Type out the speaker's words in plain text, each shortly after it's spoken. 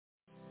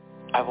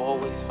I've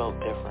always felt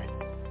different.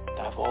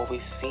 I've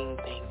always seen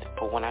things,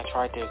 but when I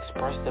tried to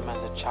express them as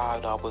a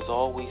child, I was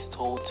always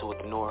told to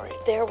ignore it.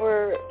 There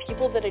were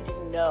people that I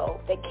didn't know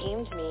that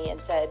came to me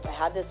and said, I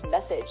have this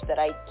message that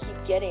I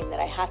keep getting that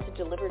I have to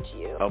deliver to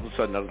you. All of a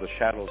sudden, out of the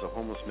shadows, a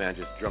homeless man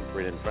just jumped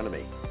right in front of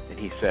me. And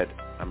he said,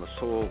 I'm a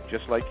soul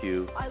just like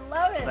you. I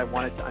love it. I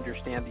wanted to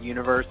understand the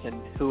universe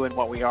and who and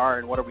what we are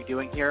and what are we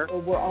doing here.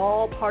 We're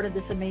all part of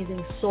this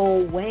amazing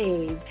soul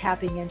wave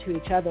tapping into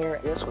each other.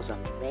 This was a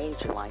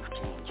major life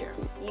changer.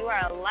 You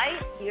are a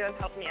light. You have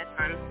helped me a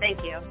ton.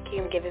 Thank you.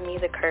 You've given me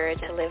the courage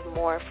to live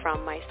more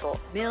from my soul.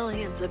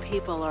 Millions of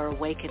people are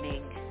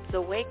awakening. So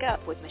wake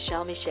up with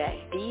Michelle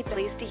Miche, the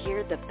place to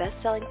hear the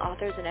best-selling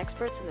authors and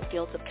experts in the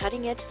fields of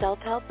cutting-edge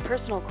self-help,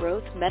 personal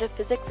growth,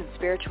 metaphysics, and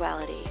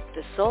spirituality.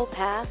 The soul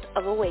path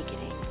of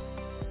awakening.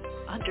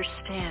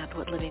 Understand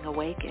what living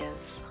awake is.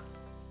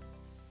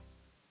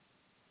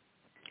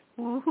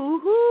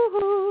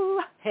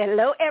 Woo-hoo-hoo-hoo.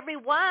 Hello,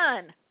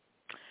 everyone.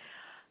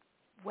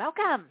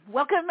 Welcome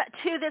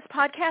to this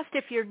podcast.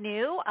 If you're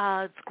new,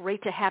 it's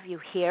great to have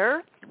you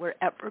here. We're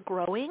ever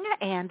growing,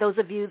 and those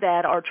of you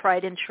that are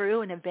tried and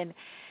true and have been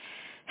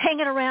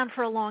hanging around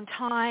for a long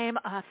time,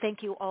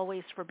 thank you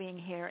always for being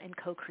here and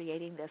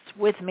co-creating this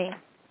with me.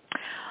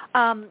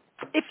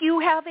 If you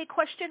have a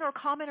question or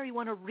comment or you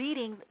want a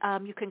reading,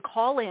 you can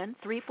call in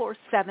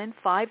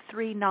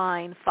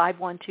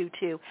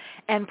 347-539-5122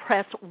 and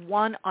press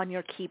 1 on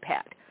your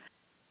keypad.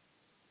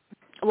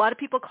 A lot of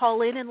people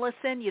call in and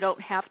listen. You don't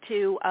have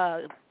to,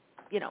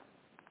 you don't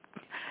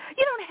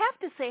have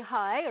to say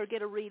hi or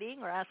get a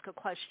reading or ask a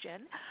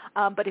question.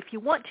 But if you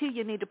want to,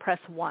 you need to press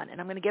 1.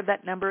 And I'm going to give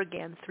that number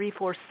again,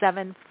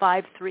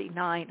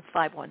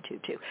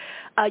 347-539-5122.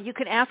 You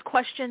can ask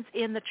questions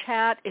in the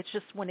chat. It's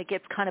just when it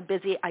gets kind of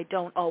busy, I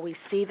don't always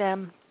see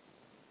them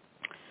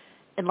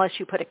unless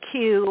you put a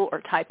Q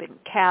or type in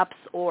caps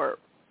or,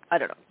 I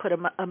don't know, put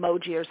an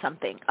emoji or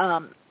something.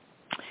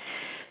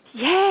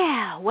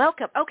 Yeah,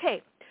 welcome.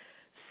 Okay,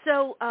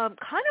 so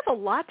kind of a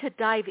lot to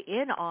dive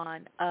in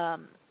on,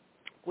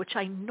 which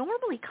I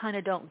normally kind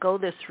of don't go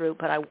this route,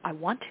 but I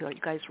want to. Are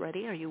you guys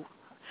ready?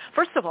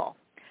 First of all,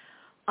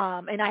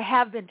 and I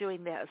have been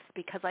doing this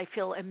because I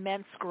feel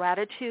immense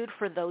gratitude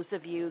for those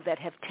of you that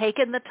have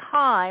taken the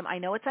time, I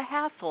know it's a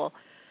hassle,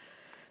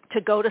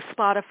 to go to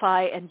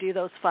Spotify and do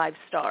those 5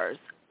 stars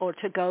or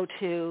to go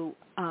to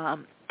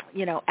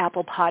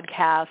Apple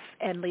Podcasts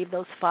and leave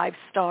those 5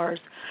 stars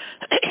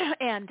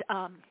and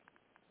got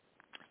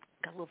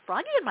a little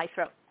froggy in my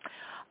throat,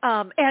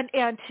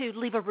 and to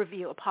leave a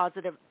review, a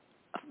positive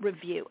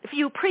review. If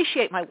you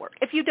appreciate my work.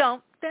 If you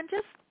don't, then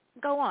just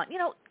go on.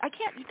 I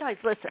can't, you guys,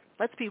 listen,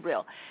 let's be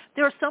real.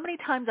 There are so many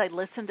times I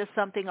listen to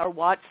something or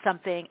watch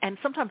something, and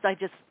sometimes I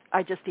just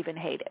even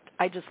hate it.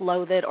 I just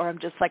loathe it, or I'm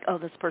just like, oh,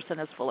 this person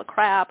is full of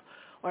crap,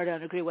 or I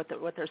don't agree with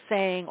what they're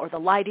saying, or the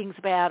lighting's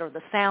bad, or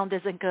the sound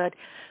isn't good.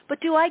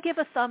 But do I give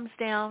a thumbs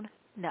down?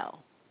 No,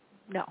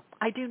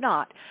 I do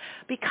not.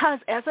 Because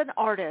as an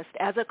artist,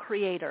 as a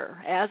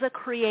creator, as a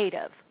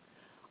creative,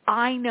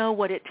 I know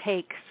what it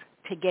takes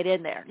to get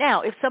in there.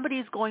 Now, if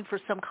somebody's going for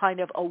some kind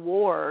of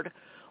award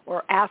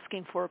or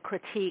asking for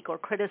critique or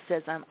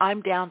criticism,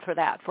 I'm down for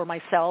that, for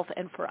myself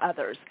and for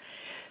others.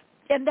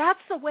 And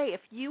that's the way.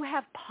 If you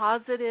have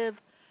positive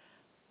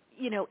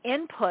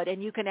input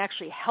and you can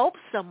actually help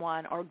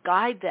someone or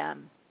guide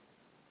them,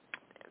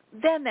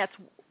 then that's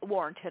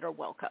warranted or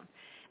welcome.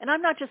 And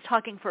I'm not just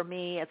talking for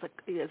me as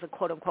a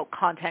quote-unquote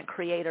content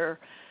creator.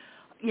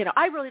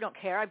 I really don't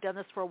care. I've done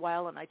this for a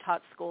while, and I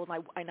taught school,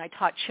 and I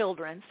taught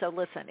children. So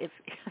listen, if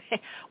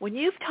when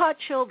you've taught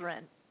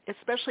children,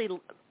 especially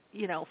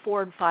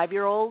 4 and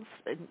 5-year-olds,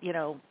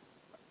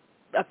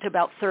 up to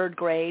about 3rd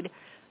grade,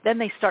 then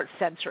they start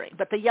censoring.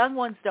 But the young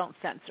ones don't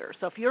censor.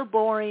 So if you're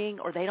boring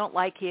or they don't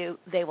like you,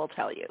 they will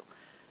tell you,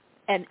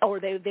 or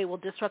they will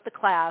disrupt the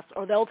class,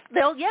 or they'll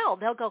yell.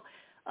 They'll go,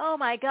 "Oh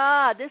my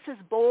God, this is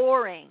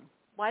boring.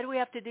 Why do we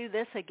have to do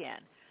this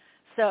again?"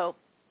 So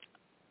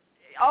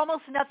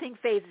almost nothing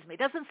phases me. It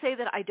doesn't say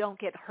that I don't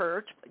get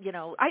hurt.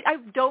 I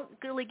don't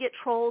really get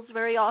trolls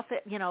very often.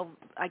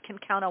 I can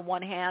count on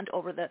one hand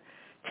over the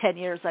 10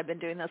 years I've been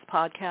doing this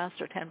podcast,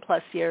 or 10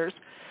 plus years.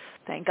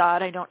 Thank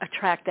God I don't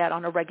attract that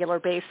on a regular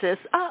basis.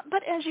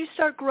 But as you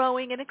start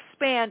growing and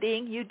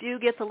expanding, you do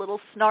get the little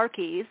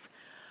snarkies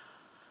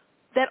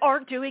that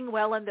aren't doing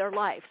well in their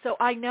life. So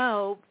I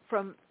know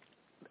from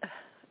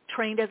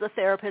trained as a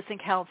therapist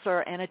and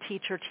counselor and a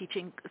teacher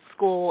teaching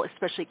school,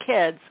 especially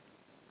kids,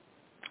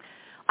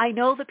 I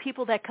know the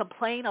people that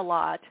complain a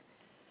lot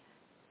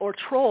or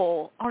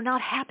troll are not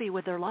happy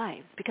with their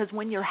lives. Because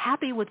when you're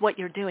happy with what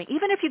you're doing,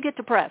 even if you get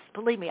depressed,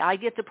 believe me, I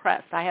get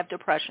depressed. I have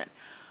depression.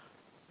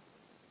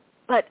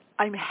 But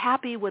I'm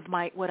happy with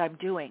what I'm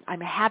doing. I'm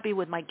happy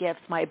with my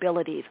gifts, my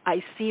abilities.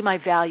 I see my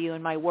value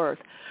and my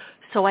worth.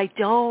 So I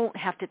don't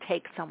have to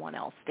take someone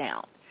else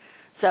down.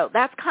 So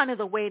that's kind of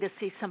the way to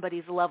see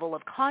somebody's level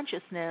of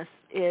consciousness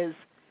is,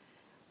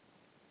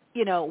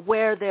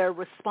 where they're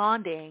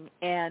responding.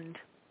 And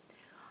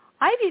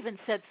I've even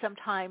said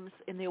sometimes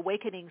in the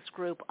Awakenings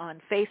group on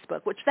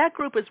Facebook, which that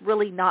group is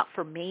really not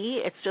for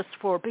me. It's just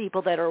for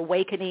people that are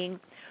awakening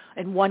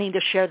and wanting to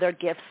share their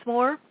gifts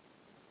more.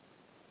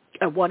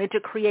 I wanted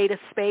to create a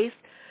space.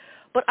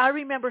 But I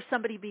remember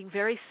somebody being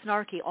very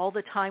snarky all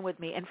the time with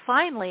me. And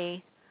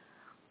finally,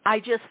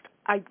 I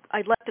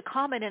left a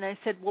comment and I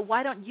said, well,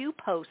 why don't you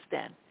post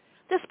then?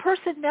 This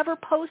person never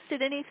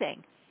posted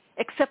anything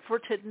except for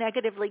to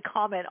negatively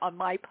comment on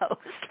my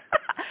post.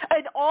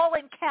 And all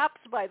in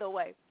caps, by the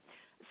way.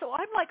 So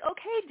I'm like,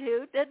 okay,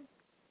 dude,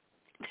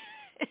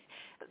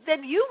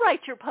 then you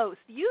write your post.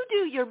 You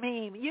do your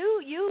meme.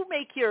 You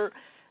make your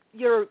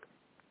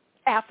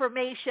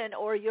affirmation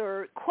or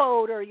your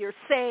quote or your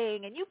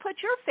saying, and you put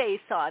your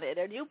face on it,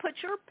 and you put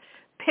your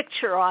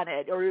picture on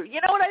it, or you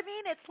know what I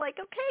mean? It's like,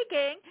 okay,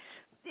 gang,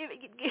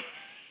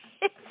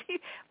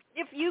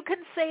 if you can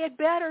say it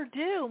better,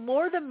 do.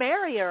 More the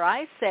merrier,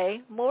 I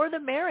say. More the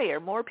merrier.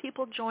 More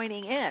people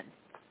joining in.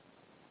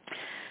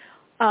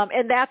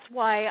 And that's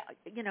why,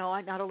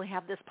 I not only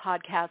have this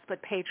podcast, but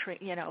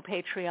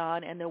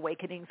Patreon and the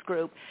Awakenings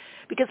group,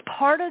 because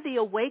part of the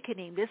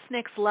awakening, this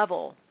next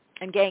level,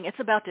 and gang, it's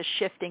about to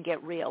shift and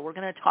get real. We're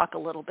going to talk a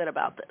little bit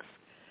about this.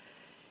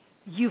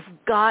 You've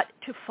got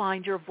to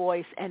find your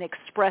voice and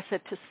express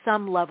it to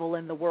some level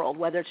in the world,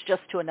 whether it's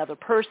just to another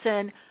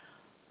person,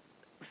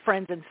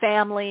 friends and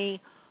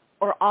family,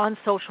 or on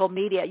social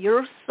media.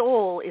 Your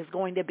soul is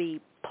going to be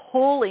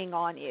pulling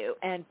on you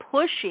and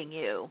pushing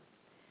you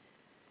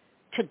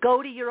to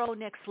go to your own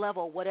next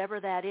level, whatever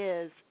that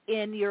is,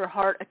 in your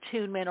heart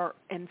attunement or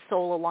in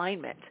soul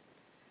alignment.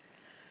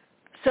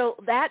 So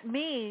that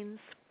means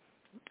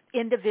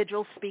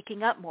individuals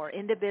speaking up more,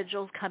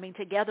 individuals coming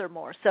together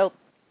more. So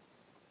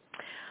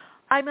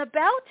I'm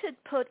about to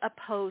put a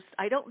post.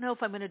 I don't know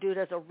if I'm going to do it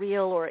as a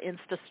reel or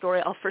Insta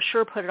story. I'll for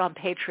sure put it on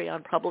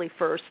Patreon probably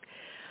first.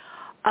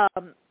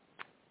 Some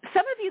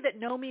of you that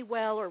know me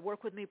well or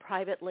work with me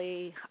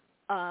privately,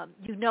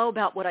 you know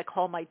about what I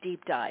call my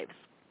deep dives.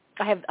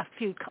 I have a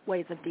few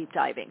ways of deep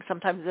diving.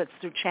 Sometimes it's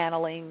through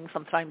channeling.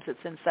 Sometimes it's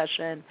in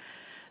session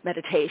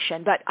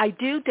meditation. But I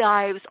do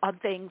dives on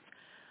things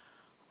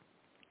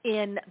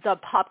in the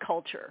pop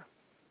culture,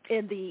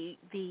 in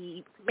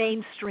the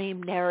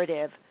mainstream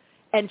narrative,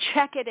 and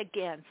check it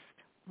against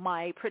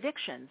my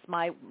predictions,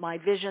 my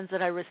visions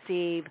that I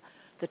receive,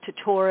 the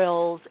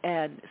tutorials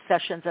and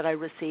sessions that I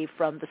receive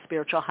from the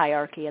spiritual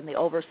hierarchy and the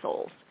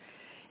oversouls.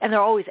 And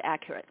they're always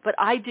accurate. But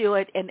I do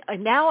it, and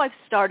now I've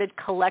started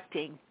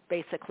collecting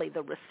basically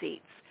the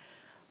receipts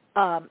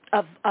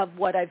of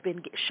what I've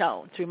been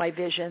shown through my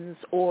visions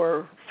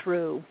or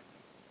through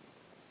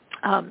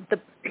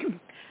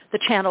the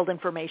channeled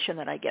information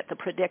that I get, the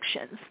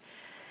predictions.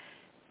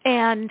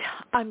 And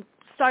I'm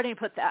starting to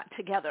put that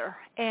together.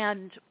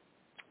 And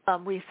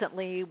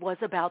recently was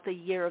about the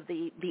year of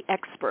the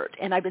expert.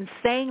 And I've been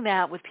saying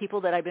that with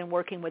people that I've been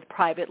working with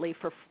privately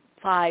for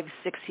 5-6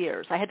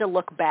 years. I had to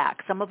look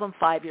back. Some of them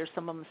 5 years,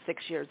 some of them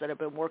 6 years that have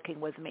been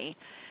working with me.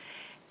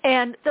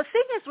 And the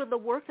thing is, with the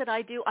work that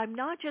I do, I'm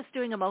not just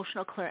doing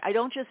emotional clearing. I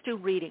don't just do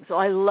readings. So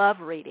I love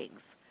readings.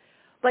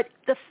 But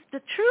the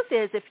truth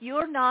is, if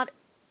you're not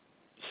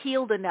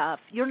healed enough,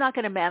 you're not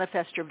going to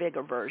manifest your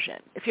vigor version.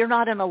 If you're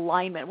not in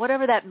alignment,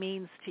 whatever that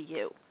means to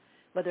you,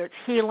 whether it's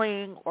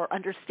healing or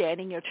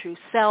understanding your true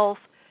self,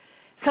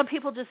 some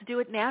people just do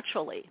it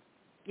naturally.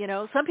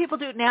 Some people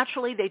do it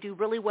naturally. They do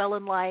really well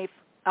in life,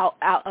 out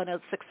on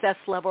a success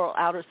level,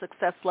 outer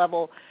success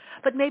level,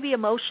 but maybe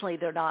emotionally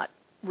they're not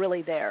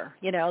really there.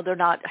 They're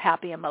not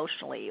happy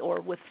emotionally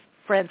or with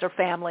friends or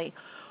family,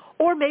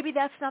 or maybe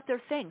that's not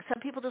their thing.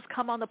 Some people just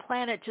come on the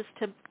planet just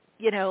to,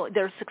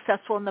 they're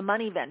successful in the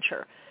money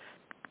venture.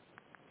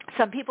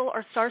 Some people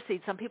are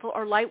starseeds. Some people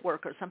are light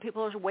workers. Some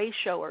people are way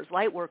showers,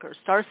 light workers,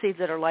 starseeds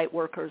that are light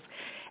workers.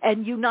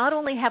 And you not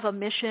only have a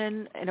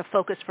mission and a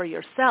focus for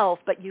yourself,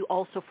 but you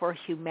also for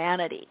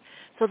humanity.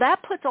 So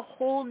that puts a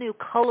whole new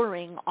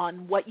coloring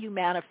on what you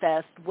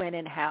manifest, when,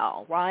 and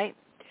how, right?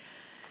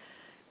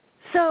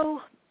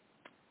 So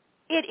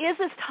it is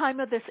this time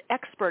of this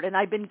expert, and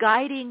I've been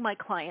guiding my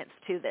clients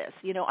to this.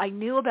 I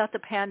knew about the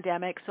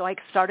pandemic, so I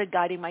started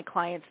guiding my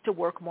clients to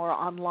work more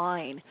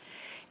online.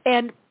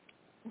 And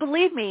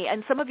believe me,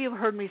 and some of you have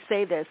heard me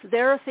say this,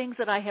 there are things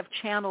that I have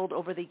channeled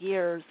over the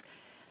years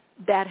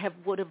that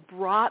would have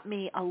brought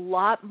me a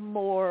lot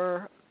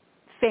more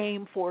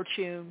fame,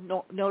 fortune,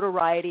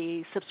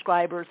 notoriety,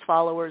 subscribers,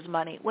 followers,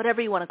 money, whatever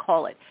you want to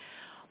call it.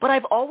 But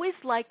I've always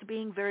liked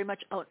being very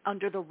much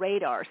under the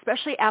radar,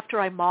 especially after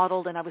I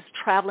modeled and I was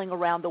traveling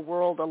around the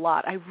world a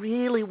lot. I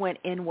really went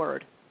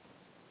inward.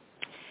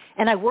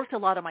 And I worked a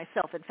lot on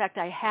myself. In fact,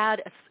 I had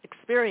an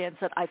experience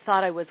that I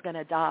thought I was going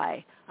to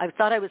die. I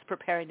thought I was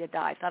preparing to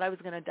die. I thought I was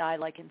going to die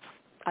like in,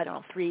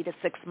 3 to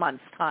 6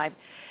 months' time.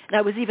 And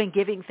I was even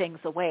giving things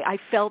away. I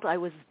felt I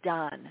was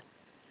done.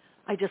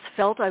 I just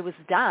felt I was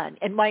done.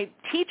 And my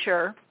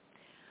teacher,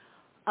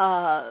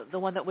 the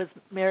one that was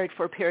married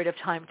for a period of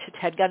time to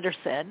Ted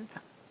Gunderson,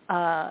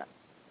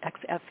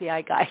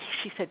 ex-FBI guy,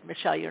 she said,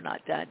 Michelle, you're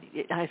not done.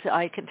 I said,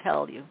 I can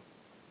tell you,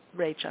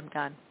 Rach, I'm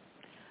done.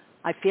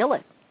 I feel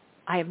it.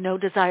 I have no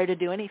desire to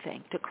do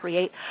anything, to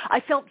create. I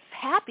felt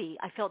happy.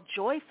 I felt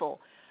joyful,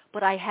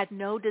 but I had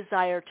no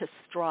desire to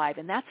strive.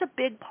 And that's a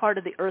big part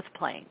of the earth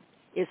plane,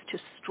 is to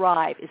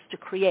strive, is to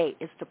create,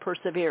 is to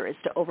persevere, is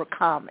to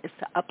overcome, is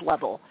to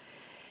up-level.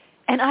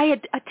 And I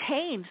had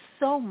attained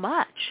so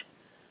much.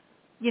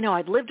 You know,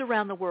 I'd lived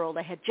around the world.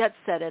 I had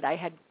jet-setted. I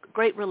had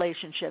great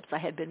relationships. I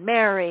had been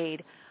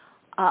married.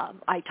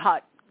 I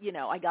taught, you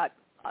know, I got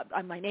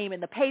my name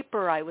in the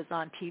paper. I was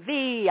on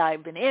TV.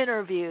 I've been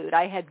interviewed.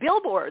 I had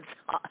billboards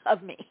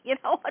of me. You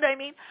know what I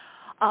mean?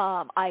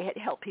 I had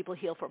helped people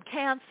heal from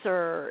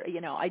cancer. You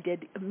know, I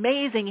did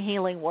amazing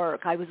healing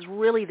work. I was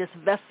really this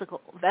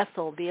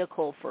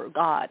vehicle for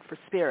God, for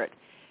spirit.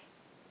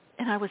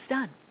 And I was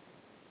done.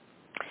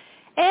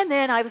 And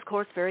then I was, of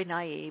course, very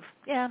naive.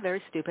 Yeah,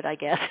 very stupid, I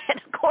guess. And,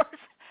 of course,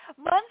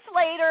 months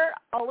later,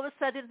 all of a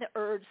sudden the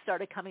urge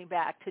started coming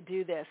back to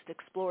do this, to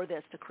explore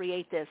this, to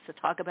create this, to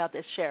talk about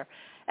this, share.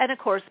 And, of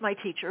course, my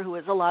teacher, who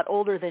is a lot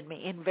older than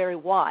me and very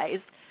wise,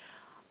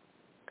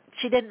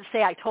 she didn't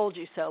say I told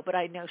you so, but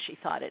I know she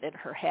thought it in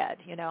her head,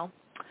 you know.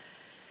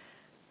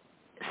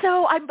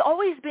 So I've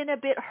always been a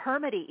bit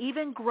hermity,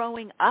 even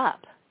growing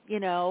up. You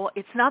know,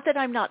 it's not that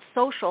I'm not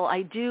social.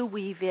 I do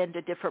weave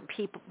into different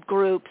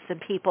groups and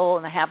people,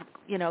 and I have,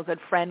 you know, a good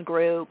friend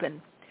group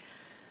and,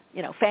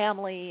 you know,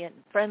 family and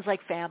friends like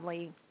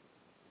family.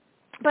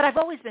 But I've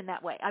always been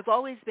that way. I've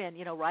always been,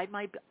 you know, ride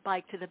my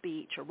bike to the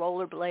beach or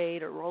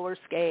rollerblade or roller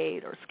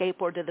skate or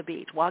skateboard to the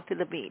beach, walk to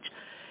the beach,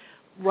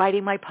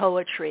 writing my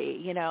poetry,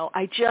 you know.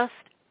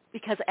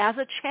 Because as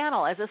a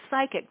channel, as a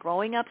psychic,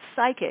 growing up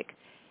psychic,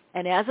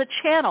 and as a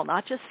channel,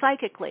 not just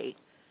psychically,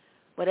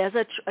 but as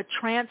a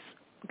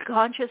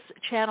conscious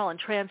channel and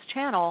trans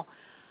channel,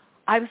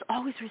 I was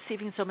always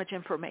receiving so much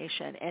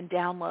information and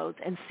downloads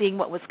and seeing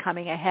what was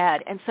coming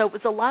ahead. And so it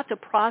was a lot to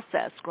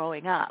process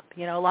growing up,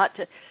 you know, a lot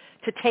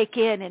to take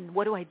in, and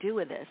what do I do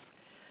with this?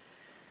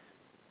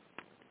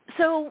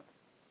 So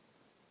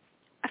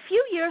a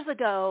few years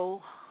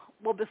ago,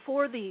 well,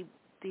 before the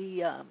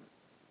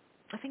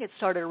I think it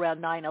started around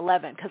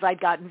 9/11, because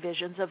I'd gotten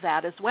visions of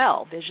that as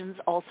well. Visions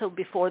also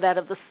before that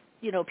of the,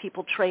 you know,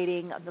 people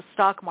trading on the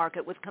stock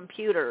market with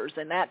computers,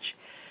 and that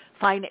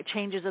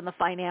changes in the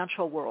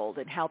financial world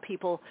and how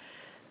people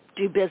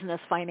do business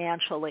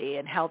financially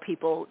and how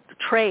people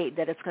trade,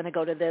 that it's going to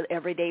go to the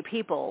everyday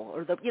people,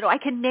 or the, you know, I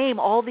can name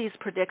all these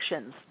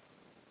predictions,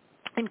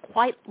 and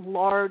quite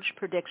large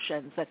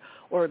predictions that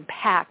or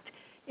impact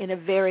in a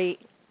very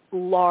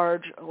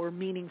large or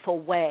meaningful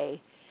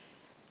way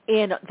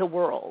in the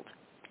world.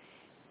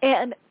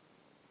 And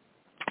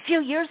a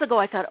few years ago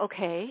I thought,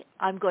 okay,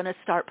 I'm going to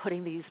start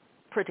putting these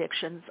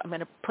predictions, I'm going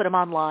to put them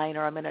online,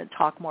 or I'm going to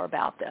talk more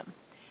about them.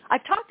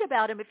 I've talked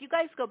about them. If you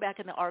guys go back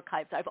in the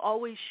archives, I've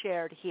always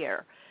shared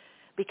here,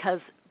 because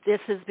this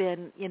has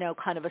been, you know,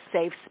 kind of a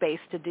safe space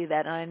to do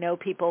that. And I know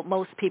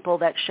most people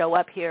that show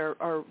up here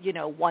are, you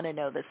know, want to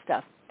know this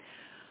stuff.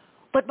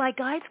 But my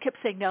guides kept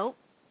saying, no,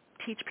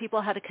 teach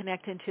people how to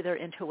connect into their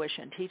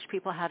intuition. Teach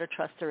people how to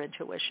trust their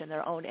intuition,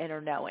 their own inner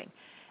knowing.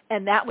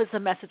 And that was the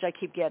message I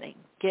keep getting.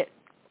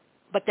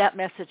 But that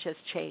message has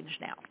changed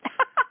now.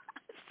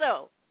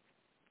 So,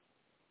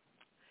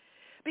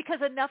 because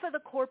enough of the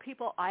core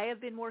people I have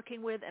been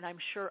working with, and I'm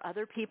sure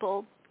other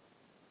people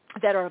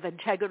that are of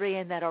integrity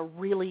and that are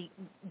really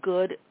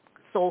good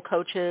soul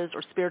coaches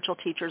or spiritual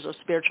teachers or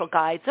spiritual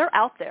guides, they're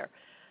out there.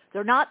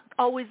 They're not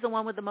always the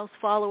one with the most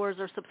followers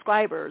or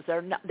subscribers.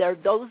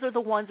 Those are the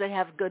ones that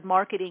have good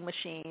marketing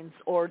machines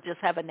or just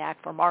have a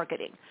knack for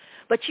marketing.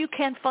 But you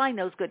can find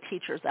those good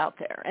teachers out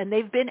there, and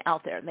they've been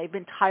out there, and they've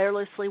been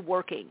tirelessly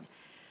working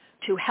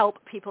to help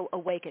people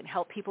awaken,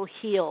 help people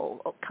heal,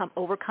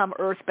 overcome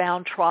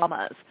earthbound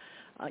traumas,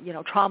 you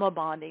know, trauma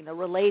bonding, the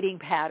relating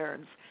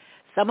patterns.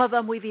 Some of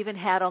them we've even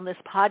had on this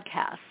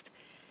podcast.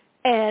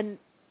 And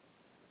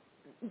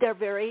they're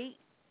very,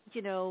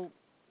 you know,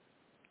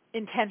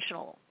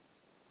 intentional.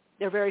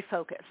 They're very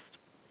focused.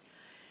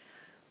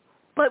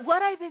 But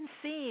what I've been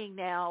seeing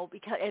now,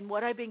 and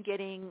what I've been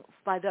getting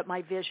by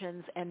my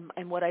visions and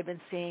what I've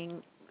been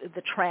seeing,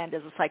 the trend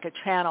as a psychic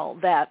channel,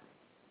 that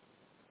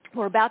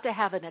we're about to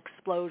have an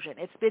explosion.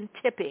 It's been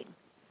tipping.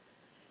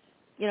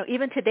 You know,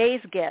 even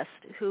today's guest,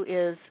 who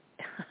is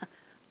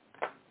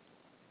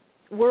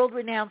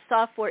world-renowned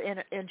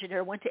software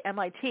engineer, went to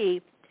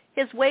MIT.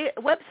 His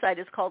website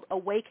is called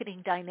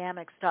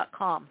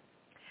awakeningdynamics.com.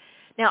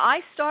 Now,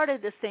 I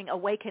started this thing,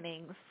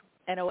 Awakenings,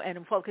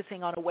 and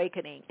focusing on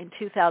awakening in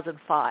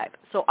 2005.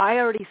 So I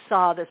already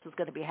saw this was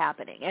going to be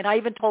happening. And I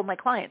even told my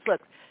clients,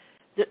 look,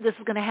 this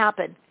is going to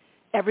happen.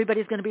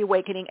 Everybody's going to be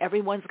awakening.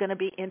 Everyone's going to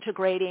be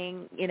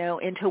integrating, you know,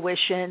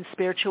 intuition,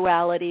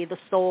 spirituality, the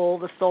soul.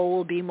 The soul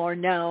will be more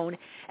known.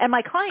 And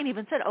my client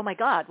even said, oh, my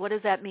God, what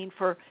does that mean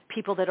for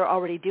people that are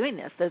already doing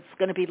this? There's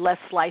going to be less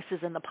slices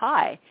in the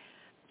pie.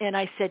 And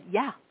I said,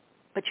 yeah,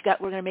 but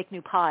we're going to make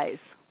new pies.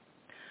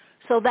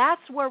 So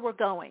that's where we're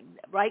going.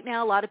 Right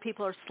now, a lot of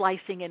people are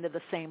slicing into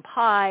the same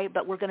pie,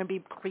 but we're going to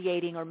be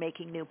creating or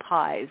making new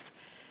pies,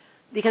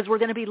 because we're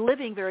going to be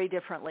living very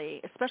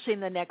differently, especially in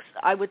the next,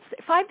 I would say,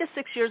 5 to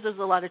 6 years, there's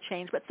a lot of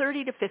change, but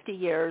 30 to 50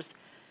 years,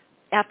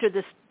 after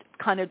this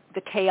kind of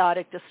the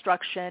chaotic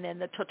destruction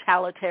and the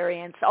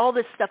totalitarians, all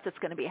this stuff that's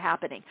going to be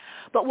happening.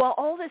 But while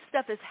all this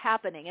stuff is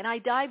happening, and I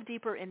dive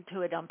deeper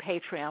into it on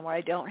Patreon where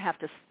I don't have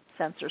to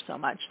censor so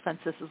much since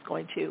this is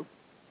going to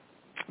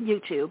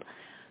YouTube,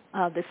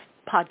 this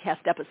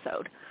podcast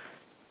episode,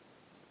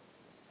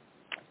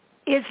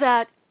 is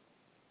that,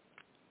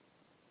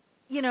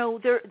 you know,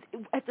 there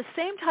at the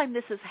same time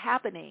this is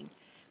happening,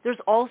 there's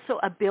also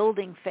a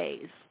building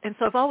phase. And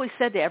so I've always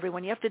said to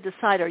everyone, you have to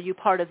decide, are you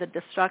part of the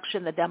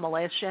destruction, the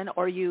demolition,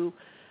 or are you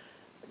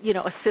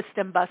a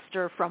system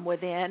buster from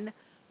within,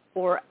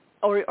 or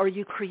are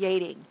you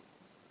creating?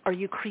 Are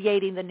you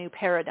creating the new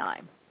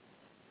paradigm?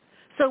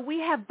 So we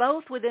have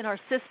both within our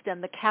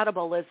system the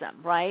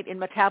catabolism, right? In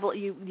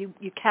you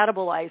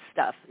catabolize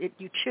stuff.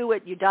 You chew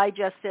it, you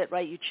digest it,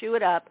 right? You chew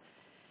it up.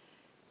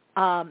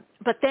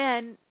 But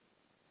then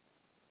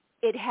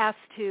it has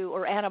to,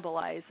 or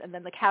anabolize, and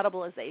then the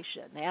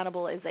catabolization. The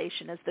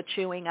anabolization is the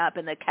chewing up,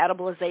 and the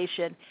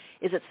catabolization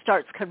is it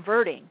starts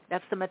converting.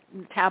 That's the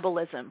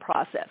metabolism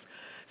process.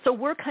 So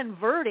we're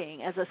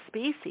converting as a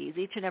species,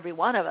 each and every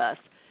one of us,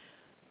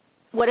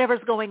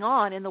 whatever's going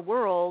on in the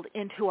world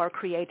into our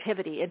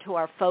creativity, into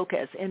our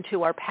focus,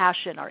 into our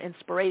passion, our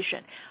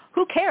inspiration.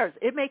 Who cares?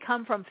 It may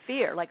come from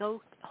fear, like,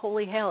 oh,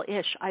 holy hell,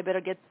 I better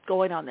get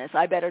going on this.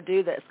 I better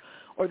do this,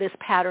 or this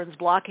pattern's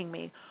blocking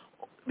me.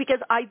 Because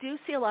I do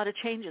see a lot of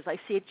changes. I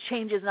see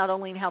changes not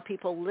only in how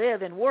people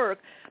live and work,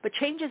 but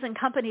changes in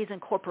companies and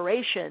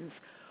corporations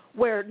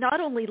where not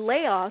only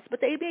layoffs,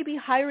 but they may be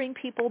hiring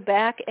people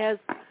back as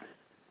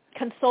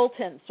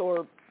consultants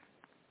or,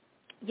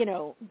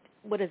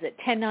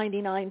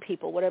 1099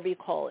 people, whatever you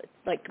call it,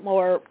 like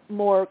more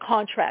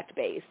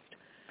contract-based,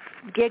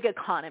 gig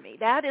economy.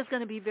 That is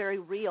going to be very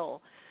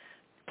real.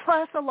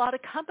 Plus a lot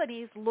of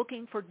companies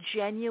looking for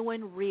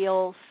genuine,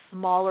 real,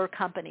 smaller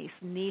companies,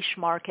 niche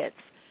markets,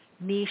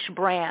 niche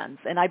brands.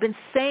 And I've been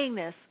saying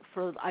this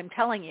for, I'm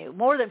telling you,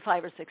 more than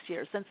 5 or 6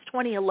 years, since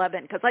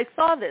 2011, because I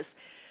saw this,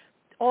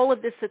 all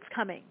of this that's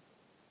coming.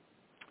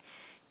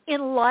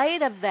 In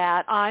light of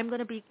that, I'm going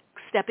to be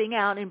stepping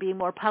out and being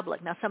more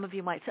public. Now, some of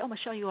you might say, oh,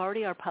 Michelle, you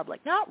already are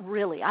public. Not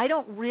really. I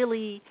don't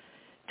really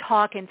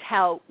talk and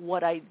tout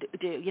what I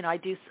do.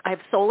 I have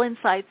Soul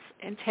Insights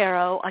and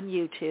Tarot on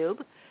YouTube,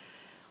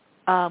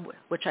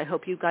 which I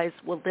hope you guys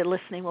will be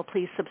listening will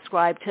please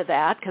subscribe to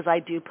that, because I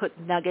do put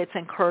nuggets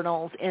and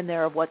kernels in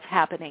there of what's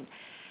happening.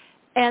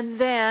 And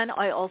then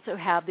I also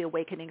have the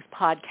Awakenings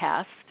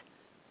podcast.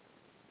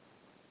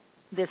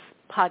 This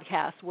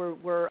podcast,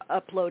 we're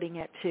uploading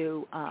it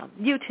to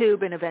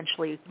YouTube, and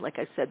eventually, like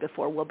I said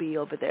before, we'll be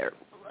over there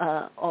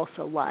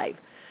also live.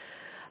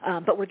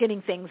 But we're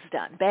getting things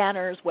done,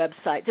 banners,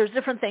 website. There's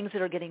different things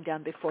that are getting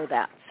done before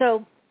that.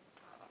 So,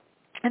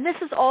 and this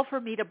is all for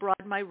me to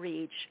broaden my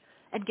reach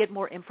and get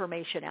more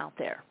information out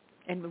there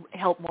and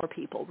help more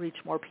people, reach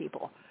more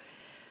people.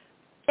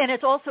 And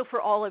it's also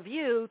for all of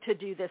you to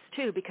do this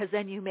too, because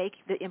then you make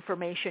the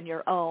information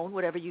your own,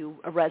 whatever you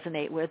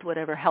resonate with,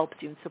 whatever helps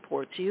you and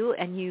supports you,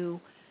 and you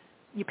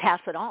pass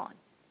it on.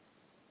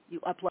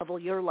 You up-level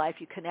your life,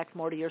 you connect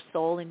more to your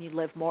soul, and you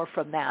live more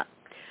from that.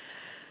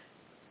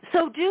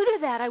 So due to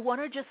that, I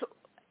want to just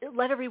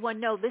let everyone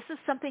know this is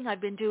something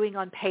I've been doing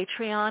on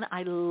Patreon.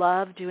 I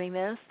love doing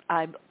this.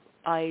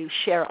 I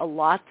share a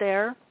lot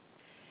there.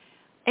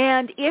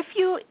 And if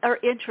you are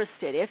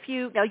interested,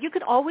 now you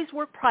can always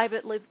work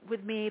privately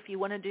with me if you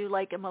want to do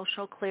like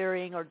emotional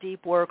clearing or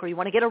deep work, or you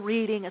want to get a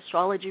reading,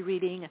 astrology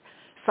reading,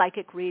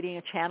 psychic reading,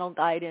 a channel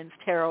guidance,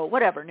 tarot,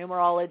 whatever,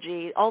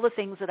 numerology, all the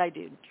things that I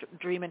do,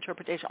 dream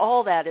interpretation,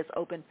 all that is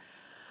open.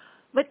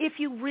 But if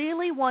you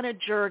really want to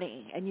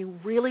journey and you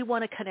really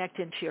want to connect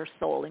into your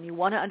soul and you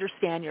want to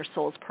understand your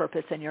soul's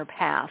purpose and your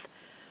path,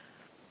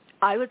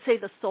 I would say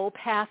the Soul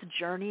Path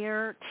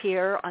Journeyer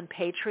tier on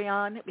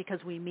Patreon,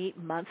 because we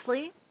meet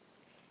monthly,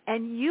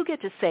 and you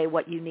get to say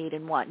what you need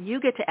and want.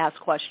 You get to ask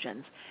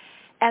questions.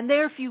 And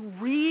there, if you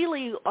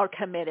really are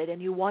committed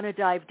and you want to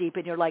dive deep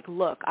and you're like,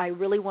 look, I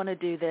really want to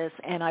do this,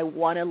 and I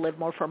want to live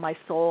more for my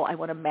soul. I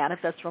want to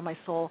manifest for my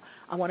soul.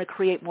 I want to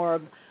create more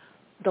of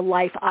the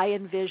life I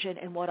envision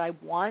and what I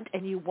want,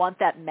 and you want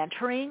that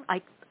mentoring,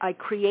 I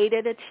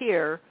created a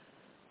tier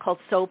called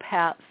Soul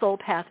Path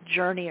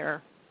Journeyer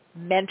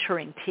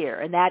mentoring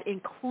tier, and that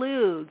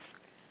includes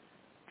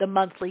the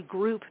monthly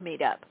group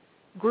meetup.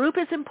 Group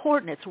is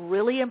important. It's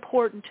really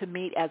important to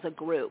meet as a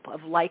group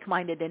of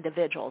like-minded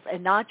individuals,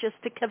 and not just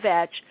to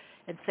kvetch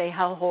and say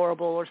how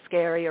horrible or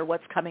scary or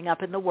what's coming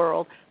up in the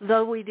world,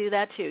 though we do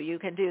that too. You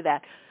can do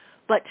that.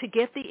 But to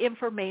get the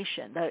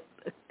information, the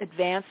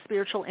advanced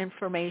spiritual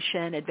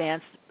information,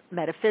 advanced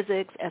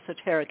metaphysics,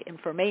 esoteric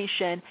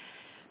information,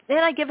 then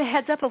I give a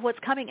heads up of what's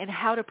coming and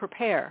how to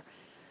prepare.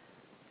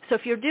 So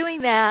if you're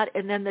doing that,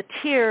 and then the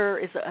tier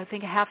is, I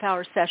think, a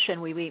half-hour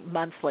session we meet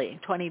monthly,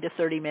 20 to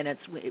 30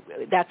 minutes.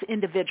 That's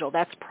individual.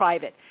 That's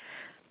private.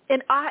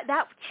 And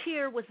that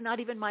tier was not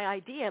even my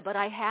idea, but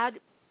I had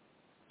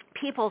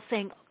people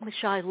saying,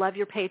 Michelle, I love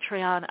your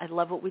Patreon. I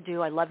love what we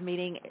do. I love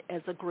meeting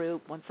as a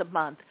group once a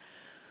month.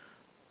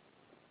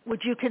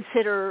 Would you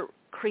consider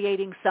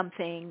creating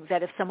something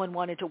that if someone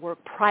wanted to work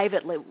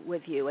privately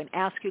with you and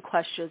ask you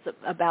questions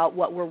about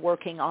what we're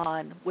working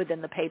on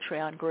within the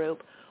Patreon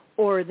group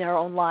or in their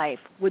own life,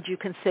 would you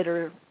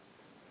consider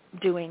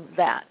doing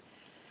that?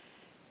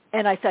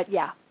 And I said,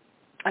 yeah,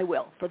 I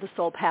will, for the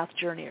Soul Path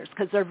Journeyers,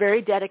 because they're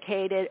very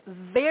dedicated,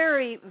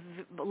 a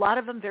lot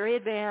of them very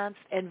advanced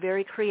and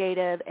very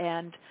creative.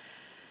 And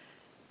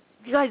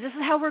you guys, this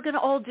is how we're going to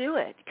all do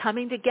it,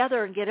 coming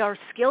together and get our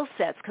skill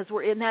sets, because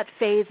we're in that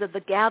phase of the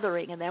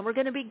gathering. And then we're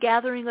going to be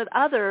gathering with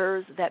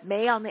others that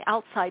may on the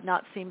outside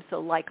not seem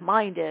so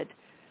like-minded,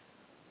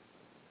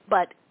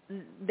 but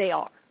they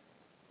are.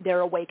 They're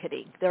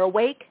awakening. They're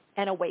awake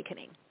and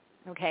awakening,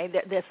 okay,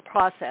 this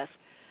process.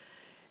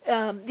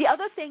 The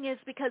other thing is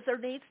because there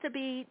needs to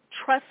be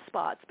trust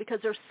spots, because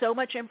there's so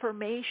much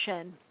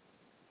information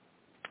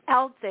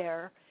out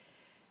there.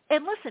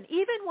 And listen,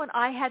 even when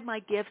I had my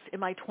gifts in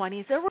my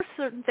 20s, there were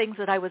certain things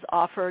that I was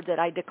offered that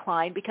I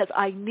declined because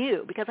I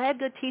knew, because I had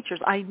good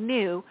teachers, I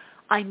knew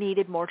I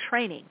needed more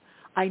training.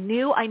 I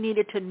knew I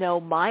needed to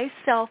know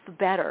myself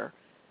better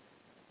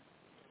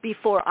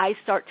before I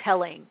start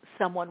telling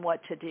someone what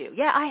to do.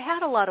 Yeah, I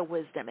had a lot of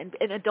wisdom, and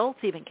adults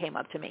even came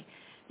up to me.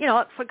 You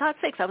know, for God's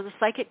sakes, I was a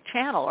psychic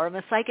channel, or I'm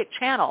a psychic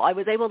channel. I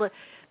was able to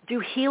do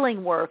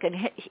healing work and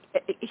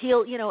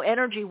heal,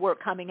 energy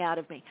work coming out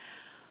of me.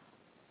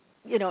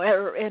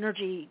 Or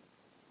energy,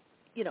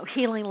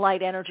 healing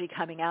light energy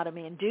coming out of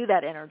me, and do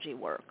that energy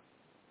work.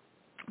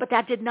 But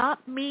that did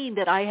not mean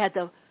that I had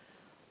the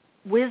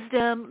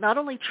wisdom, not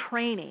only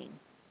training,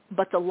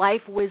 but the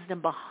life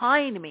wisdom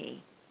behind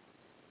me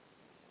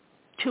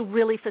to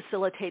really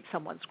facilitate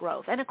someone's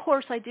growth. And of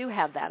course I do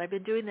have that. I've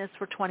been doing this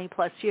for 20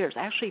 plus years,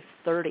 actually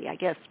 30, I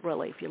guess,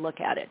 really, if you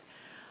look at it.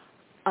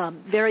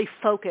 Very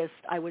focused,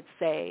 I would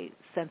say,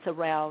 since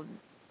around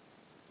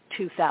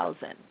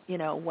 2000,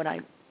 when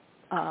I've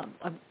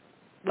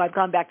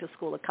gone back to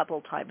school a couple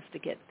of times to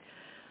get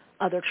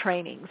other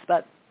trainings,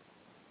 but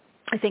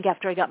I think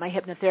after I got my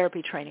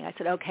hypnotherapy training, I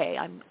said, okay,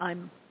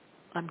 I'm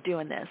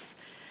doing this.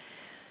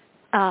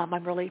 I'm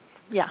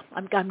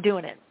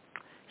doing it.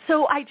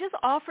 So I just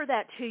offer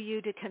that to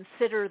you to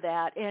consider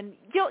that, and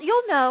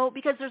you'll know,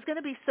 because there's going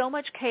to be so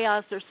much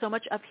chaos, there's so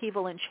much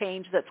upheaval and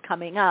change that's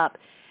coming up.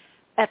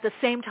 At the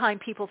same time,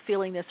 people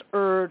feeling this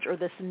urge or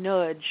this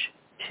nudge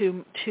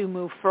to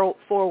move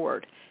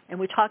forward. And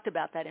we talked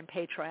about that in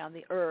Patreon,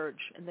 the urge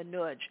and the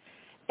nudge.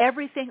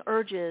 Everything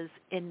urges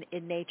in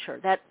nature.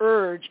 That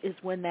urge is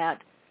when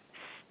that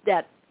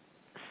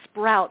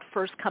sprout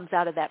first comes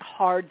out of that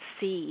hard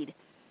seed,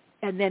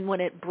 and then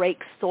when it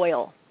breaks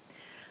soil.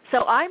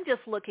 So I'm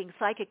just looking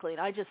psychically,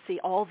 and I just see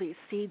all these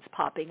seeds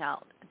popping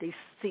out, these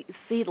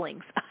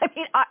seedlings. I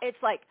mean,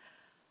 it's like,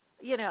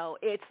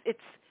 it's,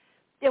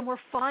 and we're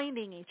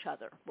finding each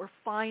other.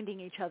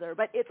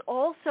 But it's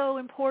also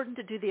important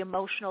to do the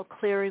emotional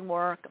clearing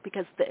work,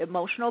 because the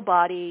emotional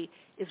body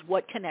is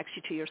what connects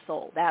you to your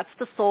soul. That's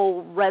the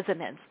soul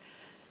resonance.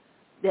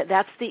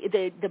 That's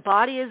the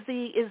body is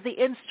the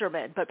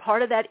instrument, but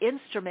part of that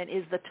instrument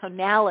is the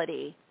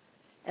tonality,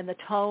 and the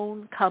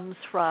tone comes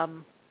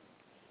from,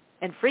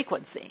 and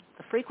frequency.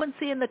 The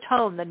frequency and the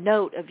tone, the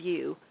note of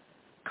you,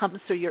 comes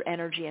through your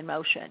energy and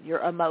motion,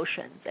 your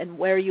emotions, and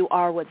where you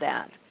are with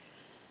that.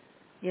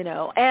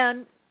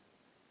 And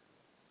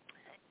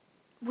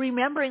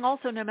remembering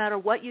also, no matter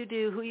what you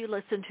do, who you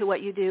listen to,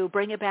 what you do,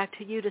 bring it back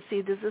to you to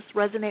see, does this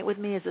resonate with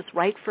me? Is this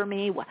right for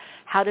me?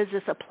 How does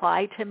this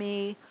apply to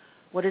me?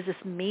 What does this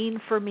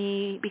mean for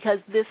me? Because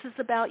this is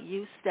about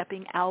you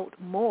stepping out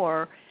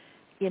more,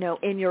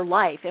 in your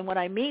life. And when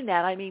I mean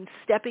that, I mean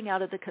stepping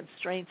out of the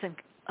constraints and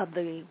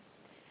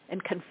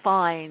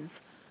confines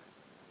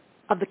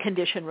of the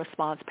conditioned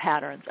response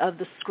patterns, of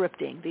the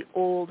scripting, the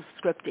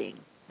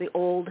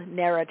old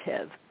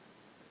narrative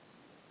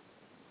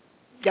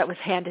that was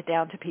handed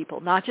down to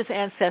people, not just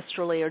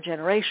ancestrally or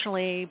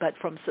generationally, but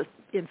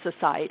in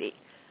society,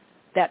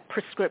 that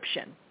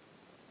prescription.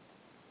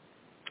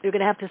 You're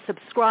going to have to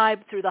subscribe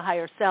through the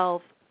higher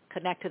self,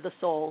 connect to the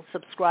soul,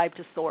 subscribe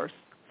to source,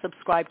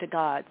 subscribe to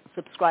God,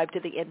 subscribe to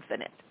the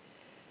infinite,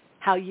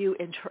 how you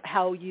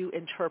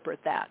interpret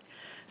that.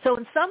 So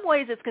in some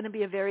ways, it's going to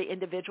be a very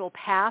individual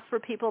path for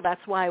people.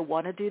 That's why I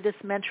want to do this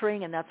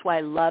mentoring, and that's why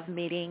I love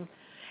meeting.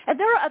 And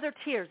there are other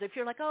tiers. If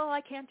you're like, oh, I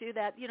can't do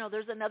that,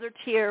 there's another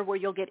tier where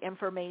you'll get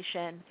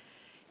information,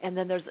 and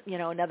then there's,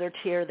 another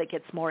tier that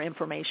gets more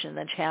information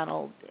than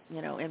channel,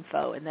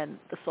 info, and then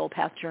the Soul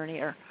Path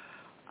Journeyer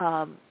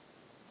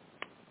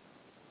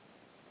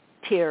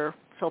tier,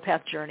 Soul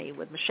Path Journey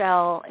with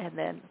Michelle, and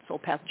then Soul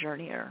Path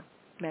Journeyer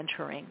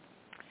mentoring.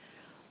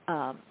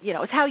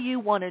 It's how you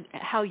want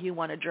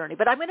to journey.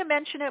 But I'm going to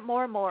mention it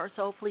more and more,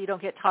 so hopefully you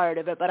don't get tired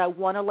of it. But I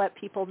want to let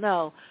people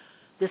know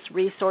this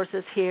resource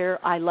is here.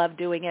 I love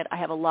doing it. I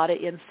have a lot of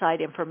inside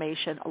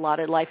information, a lot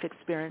of life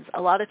experience,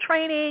 a lot of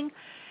training.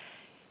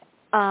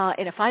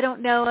 And if I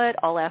don't know it,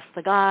 I'll ask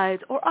the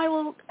guides, or I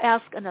will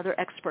ask another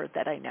expert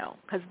that I know,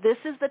 because this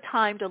is the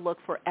time to look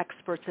for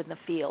experts in the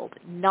field,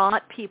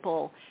 not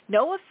people.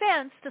 No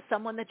offense to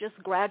someone that just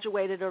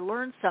graduated or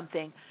learned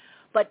something,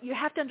 But you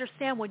have to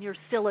understand when you're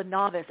still a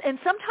novice, and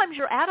sometimes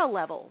you're at a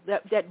level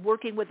that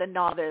working with a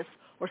novice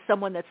or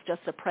someone that's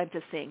just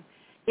apprenticing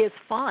is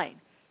fine.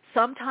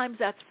 Sometimes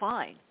that's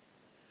fine.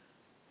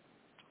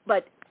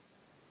 But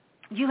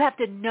you have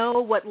to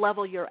know what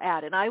level you're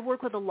at. And I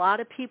work with a lot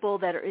of people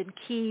that are in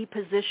key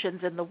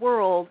positions in the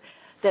world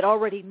that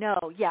already know,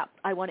 yeah,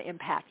 I want to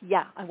impact.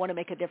 Yeah, I want to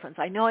make a difference.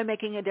 I know I'm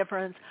making a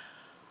difference,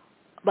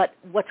 but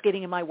what's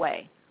getting in my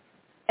way?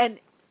 And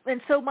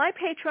so my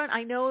Patreon,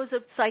 I know, is a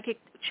psychic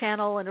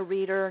channel and a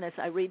reader, and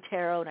I read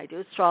tarot and I do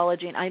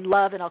astrology, and I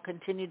love and I'll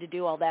continue to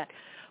do all that.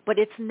 But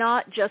it's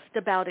not just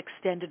about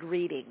extended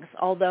readings,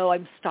 although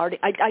I'm starting.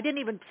 I didn't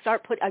even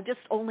start I just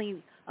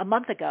only a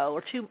month ago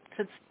or two,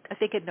 since I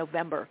think in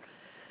November,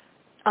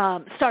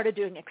 started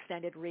doing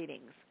extended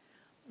readings.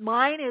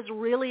 Mine is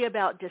really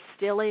about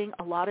distilling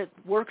a lot of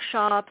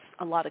workshops,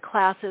 a lot of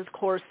classes,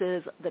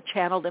 courses, the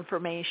channeled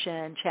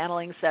information,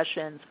 channeling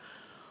sessions,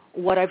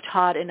 what I've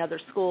taught in other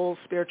schools,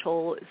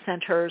 spiritual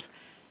centers,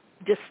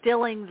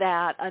 distilling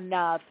that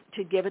enough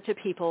to give it to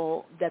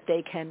people that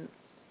they can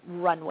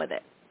run with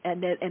it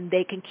and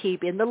they can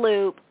keep in the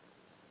loop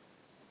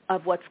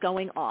of what's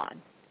going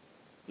on.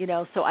 You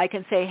know, so I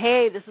can say,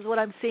 hey, this is what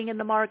I'm seeing in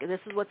the market.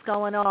 This is what's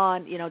going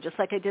on, you know, just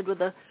like I did with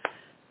the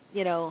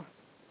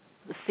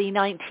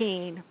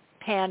C-19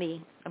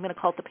 panty. I'm going to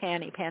call it the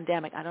panty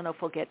pandemic. I don't know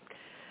if we'll get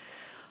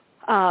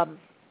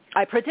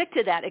I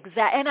predicted that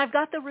and I've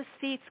got the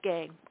receipts,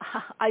 gang.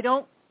 I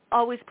don't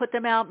always put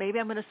them out. Maybe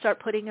I'm going to start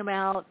putting them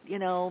out, you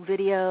know,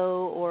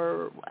 video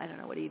or, I don't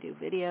know, what do you do,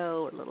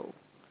 video or little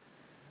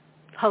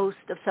post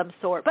of some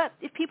sort. But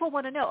if people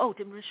want to know, oh,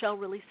 did Michelle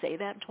really say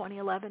that in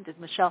 2011? Did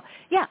Michelle?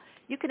 Yeah,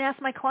 you can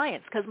ask my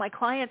clients, because my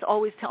clients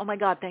always tell, oh, my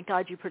God, thank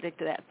God you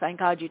predicted that. Thank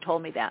God you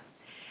told me that.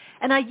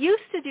 And I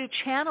used to do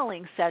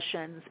channeling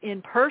sessions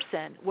in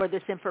person where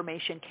this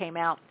information came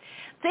out.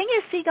 Thing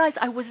is, see, guys,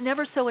 I was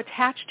never so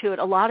attached to it.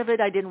 A lot of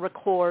it I didn't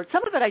record.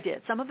 Some of it I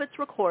did. Some of it's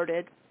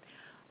recorded.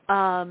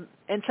 And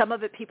some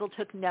of it people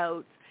took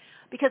notes,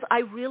 because I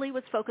really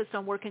was focused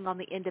on working on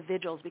the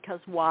individuals. Because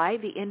why?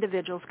 The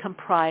individuals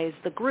comprise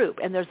the group.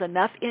 And there's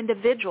enough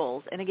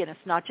individuals. And again, it's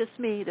not just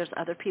me. There's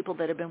other people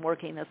that have been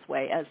working this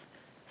way as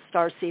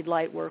starseed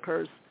light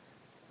workers,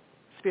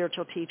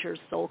 spiritual teachers,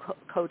 soul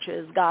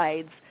coaches,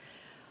 guides.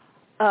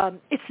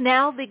 It's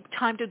now the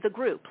time to the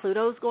group.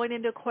 Pluto's going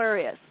into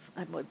Aquarius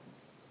and would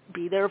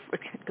be there.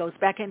 It goes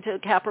back into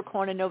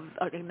Capricorn in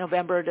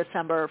November or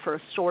December for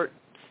a short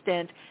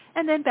stint,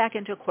 and then back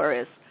into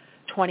Aquarius,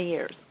 20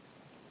 years.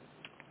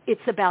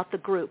 It's about the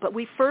group. But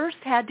we first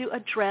had to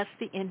address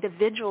the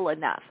individual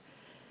enough.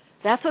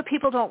 That's what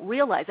people don't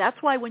realize. That's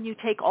why when you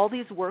take all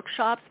these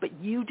workshops, but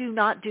you do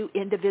not do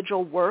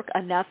individual work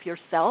enough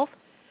yourself,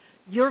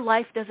 your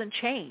life doesn't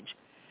change,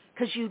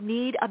 because you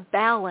need a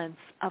balance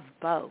of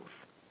both.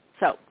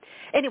 So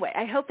anyway,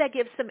 I hope that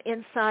gives some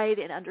insight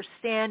and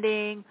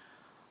understanding.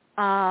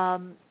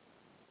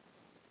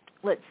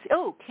 Let's see.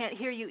 Oh, can't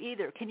hear you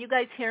either. Can you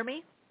guys hear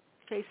me?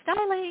 Jay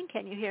Styling,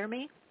 can you hear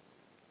me?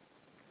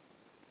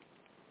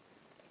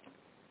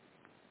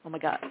 Oh, my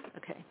God.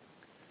 Okay.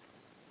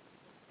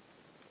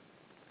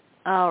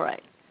 All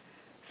right.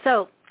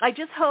 So I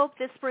just hope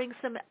this brings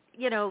some,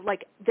 you know,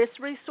 like this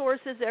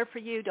resource is there for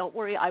you. Don't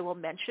worry. I will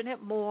mention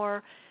it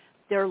more.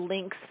 There are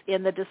links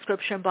in the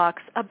description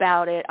box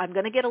about it. I'm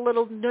going to get a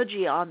little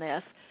nudgy on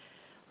this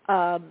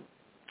and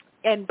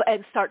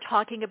start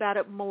talking about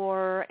it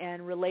more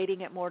and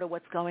relating it more to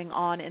what's going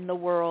on in the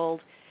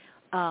world.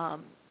 Yeah,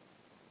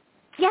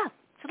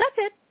 so that's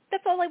it.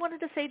 That's all I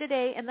wanted to say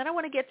today. And then I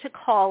want to get to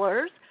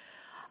callers,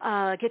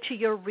 get to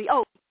your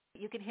oh,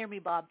 you can hear me,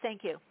 Bob.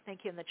 Thank you.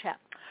 Thank you in the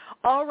chat.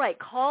 All right,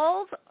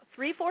 calls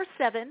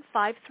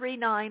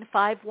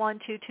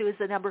 347-539-5122 is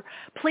the number.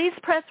 Please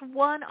press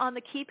 1 on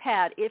the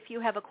keypad if you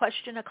have a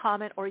question, a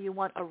comment, or you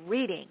want a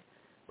reading,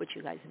 which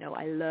you guys know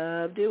I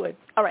love doing.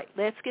 All right,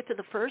 let's get to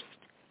the first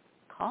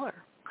caller.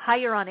 Hi,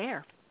 you're on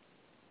air.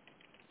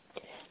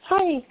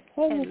 Hi.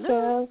 Hey,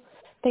 Michelle.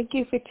 Thank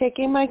you for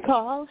taking my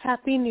call.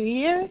 Happy New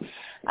Year.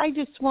 I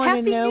just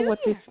want to know what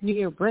this New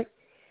Year brings.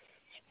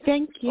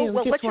 Thank you.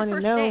 Just want to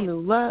know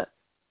new love.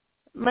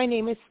 My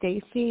name is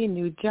Stacy. A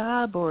new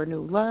job or a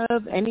new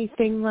love,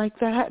 anything like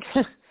that,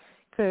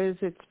 because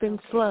it's been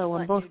slow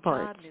on both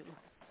parts.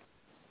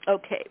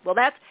 Okay. Well,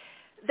 that's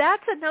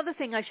another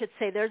thing I should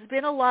say. There's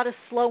been a lot of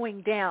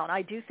slowing down.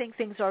 I do think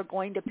things are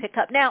going to pick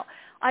up. Now,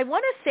 I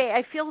want to say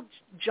I feel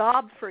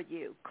job for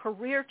you,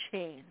 career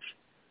change.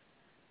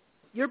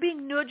 You're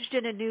being nudged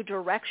in a new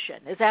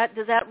direction. Does that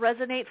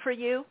resonate for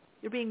you?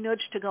 You're being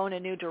nudged to go in a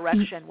new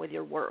direction with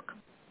your work.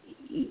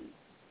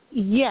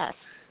 Yes,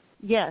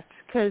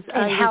 because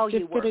I was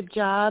just at a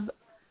job.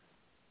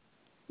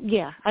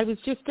 Yeah, I was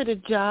just at a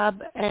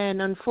job,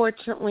 and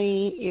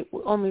unfortunately, it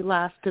only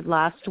lasted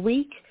last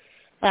week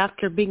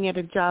after being at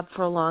a job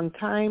for a long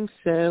time.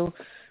 So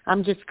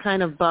I'm just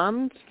kind of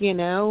bummed. You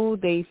know,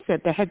 they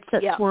said the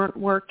headsets weren't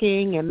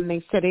working, and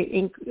they said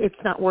it's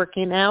not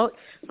working out.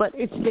 But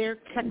it's their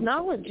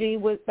technology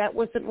that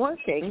wasn't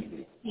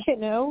working. You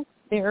know,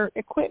 their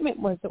equipment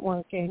wasn't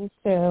working.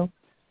 So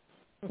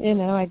You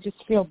know, I just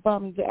feel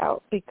bummed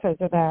out because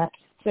of that.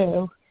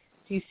 So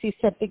do you see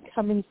something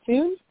coming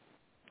soon?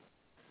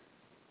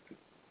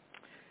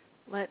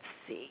 Let's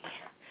see.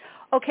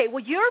 Okay,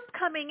 well, you're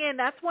coming in.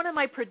 That's one of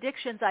my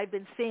predictions I've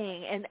been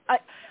seeing. And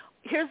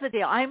here's the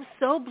deal. I'm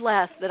so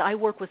blessed that I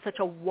work with such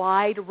a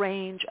wide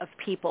range of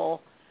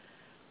people,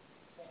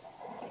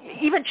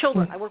 even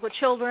children. I work with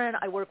children.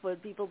 I work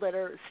with people that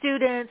are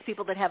students,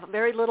 people that have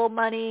very little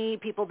money,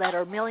 people that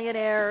are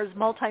millionaires,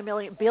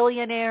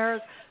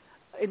 billionaires,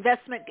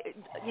 investment,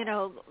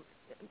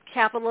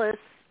 capitalists,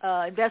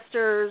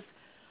 investors,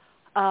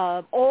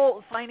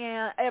 all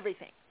finance,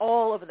 everything,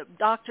 all over them,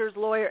 doctors,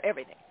 lawyers,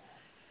 everything.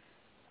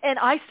 And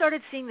I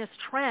started seeing this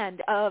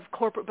trend of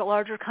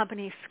larger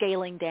companies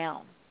scaling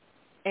down.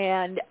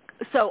 And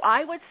so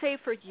I would say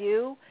for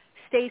you,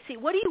 Stacy,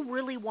 what do you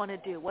really want to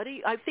do?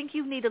 I think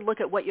you need to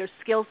look at what your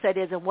skill set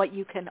is and what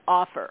you can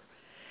offer.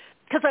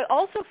 Because I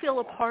also feel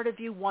a part of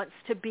you wants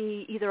to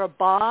be either a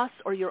boss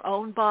or your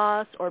own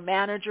boss or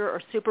manager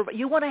or supervisor.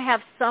 You want to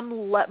have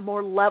some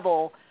more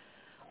level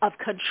of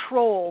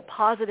control,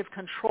 positive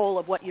control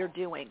of what you're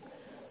doing,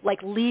 like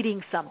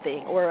leading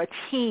something or a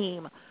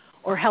team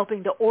or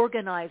helping to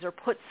organize or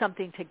put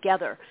something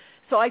together.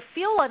 So I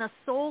feel on a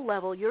soul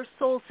level, your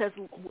soul says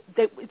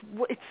that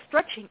it's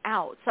stretching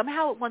out.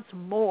 Somehow it wants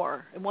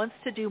more. It wants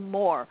to do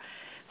more.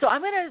 So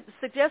I'm going to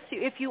suggest to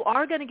you, if you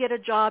are going to get a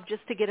job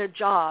just to get a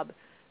job,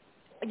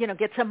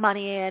 get some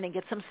money in and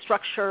get some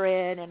structure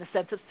in and a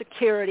sense of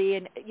security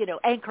and,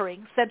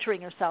 anchoring,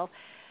 centering yourself,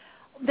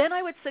 then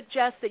I would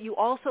suggest that you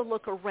also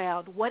look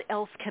around, what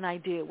else can I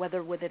do,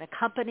 whether within a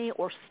company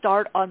or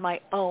start on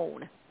my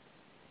own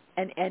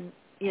and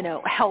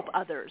help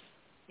others.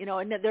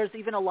 And there's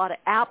even a lot of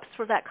apps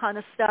for that kind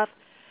of stuff,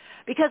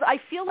 because I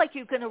feel like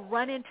you're going to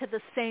run into the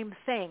same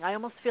thing. I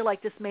almost feel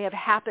like this may have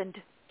happened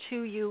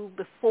to you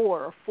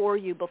before or for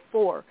you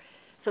before.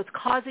 So it's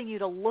causing you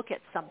to look at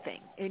something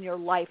in your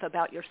life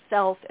about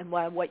yourself and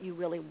what you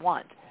really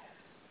want.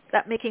 Is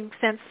that making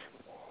sense?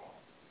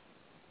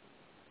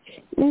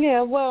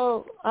 Yeah,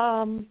 well,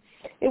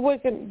 it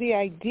wasn't the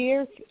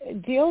ideal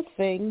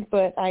thing,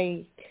 but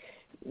I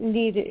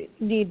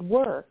need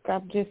work.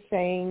 I'm just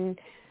saying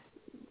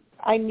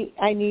I need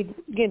an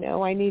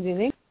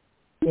income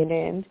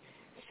in.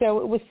 So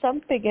it was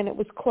something, and it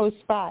was close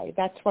by.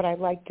 That's what I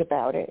liked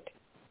about it.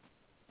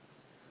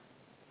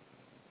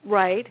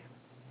 Right.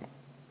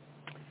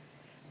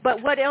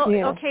 But what else?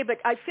 Yeah. Okay, but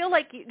I feel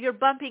like you're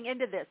bumping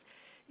into this.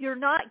 You're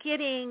not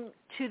getting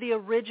to the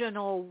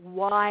original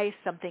why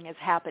something is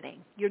happening.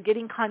 You're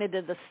getting kind of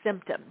to the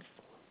symptoms,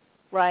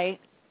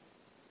 right?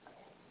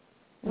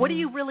 What do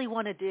you really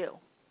want to do?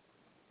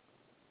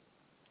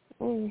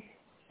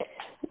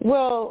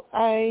 Well,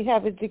 I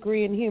have a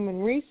degree in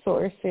human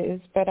resources,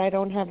 but I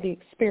don't have the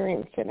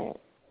experience in it.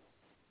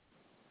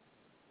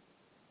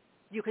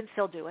 You can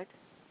still do it.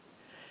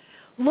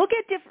 Look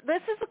at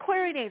this is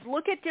Aquarian age.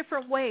 Look at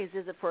different ways.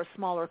 Is it for a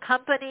smaller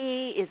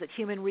company? Is it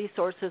human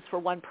resources for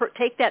one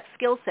take that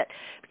skill set?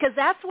 Because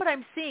that's what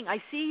I'm seeing.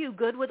 I see you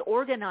good with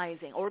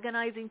organizing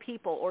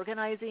people,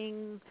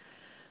 organizing,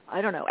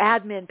 I don't know,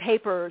 admin,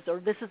 papers, or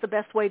this is the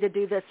best way to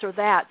do this or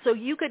that. So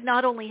you could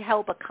not only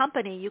help a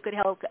company, you could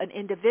help an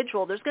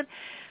individual. There's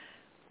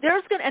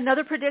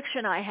another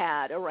prediction I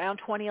had around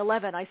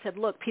 2011. I said,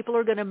 look, people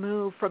are going to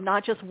move from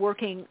not just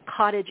working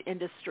cottage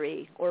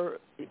industry or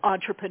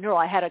entrepreneurial.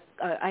 I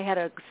had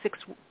a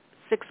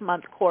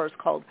six-month course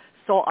called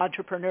Soul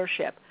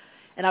Entrepreneurship,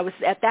 and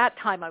at that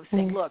time I was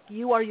saying, look,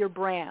 you are your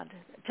brand.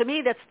 To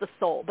me, that's the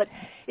soul. But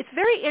it's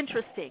very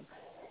interesting.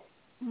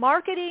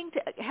 Marketing,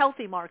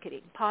 healthy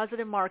marketing,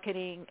 positive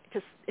marketing,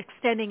 just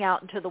extending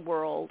out into the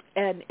world,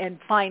 and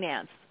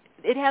finance.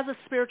 It has a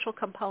spiritual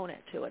component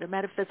to it, a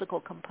metaphysical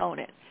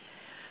component.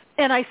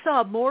 And I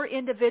saw more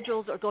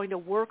individuals are going to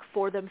work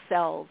for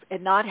themselves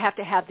and not have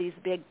to have these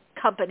big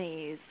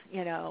companies,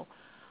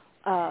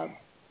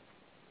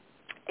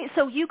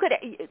 So you could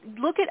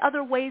look at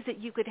other ways that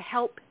you could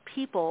help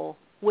people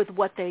with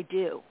what they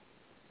do.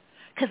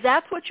 Because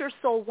that's what your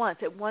soul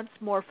wants. It wants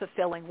more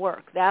fulfilling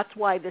work. That's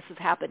why this is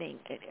happening.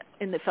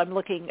 If I'm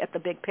looking at the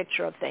big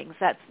picture of things,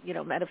 that's,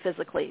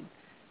 metaphysically,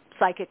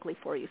 psychically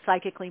for you.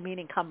 Psychically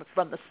meaning come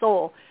from the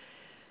soul.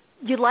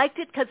 You liked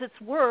it because it's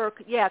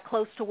work. Yeah,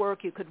 close to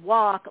work, you could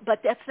walk.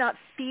 But that's not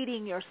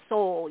feeding your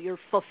soul, your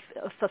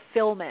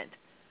fulfillment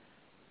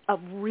of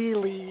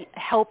really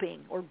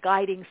helping or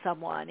guiding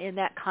someone in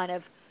that kind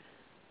of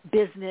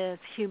business,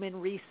 human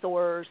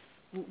resource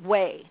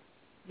way.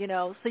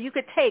 So you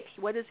could take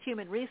what is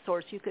human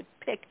resource, you could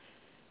pick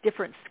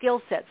different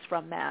skill sets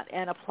from that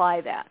and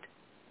apply that.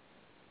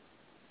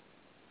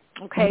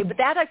 Okay, but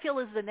that I feel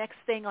is the next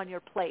thing on your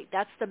plate.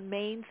 That's the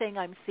main thing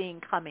I'm seeing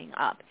coming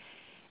up.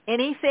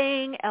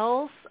 Anything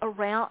else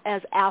around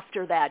as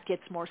after that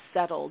gets more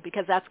settled,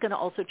 because that's going to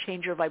also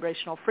change your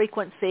vibrational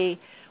frequency.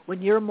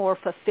 When you're more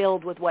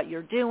fulfilled with what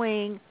you're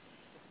doing,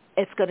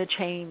 it's going to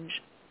change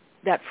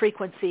that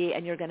frequency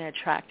and you're going to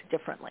attract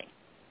differently.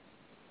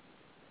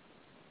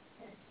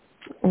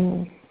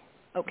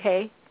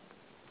 Okay.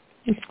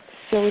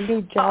 So a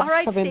new job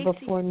coming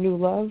before new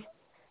love?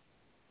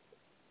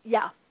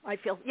 Yeah, I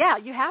feel, yeah,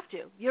 you have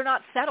to. You're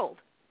not settled.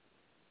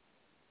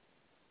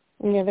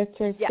 Yeah, that's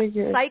what I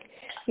figured.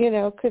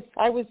 Because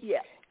I was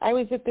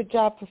at the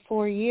job for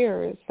 4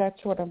 years.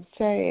 That's what I'm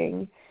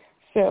saying.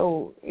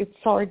 So it's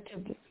hard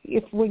to,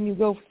 when you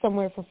go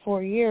somewhere for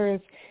 4 years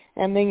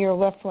and then you're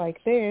left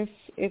like this,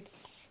 it's...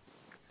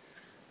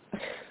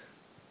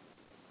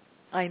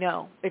 I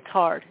know. It's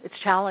hard. It's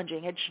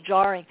challenging. It's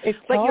jarring.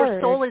 But your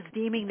soul is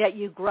deeming that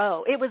you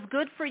grow. It was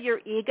good for your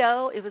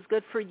ego. It was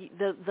good for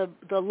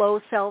the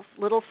low self,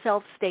 little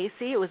self,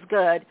 Stacy. It was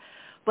good.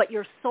 But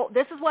your soul,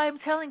 this is why I'm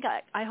telling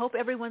guys, I hope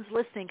everyone's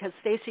listening, because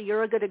Stacy,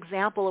 you're a good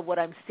example of what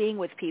I'm seeing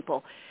with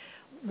people.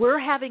 We're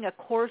having a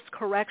course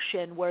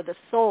correction where the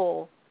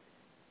soul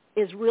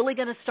is really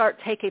going to start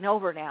taking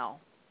over now.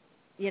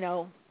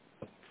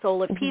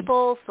 Soul of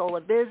people, soul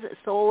of business,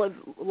 soul of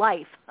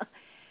life.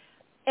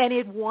 And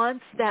it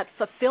wants that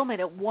fulfillment.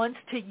 It wants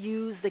to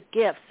use the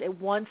gifts. It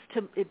wants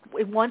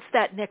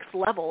that next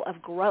level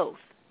of growth.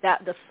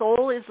 That the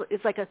soul is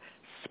like a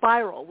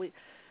spiral.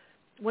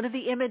 One of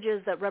the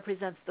images that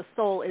represents the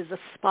soul is a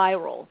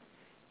spiral.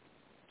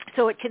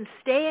 So it can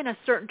stay in a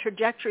certain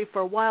trajectory for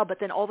a while, but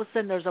then all of a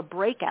sudden there's a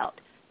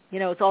breakout.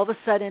 It's all of a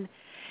sudden,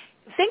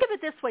 think of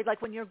it this way,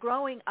 like when you're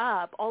growing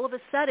up, all of a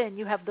sudden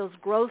you have those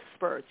growth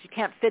spurts. You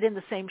can't fit in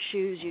the same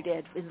shoes you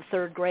did in the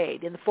 3rd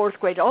grade. In the 4th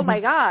grade, oh my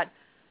God,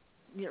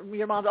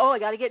 your mom's, I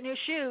got to get new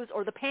shoes,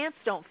 or the pants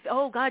don't fit.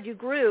 Oh God, you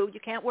grew. You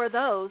can't wear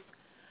those.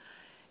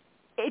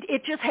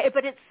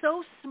 But it's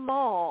so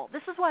small.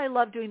 This is why I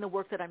love doing the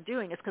work that I'm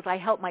doing, is because I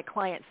help my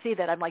clients see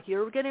that. I'm like,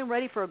 you're getting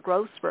ready for a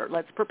growth spurt.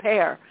 Let's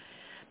prepare.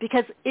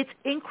 Because it's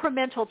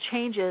incremental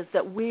changes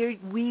that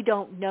we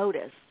don't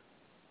notice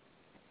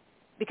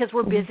because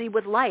we're busy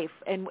with life.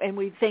 And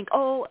we think,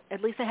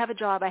 at least I have a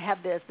job. I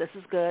have this. This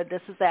is good.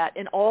 This is that.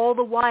 And all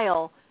the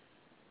while,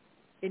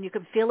 and you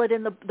can feel it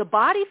in the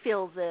body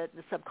feels it,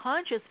 the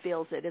subconscious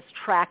feels it, it's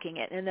tracking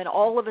it. And then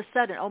all of a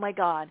sudden, oh my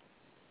God,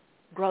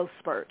 growth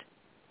spurt.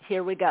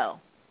 Here we go.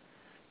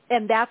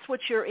 And that's what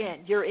you're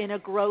in. You're in a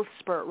growth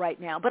spurt right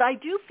now. But I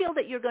do feel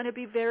that you're going to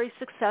be very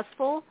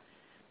successful.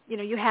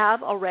 You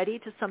have already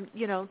to some,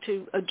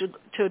 to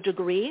a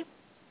degree.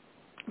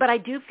 But I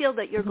do feel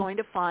that you're going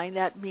to find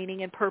that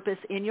meaning and purpose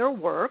in your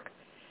work.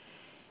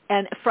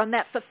 And from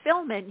that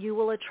fulfillment, you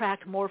will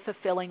attract more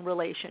fulfilling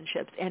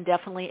relationships and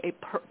definitely a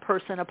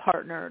a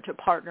partner to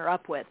partner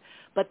up with.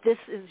 But this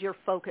is your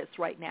focus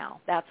right now.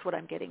 That's what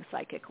I'm getting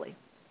psychically.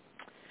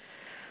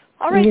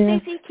 All right,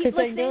 Stacey, keep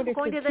listening. We're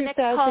going to the next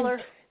caller.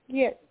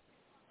 Yeah.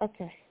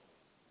 Okay.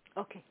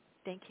 Okay.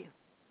 Thank you.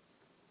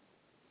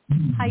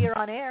 Hi, you're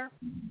on air.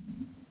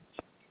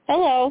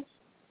 Hello.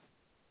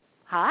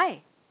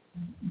 Hi.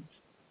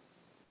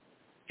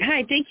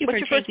 Hi, thank you for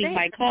taking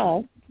my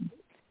call.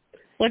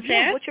 What's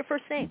that? What's your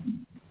first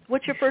name?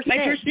 What's your first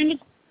name?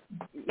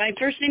 My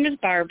first name is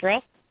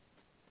Barbara.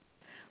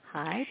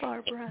 Hi,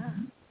 Barbara.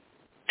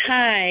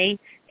 Hi.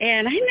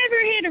 And I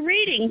never had a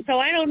reading, so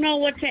I don't know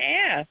what to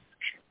ask.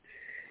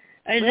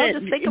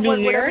 Just think of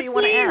whatever you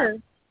want to ask.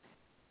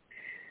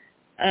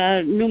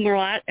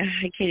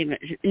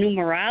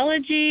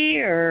 Numerology,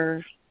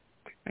 or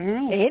I don't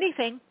know.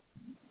 Anything.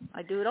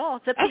 I do it all.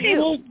 It's up to you.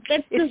 Well,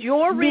 it's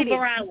your reading.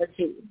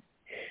 Numerology.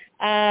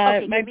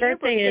 My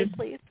birthday is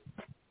please.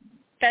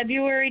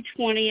 February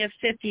 20th,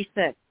 56.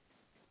 Okay.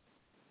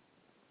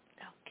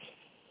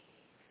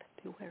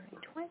 February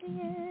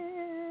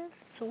 20th.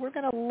 So we're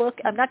going to look.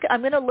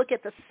 I'm going to look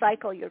at the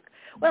cycle.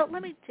 Let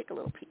me take a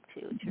little peek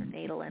too at your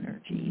natal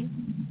energy.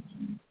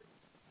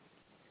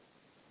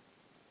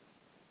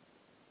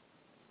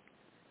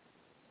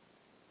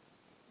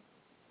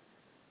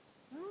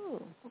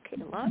 Oh, okay.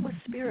 A lot with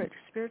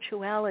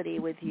spirituality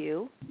with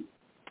you.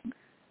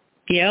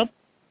 Yep.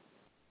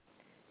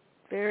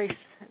 Very,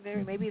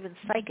 very, maybe even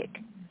psychic.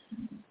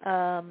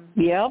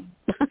 Yep.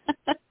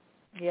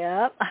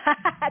 Yep.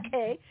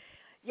 Okay.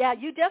 Yeah,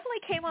 you definitely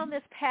came on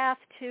this path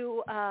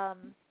to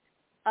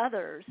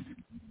others,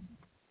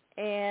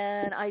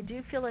 and I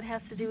do feel it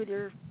has to do with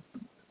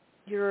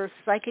your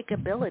psychic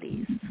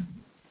abilities,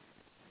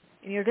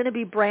 and you're going to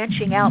be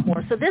branching out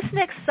more. So this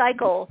next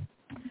cycle,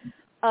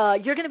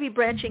 you're going to be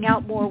branching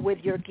out more with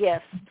your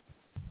gifts,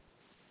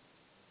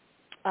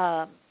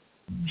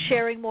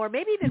 sharing more,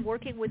 maybe even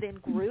working within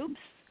groups.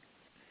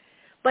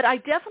 But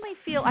I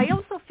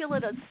also feel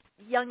at a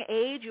young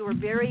age you were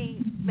very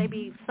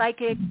maybe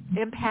psychic,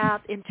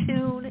 empath, in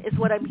tune is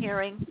what I'm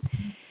hearing.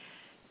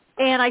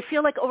 And I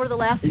feel like over the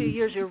last few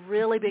years you've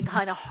really been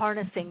kind of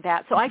harnessing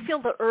that. So I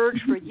feel the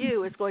urge for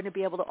you is going to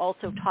be able to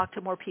also talk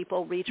to more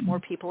people, reach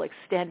more people,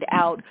 extend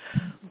out.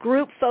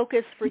 Group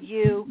focus for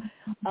you,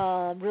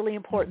 really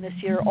important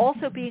this year.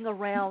 Also being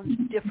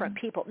around different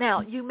people.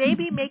 Now, you may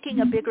be making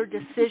a bigger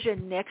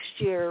decision next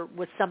year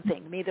with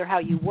something, either how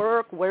you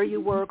work, or where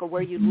you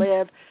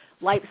live,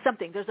 life,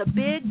 something. There's a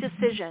big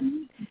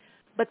decision.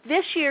 But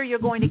this year you're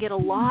going to get a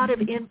lot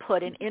of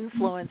input and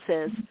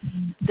influences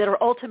that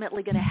are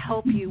ultimately going to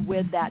help you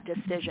with that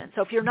decision.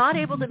 So if you're not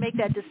able to make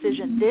that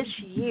decision this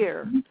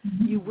year,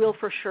 you will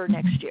for sure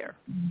next year.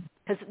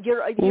 Because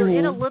you're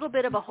in a little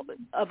bit of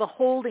a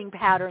holding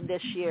pattern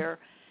this year,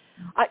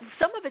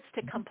 Some of it's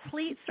to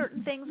complete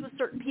certain things with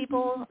certain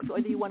people,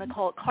 whether you want to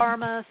call it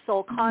karma,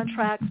 soul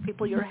contracts,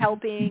 people you're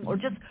helping, or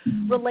just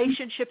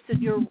relationships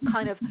that you're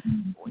kind of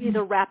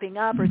either wrapping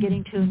up or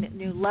getting to a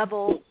new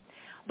level.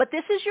 But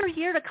this is your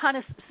year to kind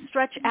of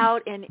stretch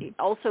out and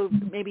also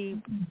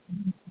maybe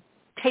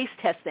taste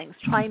test things,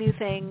 try new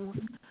things.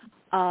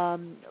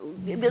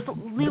 There's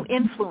new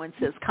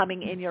influences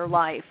coming in your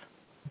life.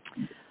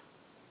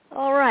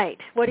 All right.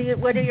 What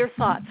are your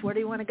thoughts? Where do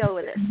you want to go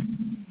with this?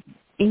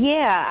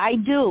 Yeah, I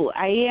do.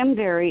 I am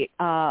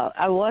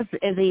I was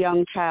as a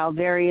young child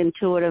very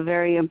intuitive,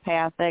 very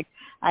empathic.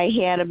 I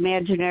had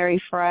imaginary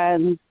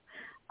friends.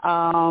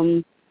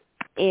 And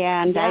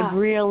I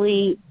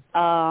really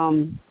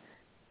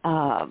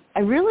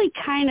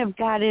kind of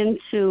got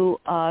into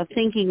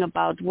thinking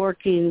about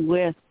working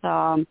with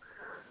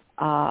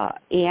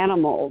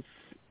animals.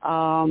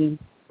 And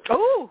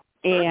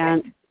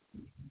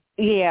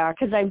yeah,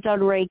 because I've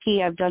done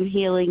Reiki, I've done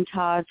healing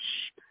touch.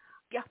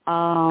 Yeah,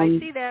 I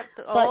see that,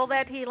 all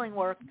that healing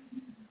work.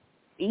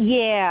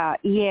 Yeah,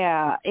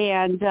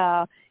 and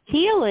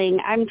healing,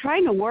 I'm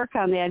trying to work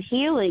on that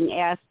healing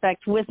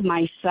aspect with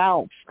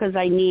myself because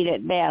I need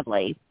it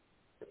badly.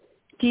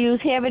 Do you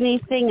have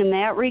anything in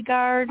that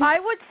regard? I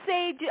would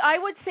say,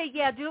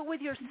 yeah, do it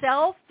with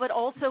yourself, but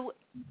also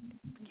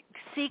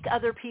seek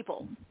other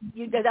people.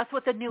 That's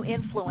what the new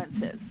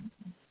influence is,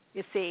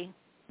 you see.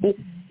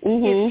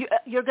 Mm-hmm.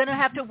 You're going to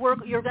have to work.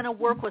 You're going to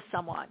work with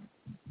someone.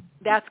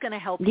 That's going to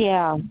help you.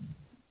 Yeah.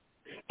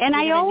 And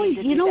I always,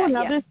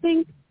 another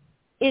thing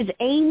is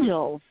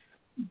angels.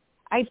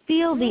 I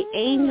feel the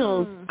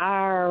angels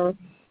are,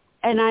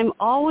 and I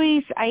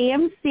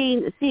am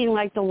seeing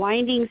like the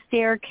winding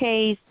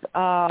staircase.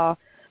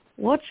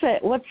 What's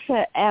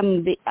the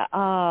M?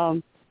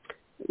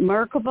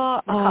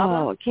 Merkaba.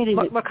 Oh, kidding.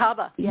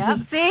 Merkaba. Yeah.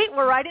 See,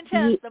 we're right in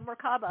chest. The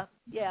Merkaba.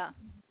 Yeah.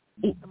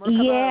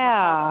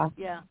 Yeah.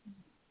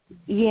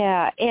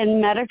 Yeah,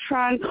 and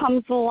Metatron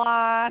comes a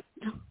lot.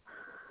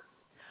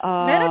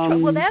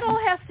 Metatron, well, that all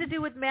has to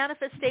do with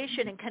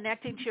manifestation and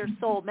connecting to your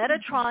soul.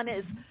 Metatron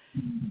is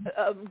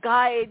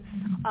guides,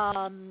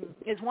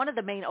 is one of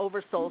the main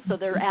oversouls. So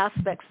there are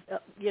aspects,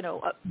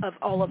 of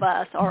all of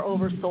us. Our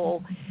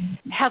oversoul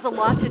has a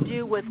lot to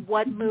do with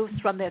what moves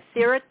from the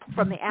etheric,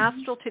 from the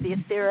astral to the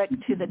etheric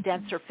to the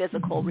denser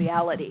physical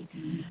reality.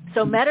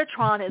 So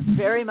Metatron is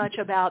very much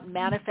about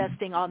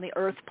manifesting on the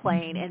earth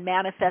plane and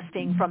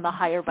manifesting from the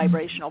higher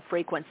vibrational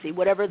frequency,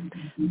 whatever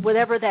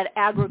that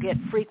aggregate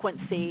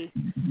frequency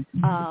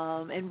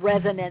and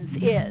resonance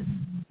is.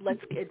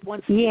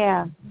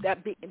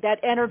 That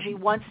energy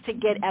wants to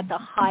get at the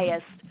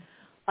highest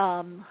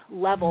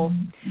level.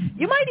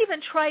 You might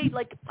even try,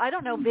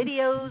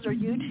 videos or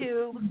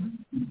YouTube.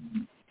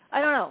 I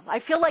don't know. I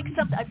feel like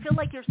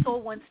your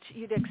soul wants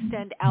you to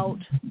extend out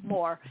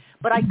more.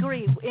 But I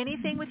agree.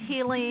 Anything with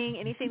healing,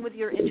 anything with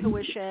your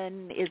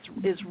intuition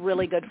is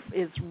really good.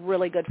 Is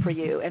really good for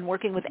you. And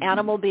working with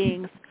animal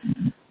beings,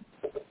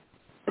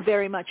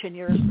 very much in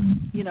your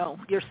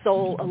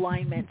soul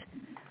alignment.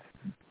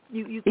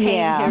 You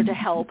came here to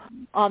help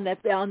on that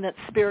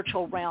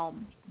spiritual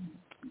realm.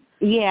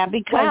 Yeah,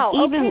 because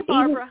okay,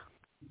 Barbara.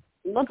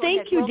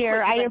 Thank you,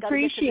 dear. I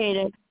appreciate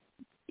it.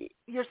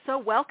 You're so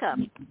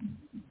welcome.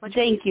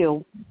 Thank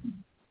you.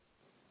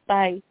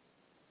 Bye.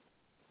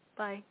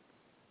 Bye.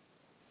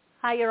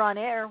 Hi, you're on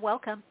air.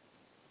 Welcome.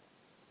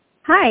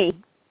 Hi.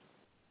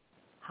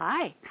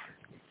 Hi.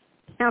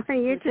 How are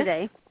you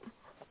today?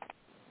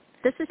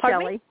 This is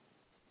Shelley.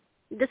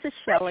 This is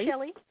Shelley. Hi,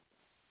 Shelley.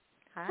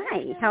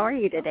 Hi. How are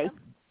you today?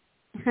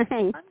 Hi.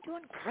 I'm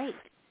doing great.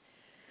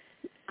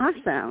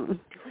 Awesome. Doing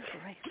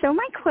great. So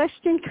my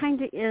question kind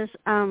of is,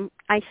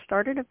 I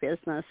started a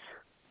business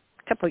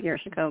a couple of years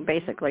ago,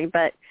 basically,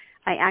 but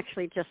I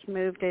actually just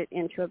moved it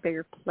into a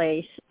bigger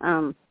place,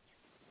 but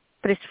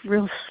it's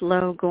real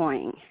slow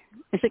going.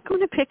 Is it going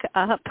to pick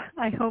up,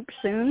 I hope,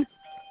 soon?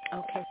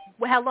 Okay.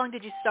 Well, how long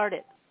did you start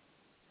it?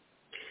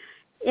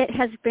 It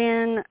has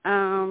been,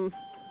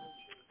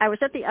 I was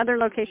at the other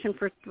location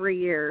for 3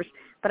 years,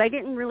 but I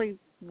didn't really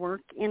work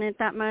in it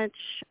that much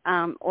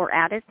or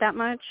at it that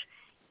much.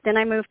 Then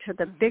I moved to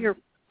the bigger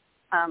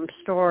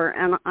store,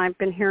 and I've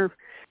been here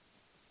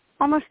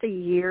almost a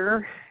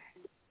year.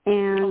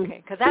 And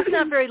okay, because that's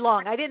not very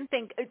long. I didn't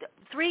think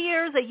 3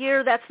 years, a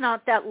year. That's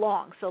not that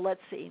long. So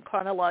let's see,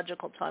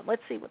 chronological time.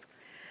 Let's see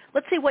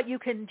what you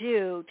can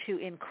do to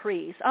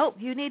increase. Oh,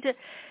 you need to.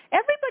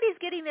 Everybody's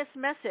getting this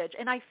message,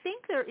 and I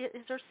think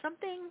is there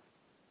something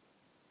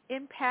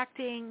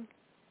impacting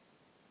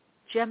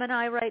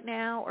Gemini right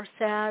now or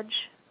Sag?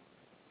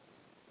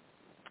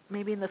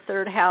 Maybe in the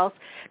third house,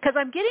 because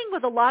I'm getting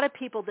with a lot of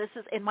people.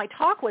 And my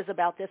talk was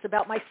about this,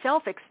 about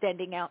myself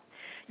extending out.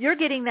 You're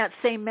getting that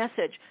same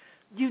message.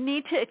 You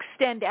need to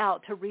extend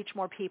out to reach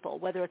more people,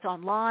 whether it's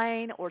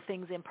online or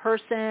things in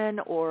person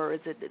or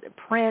is it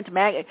print,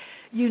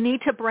 you need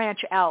to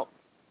branch out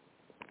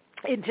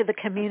into the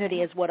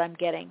community is what I'm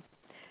getting.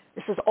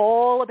 This is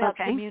all about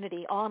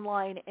community,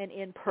 online and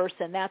in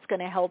person. That's going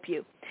to help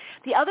you.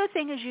 The other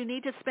thing is you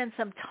need to spend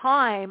some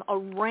time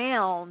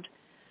around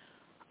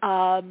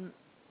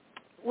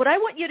what I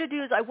want you to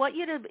do is I want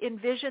you to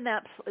envision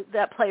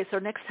that place, or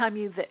next time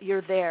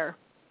you're there,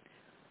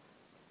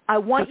 I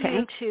want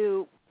you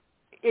to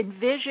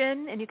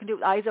envision, and you can do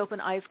it eyes open,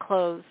 eyes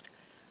closed,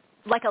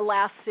 like a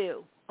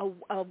lasso,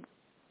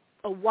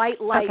 a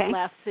white light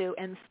lasso,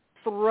 and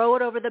throw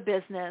it over the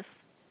business,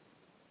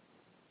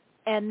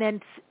 and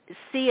then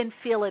see and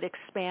feel it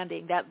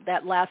expanding,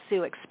 that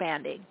lasso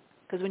expanding.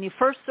 Because when you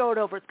first throw it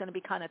over, it's going to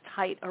be kind of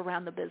tight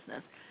around the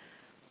business.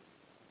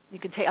 You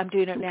can take. I'm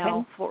doing it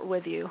now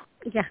with you.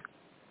 Yeah,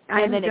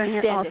 and then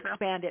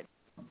expand it.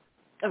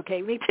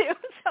 Okay, me too.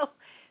 So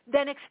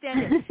then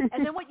extend it,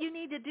 and then what you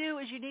need to do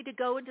is you need to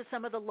go into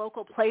some of the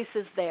local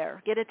places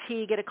there. Get a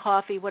tea, get a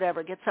coffee,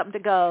 whatever. Get something to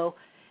go,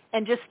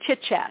 and just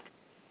chit chat.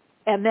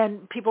 And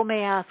then people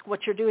may ask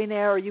what you're doing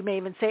there, or you may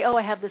even say, "Oh,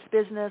 I have this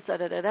business, da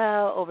da da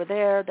da, over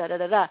there, da da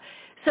da da."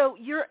 So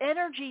your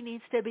energy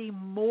needs to be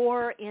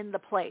more in the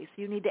place.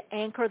 You need to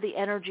anchor the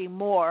energy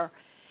more,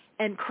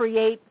 and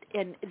create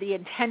the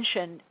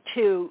intention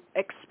to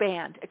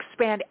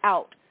expand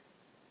out.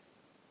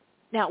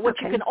 Now, what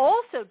you can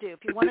also do, if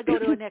you want to go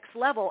to a next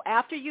level,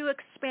 after you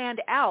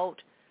expand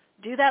out,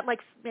 do that like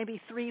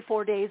maybe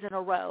 3-4 days in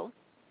a row.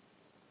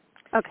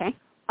 Okay.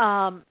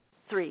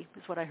 3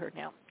 is what I heard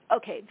now.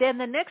 Okay, then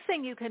the next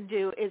thing you can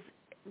do is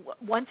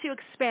once you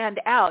expand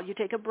out, you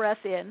take a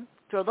breath in,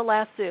 throw the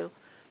lasso,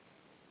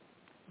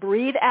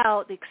 breathe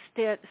out,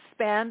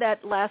 expand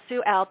that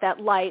lasso out, that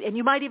light, and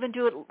you might even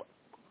do it.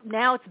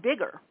 Now it's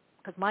bigger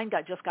because mine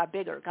just got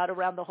bigger, got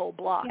around the whole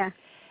block. Yeah.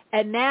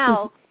 And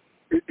now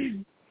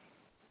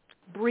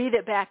breathe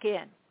it back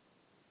in.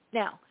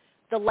 Now,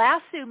 the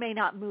lasso may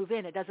not move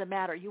in. It doesn't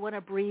matter. You want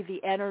to breathe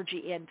the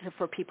energy in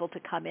for people to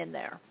come in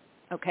there,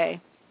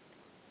 okay?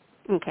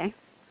 Okay.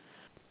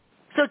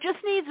 So it just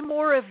needs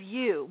more of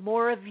you,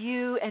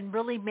 and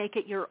really make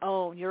it your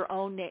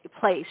own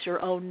place,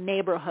 your own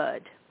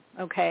neighborhood,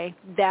 okay?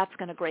 That's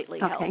going to greatly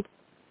help.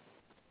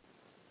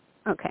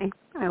 Okay,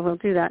 I will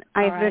do that.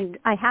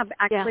 I have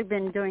actually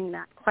been doing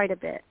that quite a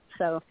bit,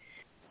 so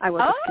I will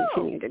just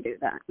continue to do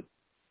that.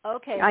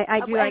 Okay.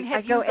 I do.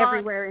 I go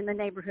everywhere in the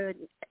neighborhood,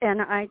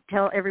 and I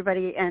tell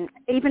everybody, and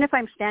even if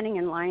I'm standing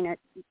in line at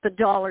the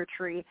Dollar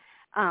Tree,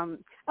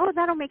 oh,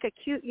 that'll make a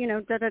cute,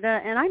 da-da-da,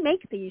 and I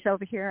make these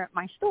over here at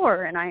my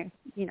store, and I,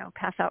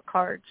 pass out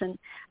cards and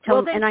tell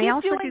them, and I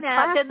also do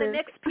classes. Then the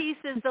next piece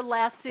is the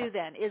lasso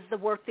then, is the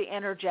work the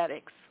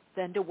energetics,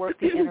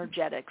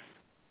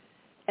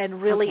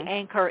 and really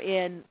anchor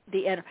in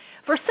the energy.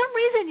 For some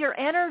reason, your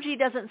energy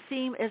doesn't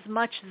seem as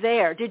much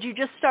there. Did you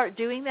just start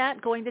doing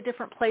that, going to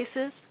different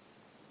places?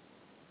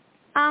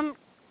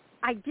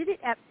 I did it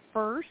at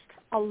first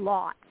a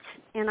lot,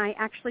 and I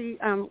actually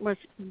was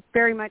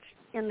very much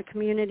in the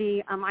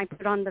community. I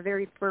put on the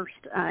very first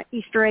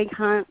Easter egg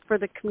hunt for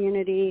the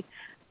community.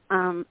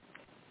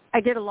 I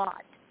did a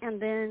lot,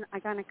 and then I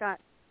kind of got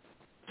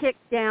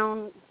kicked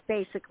down,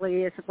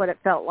 basically, is what it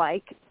felt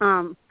like.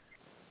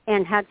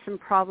 And had some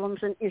problems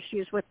and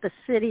issues with the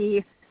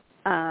city,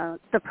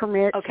 the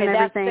permits and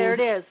everything.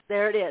 Okay,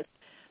 there it is.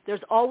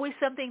 There's always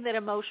something that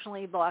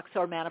emotionally blocks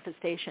our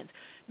manifestations.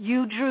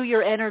 You drew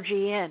your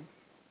energy in.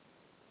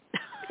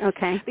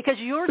 Okay. Because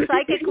you're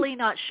psychically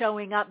not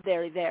showing up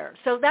there.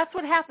 So that's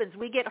what happens.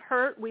 We get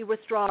hurt, we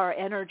withdraw our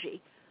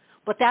energy.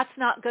 But that's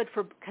not good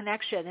for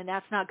connection, and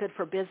that's not good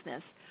for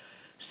business.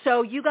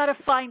 So you got to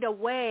find a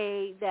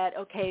way that,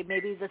 okay,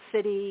 maybe the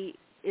city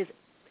is,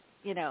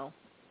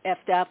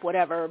 effed up,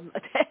 whatever.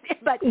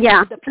 But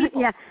the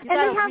people, you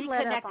got to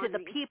reconnect to the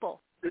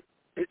people.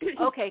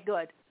 Okay,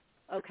 good.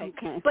 Okay.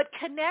 But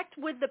connect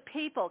with the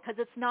people, because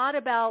it's not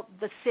about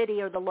the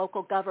city or the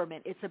local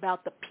government. It's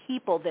about the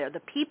people there. The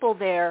people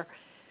there,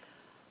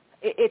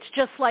 it's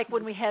just like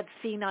when we had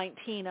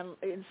C-19 and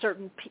in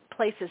certain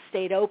places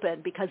stayed open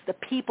because the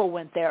people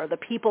went there, or the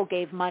people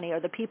gave money, or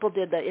the people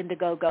did the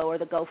Indiegogo or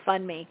the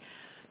GoFundMe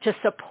to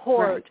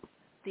support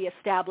the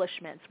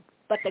establishments.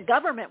 But the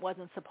government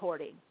wasn't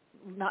supporting.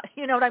 Not,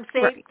 you know what I'm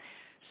saying? Right.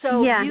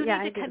 So you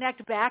need to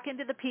connect back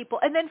into the people,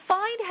 and then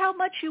find how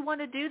much you want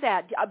to do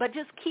that, but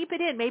just keep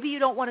it in. Maybe you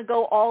don't want to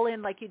go all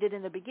in like you did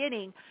in the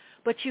beginning,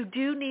 but you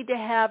do need to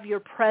have your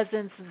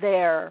presence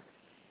there,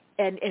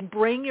 and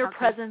bring your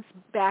presence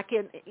back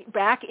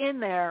in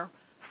there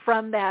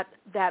from that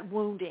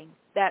wounding,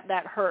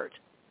 that hurt.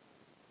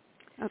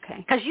 Okay.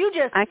 Because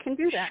I can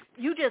do that.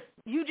 You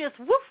just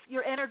woof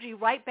your energy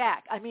right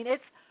back. I mean,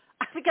 it's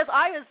because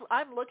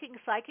I'm looking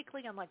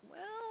psychically. I'm like, well.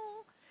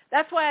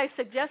 That's why I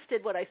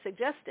suggested what I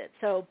suggested.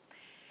 So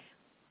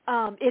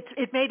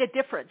it made a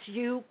difference.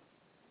 You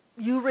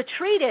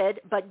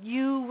retreated, but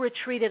you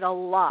retreated a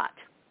lot,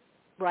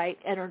 right,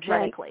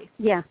 energetically. Right.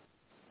 Yeah,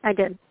 I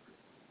did.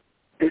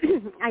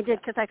 I did,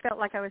 because I felt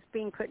like I was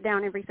being put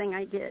down everything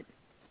I did.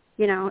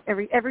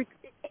 Every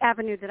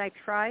avenue that I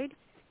tried,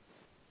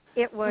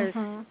 it was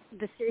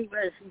the city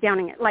was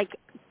downing it. Like,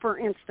 for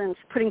instance,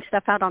 putting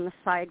stuff out on the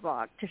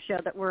sidewalk to show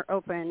that we're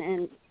open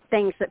and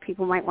things that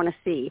people might want to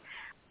see.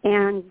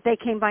 And they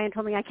came by and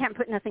told me I can't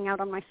put nothing out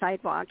on my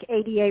sidewalk,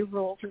 ADA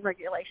rules and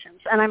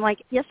regulations. And I'm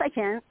like, yes, I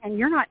can. And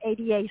you're not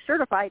ADA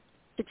certified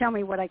to tell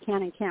me what I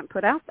can and can't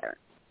put out there.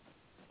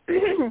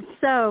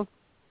 So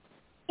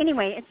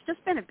anyway, it's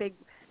just been a big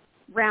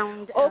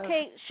round.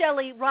 Okay,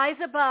 Shelley, rise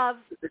above.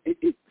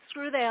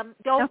 Screw them.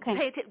 Don't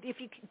pay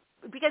attention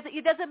because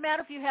it doesn't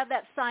matter if you have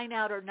that sign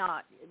out or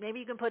not. Maybe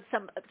you can put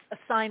a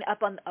sign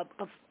up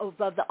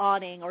above the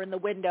awning or in the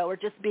window or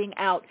just being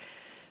out.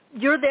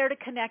 You're there to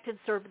connect and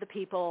serve the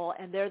people,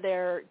 and they're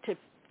there to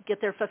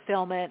get their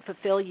fulfillment,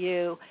 fulfill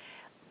you.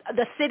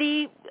 The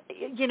city,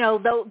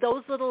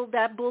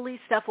 that bully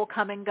stuff will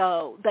come and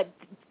go. But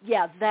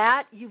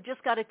that you've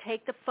just got to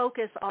take the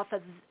focus off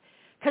of,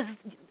 because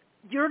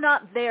you're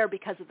not there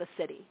because of the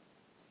city.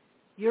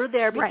 You're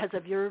there because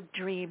of your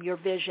dream, your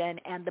vision,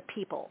 and the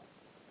people.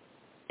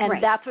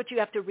 And that's what you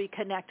have to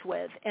reconnect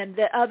with. And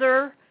the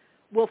other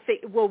will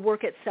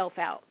work itself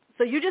out.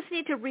 So you just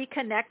need to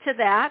reconnect to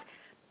that,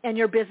 and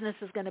your business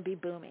is going to be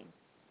booming.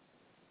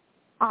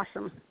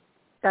 Awesome.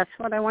 That's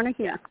what I want to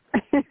hear.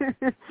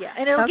 Yeah,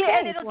 and it'll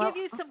give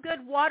you some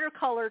good water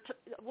cooler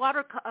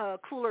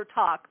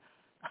talk.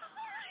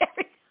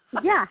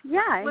 Yeah,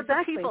 with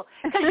exactly. The people,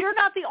 because you're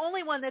not the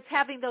only one that's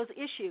having those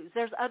issues.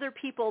 There's other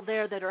people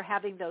there that are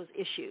having those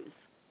issues.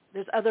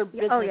 There's other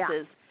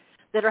businesses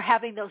that are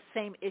having those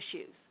same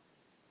issues.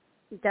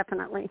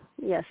 Definitely,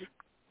 yes.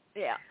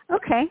 Yeah.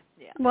 Okay.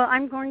 Yeah. Well,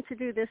 I'm going to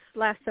do this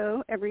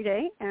lasso every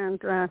day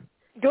and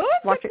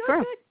watch it grow.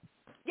 Good.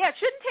 Yeah, it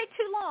shouldn't take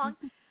too long,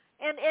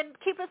 and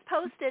keep us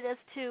posted as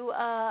to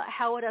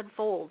how it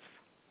unfolds.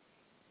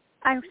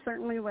 I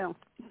certainly will.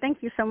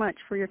 Thank you so much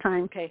for your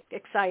time. Okay,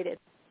 excited.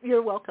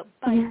 You're welcome.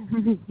 Bye.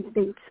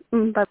 Thanks.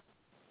 Bye.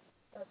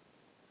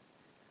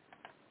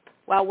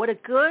 Wow, what a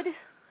good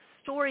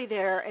story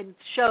there, and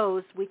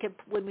shows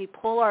when we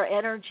pull our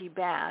energy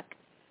back,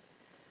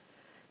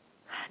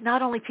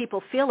 not only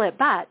people feel it,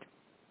 but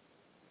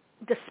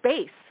the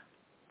space.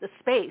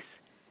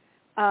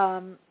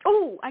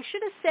 I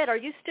should have said, are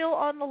you still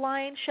on the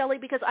line, Shelley?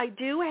 Because I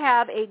do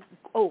have a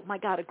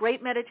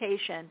great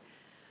meditation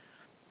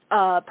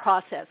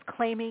process,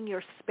 Claiming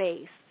Your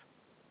Space.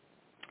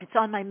 It's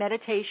on my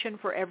Meditation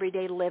for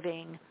Everyday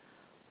Living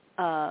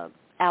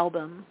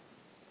album,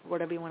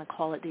 whatever you want to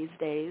call it these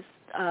days.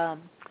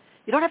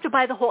 You don't have to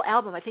buy the whole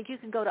album. I think you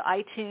can go to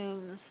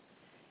iTunes.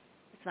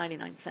 It's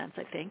 99 cents,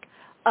 I think.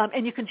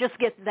 And you can just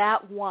get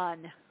that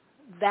one.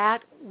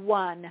 That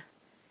one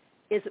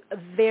is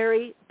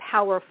very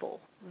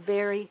powerful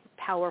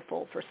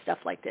for stuff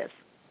like this.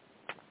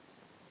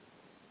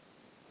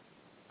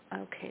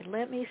 Okay,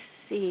 let me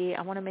see.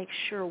 I want to make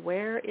sure,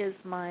 where is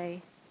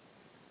my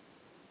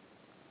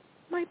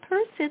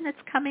person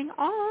that's coming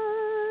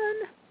on?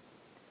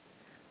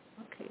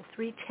 Okay,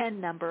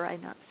 310 number.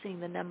 I'm not seeing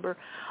the number.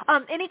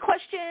 Any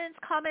questions,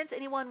 comments?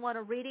 Anyone want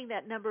a reading?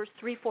 That number is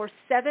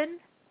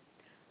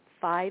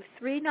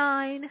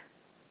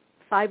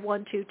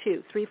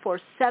 347-539-5122.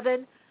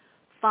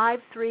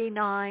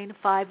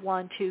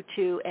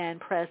 347-539-5122, and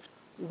press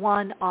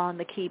 1 on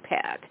the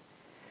keypad.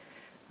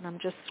 And I'm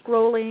just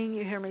scrolling.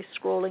 You hear me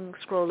scrolling.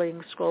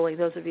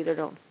 Those of you that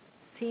don't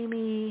see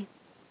me,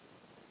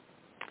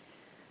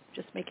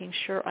 just making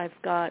sure I've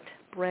got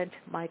Brent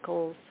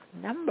Michael's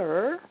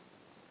number,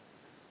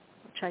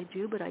 which I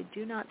do, but I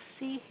do not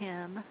see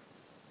him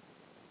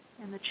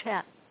in the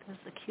chat. There's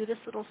the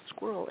cutest little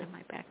squirrel in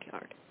my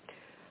backyard.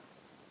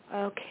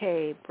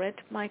 Okay,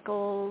 Brent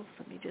Michaels.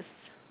 Let me just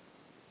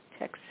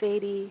text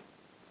Sadie.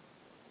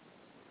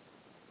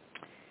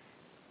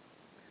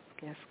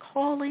 Guest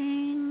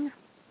calling.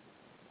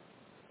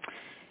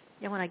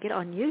 Yeah, when I get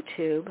on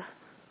YouTube,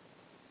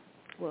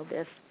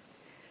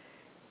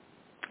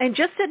 and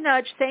just a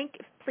nudge,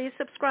 please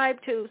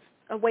subscribe to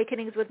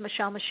Awakenings with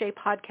Michelle Mache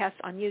podcast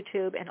on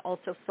YouTube, and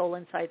also Soul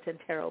Insights and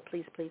Tarot.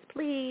 Please.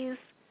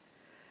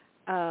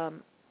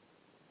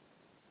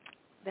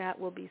 That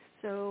will be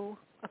so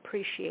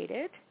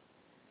appreciated.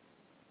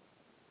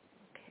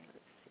 Okay,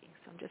 let's see.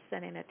 So I'm just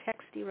sending a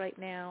texty right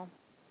now.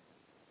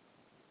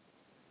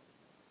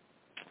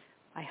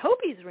 I hope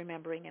he's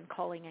remembering and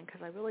calling in,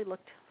 because I really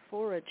looked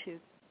forward to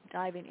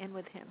diving in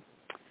with him.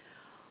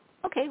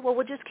 Okay, well,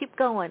 we'll just keep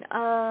going.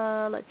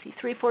 Let's see,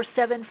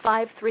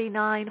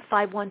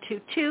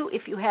 347-539-5122.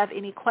 If you have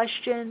any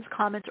questions,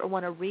 comments, or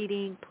want a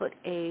reading,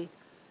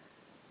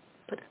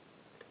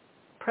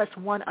 press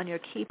 1 on your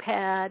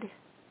keypad.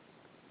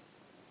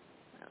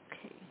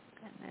 Okay,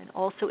 and then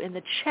also in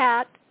the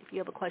chat, if you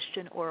have a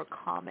question or a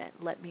comment,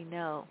 let me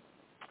know.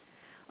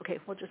 Okay,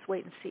 we'll just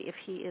wait and see if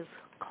he is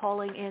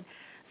calling in.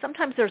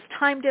 Sometimes there's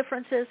time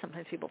differences.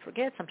 Sometimes people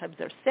forget. Sometimes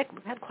they're sick.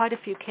 We've had quite a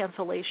few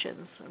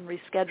cancellations and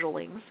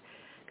reschedulings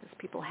because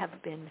people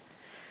have been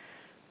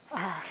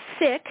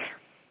sick.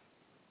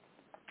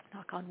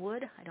 Knock on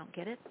wood. I don't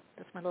get it.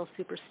 That's my little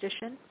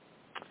superstition.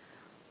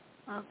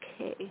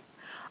 Okay.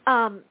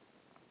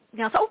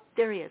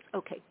 There he is.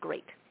 Okay,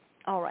 great.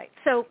 All right.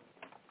 So,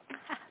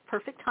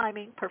 perfect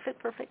timing.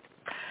 Perfect.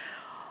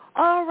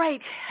 All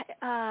right,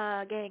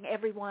 gang,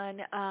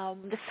 everyone.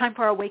 This time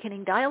for our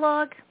Awakening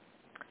Dialogue.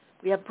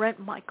 We have Brent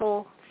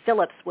Michael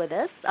Phillips with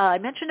us. I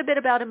mentioned a bit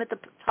about him at the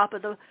top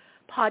of the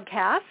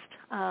podcast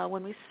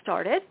when we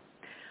started.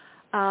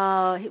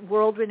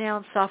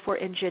 World-renowned software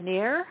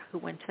engineer who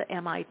went to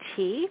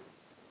MIT.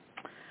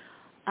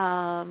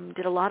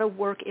 Did a lot of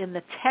work in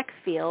the tech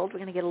field. We're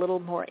going to get a little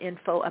more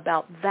info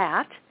about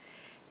that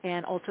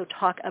and also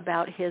talk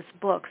about his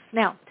books.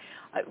 Now,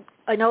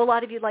 I know a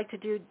lot of you like to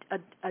do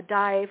a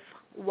dive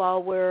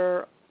while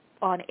we're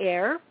on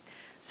air.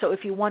 So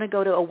if you want to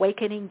go to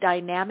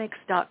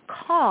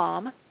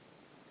awakeningdynamics.com,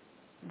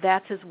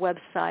 that's his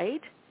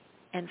website,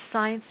 and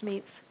Science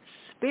Meets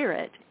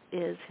Spirit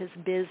is his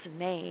biz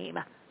name.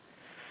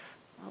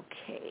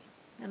 Okay.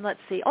 And let's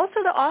see.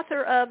 Also the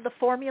author of The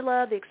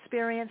Formula, The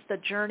Experience, The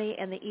Journey,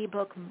 and the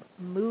ebook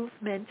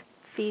Movement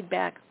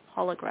Feedback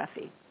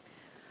Holography.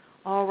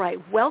 All right.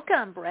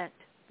 Welcome, Brent.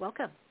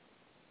 Welcome.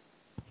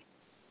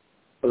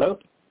 Hello.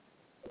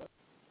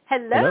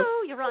 Hello.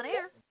 You're on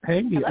air.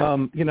 Hey,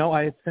 Hello?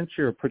 I had sent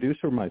your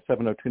producer my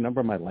 702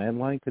 number, my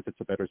landline, because it's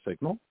a better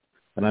signal.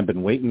 And I've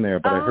been waiting there,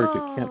 but I heard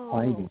you can't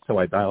find me, so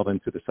I dialed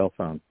into the cell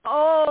phone.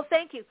 Oh,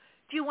 thank you.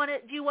 Do you want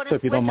to So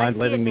if you don't mind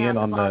letting me in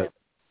on the...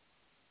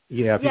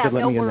 Yeah, if you could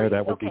let me in there,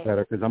 that would be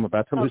better, because I'm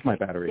about to lose my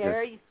battery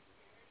here.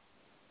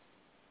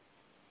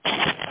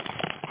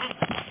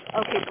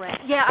 Okay,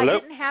 Brent. Yeah, Hello? I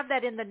didn't have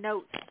that in the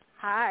notes.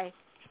 Hi.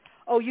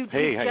 Oh, you just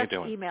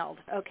emailed.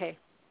 Okay.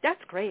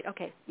 That's great.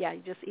 Okay. Yeah,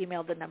 you just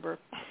emailed the number.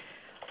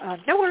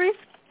 No worries.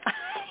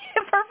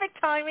 Perfect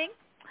timing.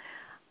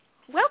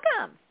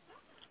 Welcome.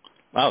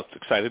 Wow, it's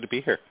excited to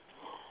be here.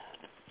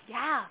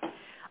 Yeah.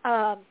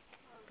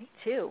 Me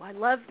too. I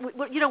love,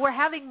 we're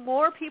having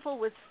more people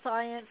with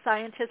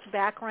scientist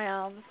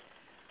backgrounds,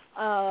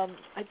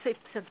 I'd say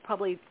since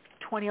probably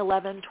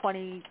 2011,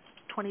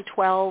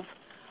 2012.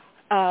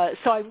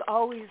 So I'm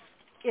always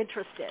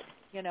interested,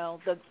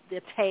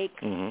 the take,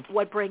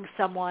 what brings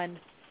someone,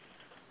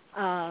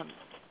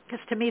 because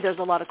to me there's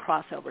a lot of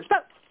crossovers.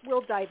 But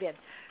we'll dive in.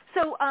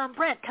 So,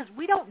 Brent, because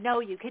we don't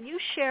know you, can you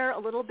share a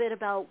little bit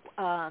about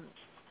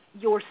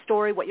your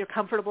story, what you're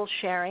comfortable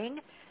sharing,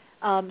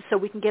 so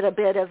we can get a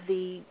bit of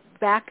the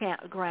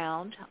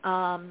background,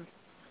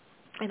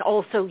 and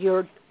also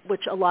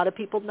which a lot of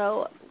people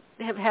know,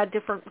 have had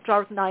different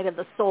dark night of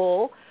the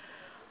soul.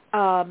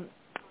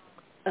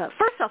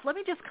 First off, let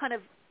me just kind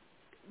of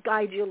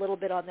guide you a little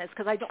bit on this,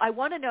 because I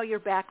want to know your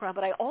background,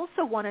 but I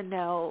also want to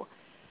know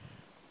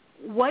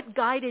what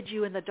guided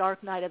you in the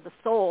dark night of the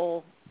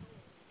soul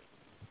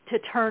to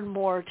turn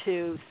more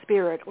to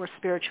spirit or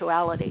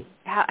spirituality.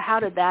 How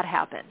did that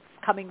happen,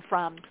 coming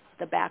from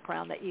the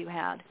background that you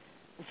had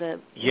as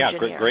an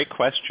engineer? Great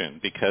question,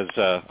 because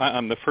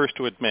I'm the first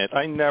to admit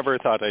I never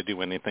thought I'd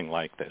do anything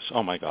like this.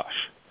 Oh, my gosh.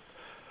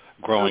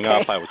 Growing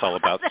up, I was all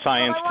about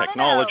science,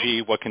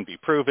 technology, what can be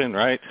proven,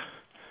 right?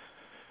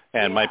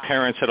 And my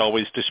parents had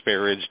always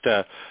disparaged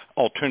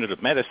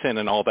alternative medicine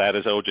and all that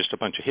as, just a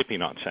bunch of hippie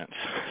nonsense.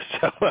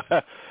 So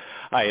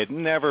I had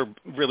never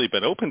really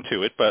been open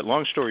to it, but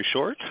long story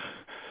short,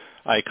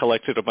 I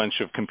collected a bunch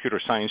of computer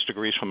science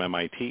degrees from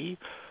MIT,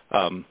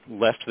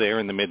 left there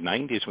in the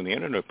mid-'90s when the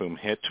internet boom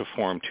hit to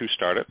form two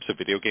startups, a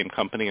video game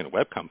company and a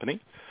web company.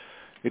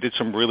 We did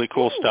some really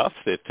cool stuff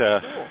that...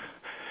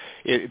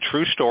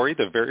 True story,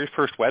 the very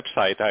first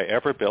website I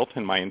ever built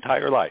in my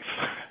entire life,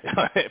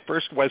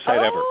 first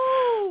website ever,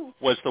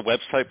 was the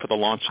website for the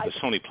launch of the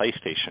Sony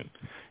PlayStation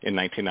in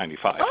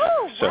 1995.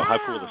 So how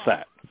cool is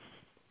that?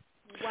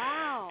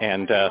 Wow.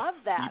 And I love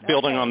that.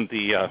 Building on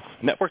the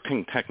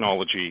networking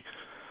technology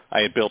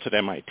I had built at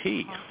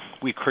MIT,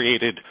 we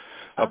created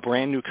a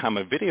brand new kind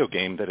of video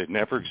game that had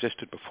never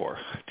existed before.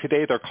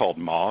 Today they're called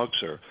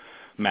MOGs, or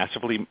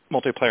massively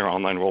multiplayer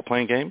online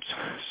role-playing games.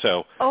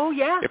 So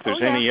if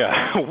there's any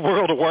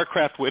World of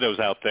Warcraft widows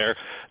out there,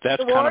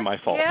 that's kind of my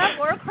fault. Yeah,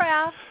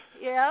 Warcraft.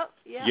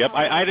 Yep,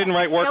 I didn't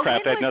write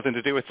Warcraft. I had nothing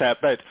to do with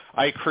that. But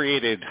I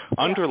created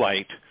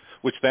Underlight,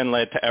 which then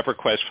led to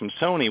EverQuest from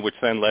Sony, which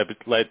then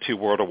led to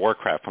World of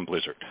Warcraft from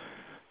Blizzard.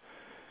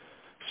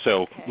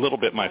 So a little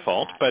bit my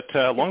fault. But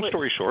long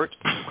story short,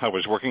 I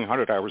was working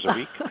 100 hours a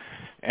week,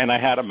 and I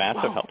had a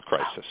massive health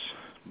crisis.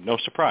 No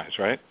surprise,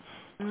 right?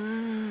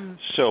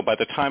 So by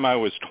the time I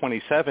was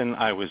 27,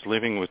 I was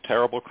living with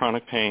terrible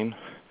chronic pain.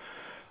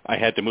 I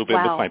had to move in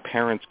with my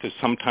parents because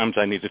sometimes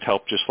I needed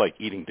help just like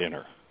eating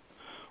dinner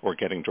or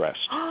getting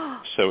dressed.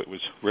 So it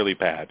was really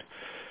bad.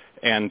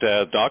 And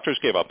doctors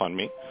gave up on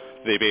me.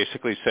 They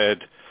basically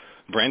said,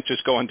 Brent,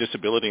 just go on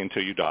disability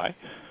until you die,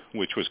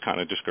 which was kind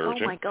of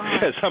discouraging. Oh, my God.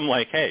 Because I'm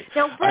like, hey,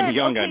 now, Brent, I'm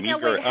young, I'm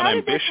eager, and I'm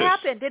ambitious. How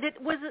did this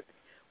happen?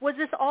 Was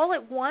this all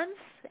at once?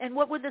 And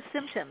what were the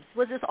symptoms?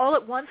 Was this all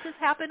at once this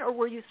happened, or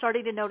were you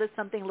starting to notice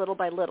something little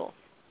by little?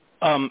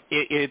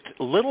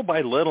 Little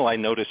by little, I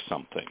noticed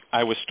something.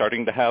 I was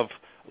starting to have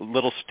a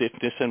little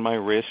stiffness in my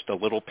wrist, a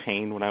little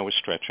pain when I was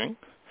stretching.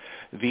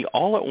 The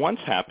all at once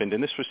happened,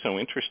 and this was so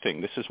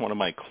interesting. This is one of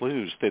my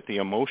clues that the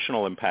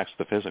emotional impacts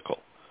the physical.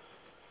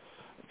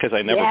 Because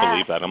I never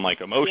believed that. I'm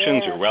like,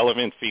 emotions,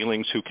 irrelevant,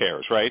 feelings, who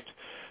cares, right?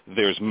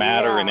 There's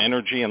matter and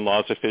energy and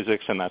laws of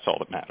physics, and that's all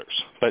that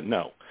matters. But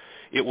no.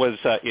 It was.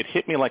 It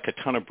hit me like a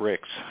ton of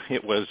bricks.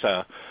 It was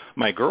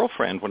my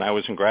girlfriend when I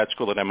was in grad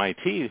school at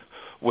MIT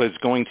was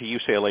going to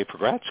UCLA for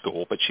grad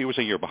school, but she was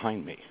a year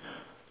behind me.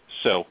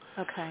 So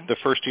the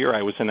first year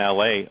I was in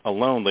L.A.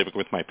 alone living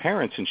with my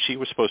parents, and she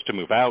was supposed to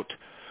move out.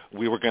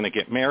 We were going to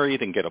get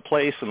married and get a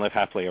place and live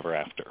happily ever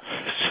after.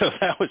 So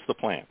that was the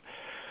plan.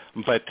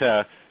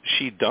 But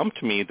she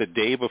dumped me the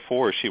day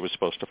before she was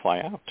supposed to fly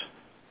out.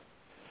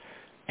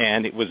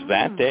 And it was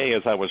that day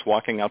as I was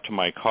walking out to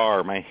my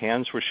car, my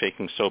hands were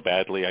shaking so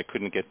badly I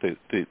couldn't get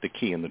the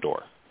key in the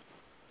door.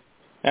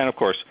 And, of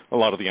course, a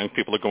lot of the young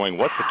people are going,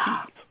 what's a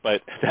key?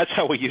 But that's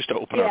how we used to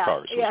open our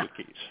cars, was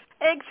with keys.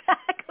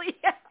 Exactly,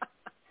 yeah.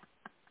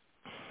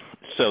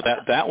 So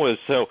that was,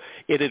 so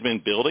it had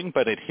been building,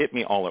 but it hit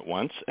me all at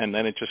once, and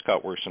then it just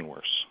got worse and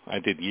worse. I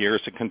did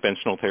years of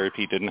conventional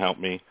therapy, didn't help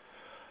me.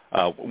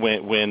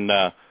 When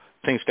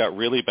things got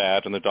really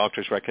bad and the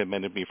doctors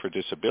recommended me for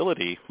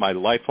disability, my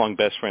lifelong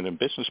best friend and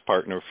business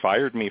partner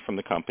fired me from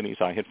the companies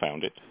I had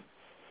founded,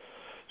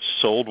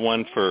 sold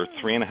one for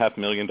 $3.5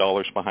 million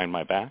behind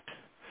my back,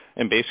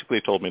 and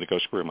basically told me to go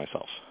screw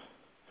myself.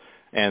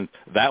 And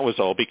that was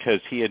all because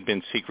he had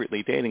been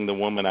secretly dating the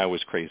woman I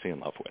was crazy in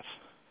love with.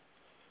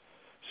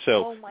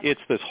 So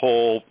it's this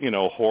whole,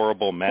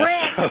 horrible mess.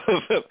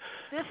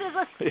 This is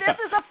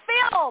a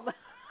film.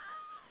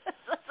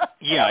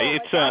 Yeah,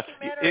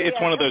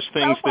 it's one of those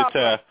things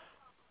that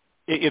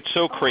it's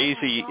so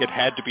crazy it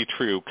had to be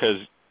true because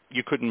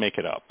you couldn't make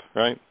it up,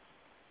 right?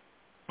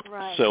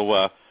 Right.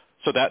 So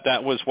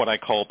that was what I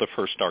called the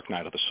first dark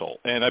night of the soul.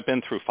 And I've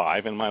been through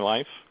 5 in my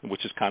life,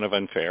 which is kind of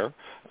unfair.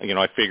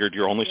 I figured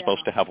you're only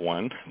supposed to have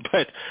one,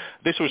 but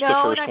this was the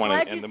first one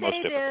and the most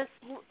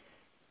difficult.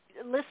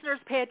 Listeners,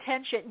 pay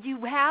attention.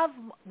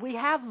 We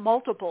have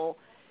multiple.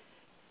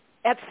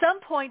 At some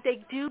point,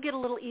 they do get a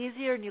little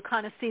easier, and you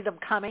kind of see them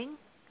coming,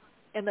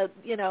 and the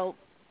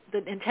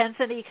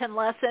intensity can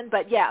lessen.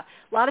 But yeah,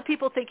 a lot of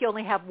people think you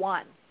only have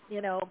one,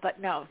 but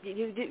no,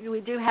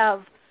 we do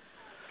have.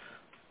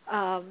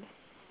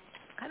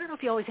 I don't know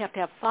if you always have to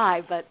have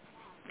 5, but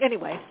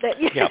anyway.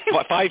 Yeah,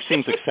 5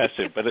 seems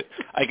excessive, but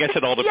I guess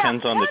it all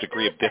depends on the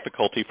degree of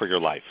difficulty for your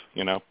life,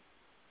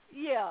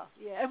 Yeah,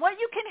 and what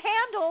you can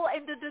handle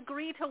and the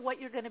degree to what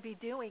you're going to be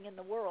doing in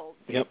the world,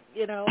 Yep.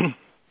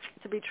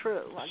 to be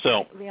true.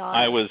 So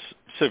I was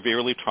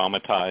severely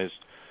traumatized,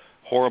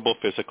 horrible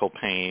physical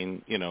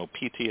pain,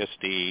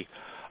 PTSD.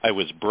 I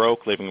was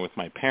broke, living with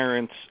my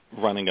parents,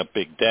 running a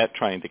big debt,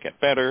 trying to get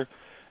better.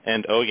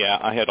 And,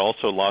 I had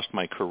also lost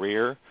my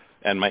career,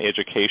 and my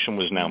education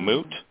was now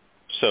moot.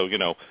 So,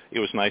 it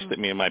was nice that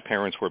me and my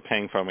parents were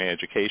paying for my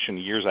education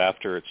years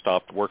after it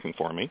stopped working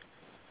for me.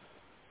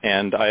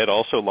 And I had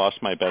also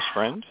lost my best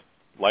friend,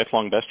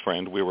 lifelong best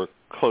friend. We were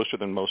closer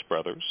than most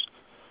brothers.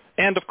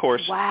 And, of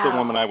course, the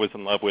woman I was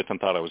in love with and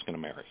thought I was going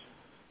to marry.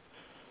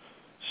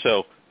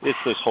 So it's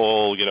this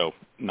whole,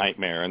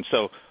 nightmare. And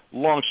so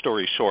long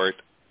story short,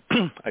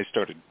 I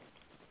started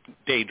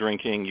day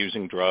drinking,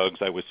 using drugs.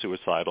 I was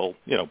suicidal,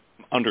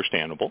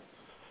 understandable.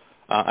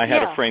 I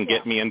had a friend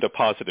get me into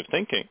positive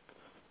thinking.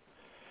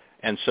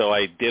 And so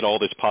I did all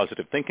this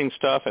positive thinking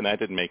stuff, and that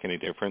didn't make any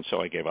difference,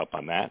 so I gave up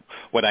on that.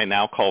 What I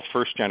now call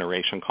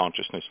first-generation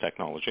consciousness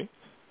technology.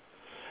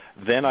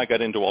 Then I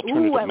got into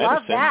alternative medicine. I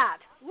love that.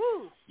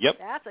 Woo. Yep.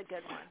 That's a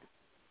good one.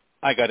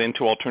 I got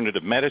into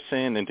alternative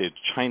medicine and did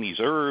Chinese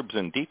herbs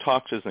and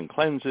detoxes and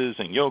cleanses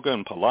and yoga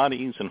and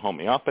Pilates and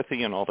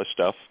homeopathy and all this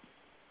stuff.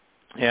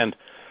 And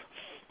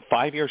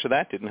 5 years of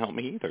that didn't help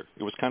me either.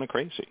 It was kind of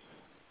crazy.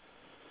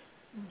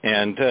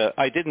 And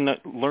I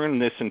didn't learn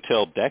this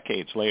until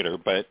decades later,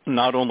 but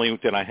not only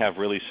did I have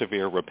really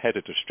severe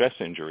repetitive stress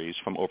injuries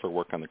from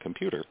overwork on the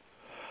computer,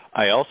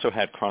 I also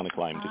had chronic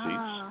Lyme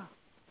disease.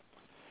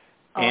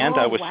 And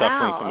I was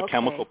suffering from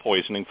chemical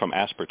poisoning from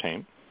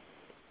aspartame.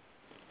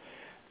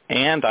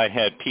 And I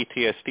had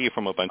PTSD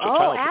from a bunch of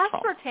childhood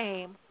trauma.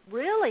 Aspartame.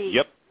 Really?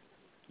 Yep.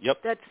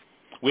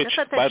 Which,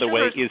 by the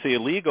way, is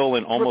illegal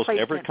in almost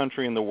every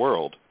country in the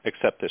world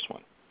except this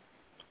one.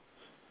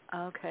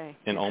 Okay.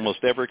 In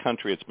almost every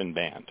country it's been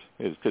banned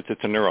because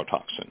it's a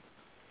neurotoxin.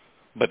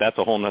 But that's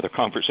a whole other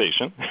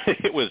conversation.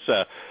 It was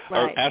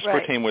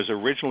aspartame was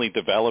originally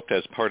developed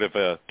as part of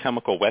a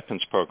chemical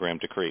weapons program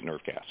to create nerve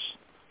gas,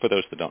 for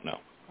those that don't know.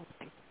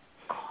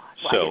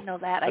 I didn't know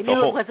that. I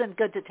knew it wasn't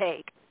good to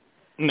take.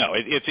 No,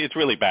 it's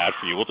really bad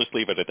for you. We'll just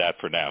leave it at that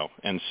for now.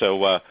 And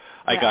so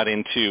I got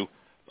into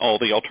all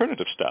the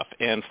alternative stuff.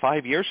 And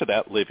 5 years of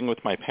that, living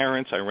with my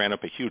parents, I ran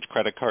up a huge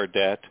credit card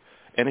debt.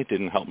 And it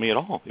didn't help me at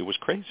all. It was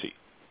crazy.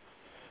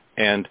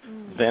 And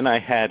then I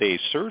had a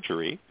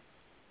surgery.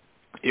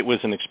 It was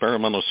an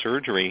experimental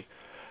surgery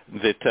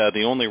that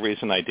the only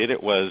reason I did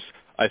it was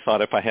I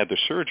thought if I had the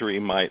surgery,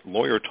 my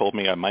lawyer told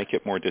me I might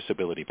get more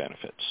disability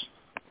benefits.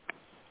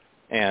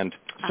 And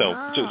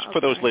so just for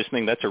those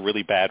listening, that's a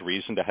really bad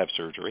reason to have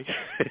surgery,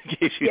 in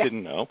case you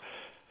didn't know.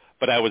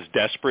 But I was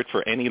desperate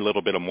for any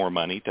little bit of more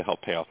money to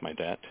help pay off my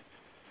debt.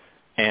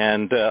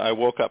 And I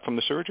woke up from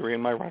the surgery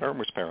and my right arm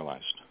was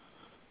paralyzed.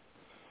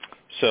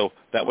 So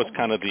that was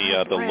kind of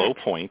the low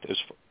point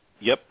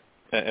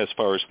as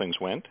far as things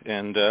went.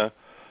 And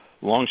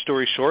long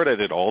story short, I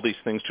did all these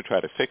things to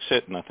try to fix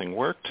it. Nothing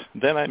worked.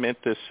 Then I met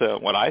this,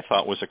 what I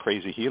thought was a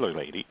crazy healer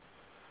lady.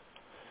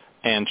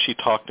 And she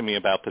talked to me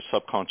about the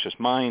subconscious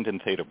mind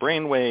and theta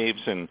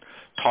brainwaves and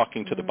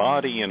talking to the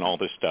body and all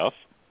this stuff.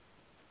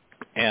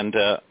 And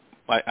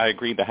I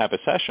agreed to have a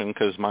session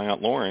because my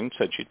Aunt Lauren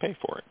said she'd pay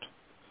for it.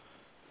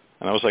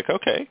 And I was like,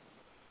 okay.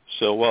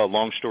 So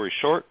long story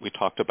short, we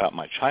talked about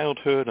my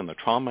childhood and the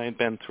trauma I'd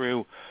been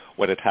through,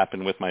 what had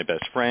happened with my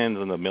best friend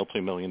and the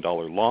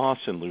multi-million-dollar loss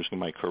and losing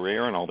my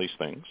career and all these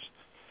things.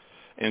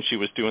 And she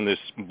was doing this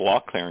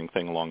block clearing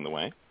thing along the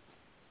way.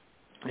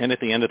 And at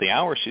the end of the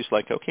hour, she's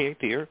like, okay,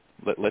 dear,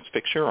 let's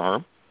fix your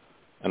arm.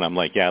 And I'm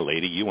like, yeah,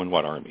 lady, you and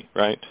what army,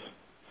 right?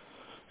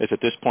 As at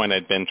this point,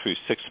 I'd been through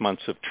 6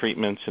 months of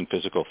treatments and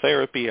physical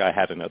therapy. I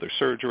had another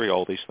surgery,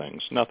 all these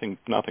things. Nothing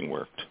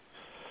worked.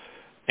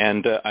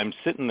 And I'm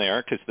sitting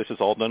there because this is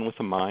all done with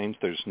the mind.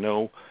 There's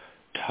no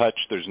touch.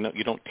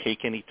 You don't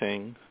take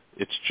anything.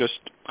 It's just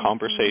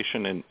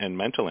conversation and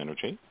mental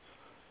energy.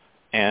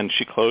 And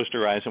she closed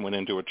her eyes and went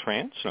into a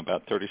trance. And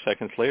about 30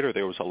 seconds later,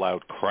 there was a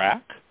loud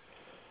crack.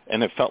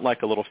 And it felt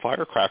like a little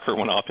firecracker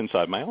went off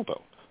inside my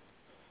elbow.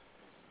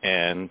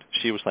 And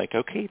she was like,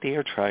 okay,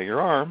 dear, try your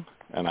arm.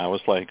 And I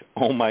was like,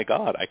 oh, my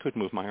God, I could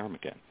move my arm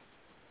again.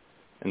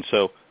 And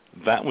so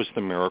that was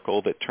the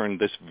miracle that turned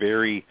this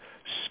very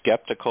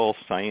skeptical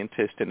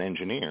scientist and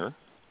engineer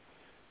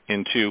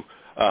into,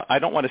 I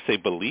don't want to say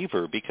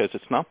believer because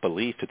it's not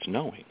belief, it's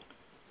knowing.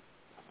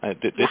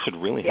 This had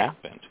really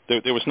happened.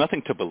 There was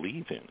nothing to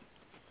believe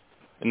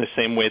in the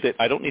same way that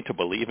I don't need to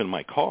believe in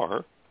my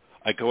car.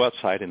 I go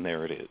outside and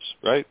there it is,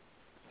 right?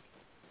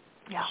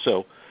 Yeah.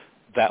 So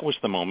that was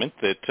the moment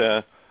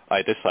that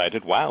I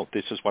decided, wow,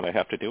 this is what I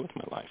have to do with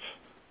my life.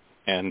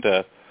 And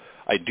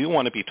I do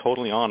want to be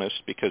totally honest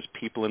because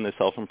people in the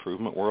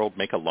self-improvement world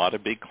make a lot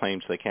of big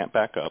claims they can't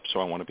back up,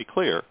 so I want to be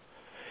clear.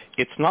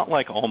 It's not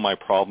like all my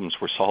problems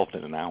were solved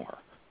in an hour.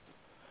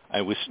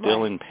 I was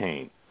still in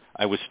pain.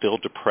 I was still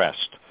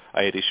depressed.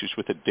 I had issues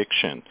with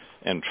addiction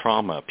and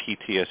trauma,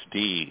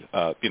 PTSD,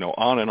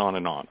 on and on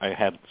and on.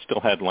 I still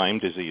had Lyme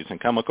disease and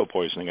chemical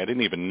poisoning. I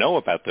didn't even know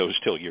about those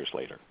till years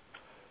later.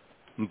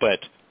 But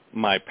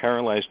my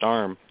paralyzed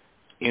arm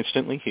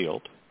instantly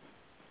healed,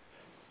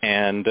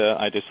 and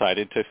I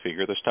decided to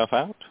figure the stuff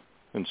out.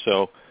 And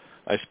so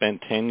I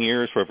spent 10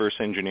 years reverse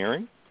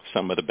engineering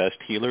some of the best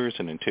healers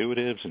and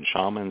intuitives and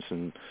shamans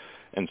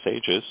and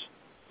sages,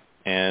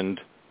 and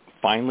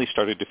finally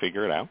started to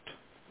figure it out.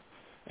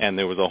 And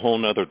there was a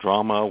whole other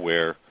drama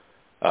where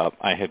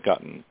I had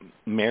gotten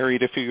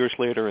married a few years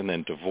later and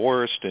then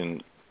divorced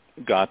and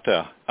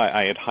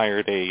I had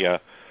hired a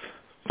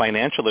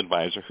financial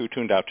advisor who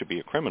turned out to be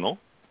a criminal.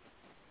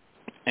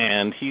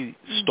 And he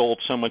stole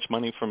so much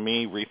money from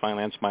me,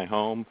 refinanced my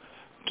home,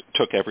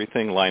 took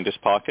everything, lined his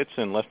pockets,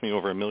 and left me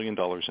over $1 million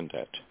in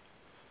debt.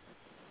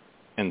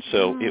 And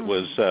so it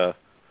was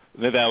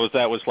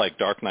that was like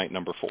Dark Night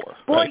number 4.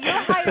 Well, right? your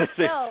higher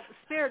self,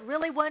 spirit,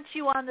 really wants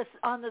you on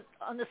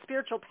the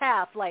spiritual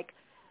path. Like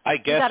I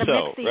guess you got to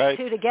so, mix these right?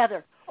 two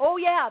together. Oh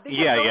yeah, because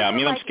yeah. I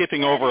mean, I'm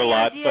skipping over a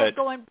lot, but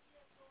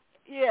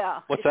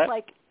What's that?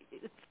 Like,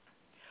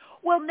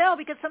 well, no,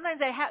 because sometimes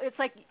it's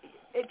like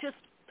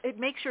it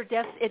makes your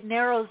it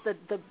narrows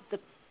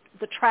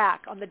the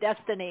track on the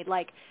destiny.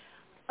 Like,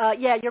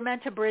 you're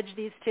meant to bridge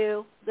these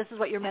two. This is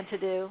what you're meant to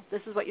do.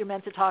 This is what you're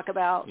meant to talk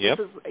about. Yep.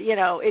 This is,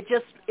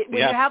 when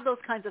you have those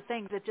kinds of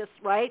things, it just,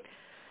 right,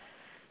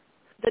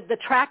 the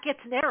track gets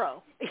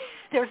narrow.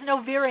 There's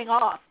no veering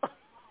off.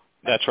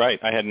 That's right.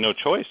 I had no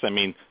choice. I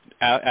mean,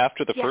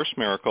 after the first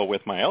miracle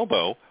with my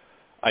elbow,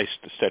 I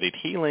studied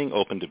healing,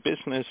 opened a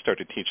business,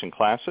 started teaching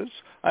classes.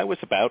 I was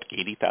about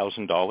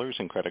 $80,000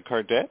 in credit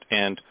card debt,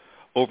 and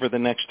over the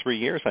next 3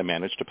 years, I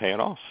managed to pay it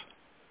off.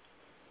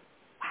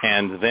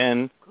 And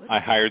then I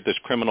hired this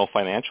criminal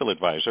financial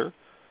advisor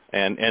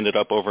and ended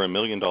up over $1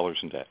 million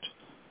in debt.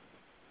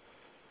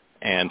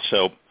 And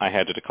so I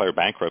had to declare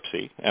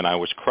bankruptcy, and I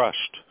was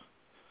crushed.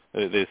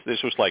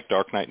 This was like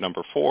Dark Night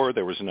number 4.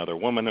 There was another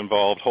woman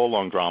involved, whole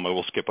long drama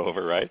we'll skip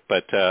over, right?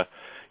 But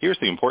here's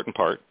the important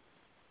part.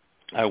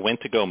 I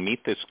went to go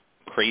meet this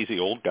crazy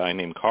old guy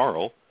named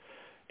Carl,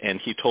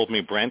 and he told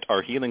me, Brent,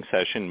 our healing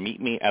session,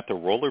 meet me at the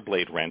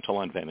rollerblade rental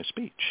on Venice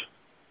Beach.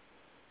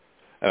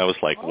 And I was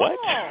like, what?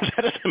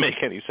 That doesn't make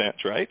any sense,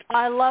 right?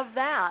 I love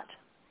that.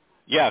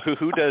 Yeah,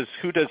 who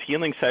does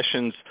healing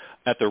sessions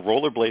at the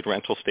rollerblade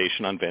rental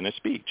station on Venice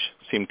Beach?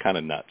 Seemed kind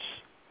of nuts.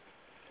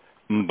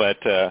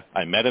 But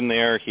I met him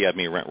there. He had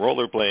me rent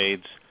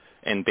rollerblades,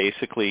 and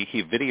basically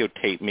he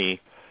videotaped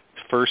me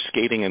first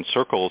skating in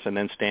circles and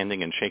then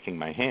standing and shaking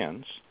my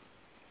hands.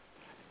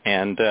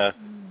 And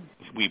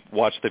we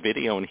watched the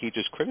video, and he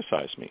just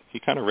criticized me. He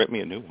kind of ripped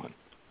me a new one.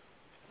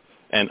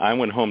 And I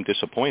went home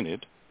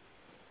disappointed.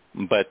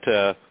 But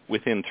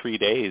within 3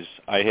 days,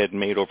 I had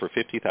made over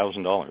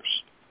 $50,000.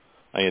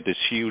 I had this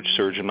huge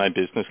surge in my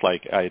business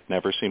like I had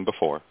never seen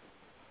before.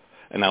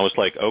 And I was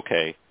like,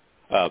 okay,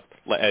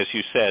 as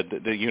you said,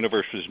 the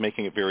universe was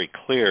making it very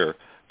clear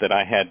that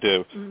I had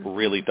to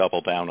really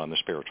double down on the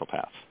spiritual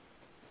path.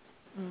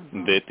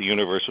 That the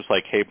universe was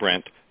like, hey,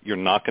 Brent, you're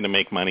not going to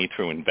make money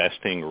through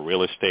investing or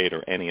real estate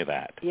or any of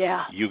that.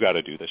 Yeah. You got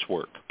to do this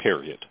work,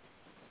 period.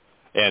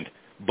 And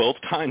both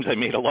times I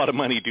made a lot of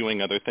money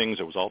doing other things.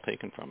 It was all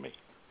taken from me.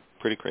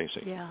 Pretty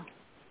crazy. Yeah.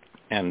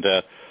 And,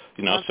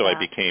 so I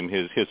became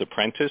his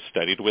apprentice,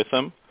 studied with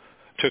him.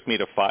 Took me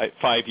to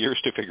five years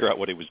to figure out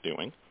what he was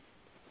doing.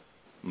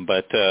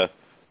 But,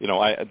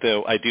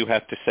 I do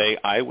have to say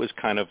I was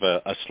kind of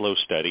a slow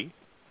study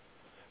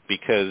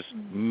because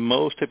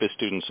most of his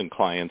students and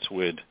clients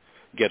would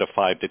get a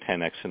 5 to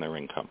 10x in their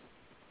income.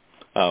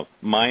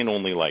 Mine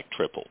only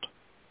tripled.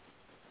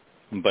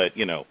 But,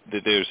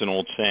 there's an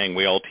old saying,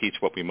 we all teach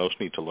what we most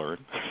need to learn.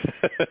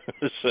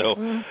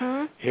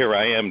 So here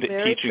I am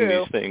teaching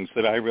these things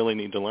that I really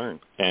need to learn.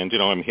 And,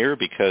 I'm here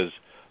because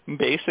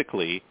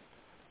basically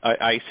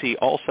I see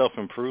all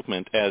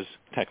self-improvement as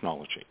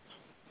technology.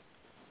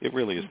 It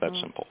really is that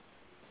simple.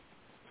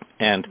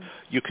 And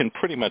you can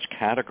pretty much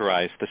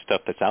categorize the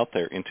stuff that's out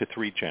there into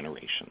 3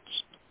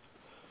 generations.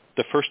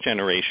 The first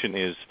generation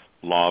is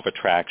law of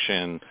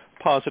attraction,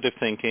 positive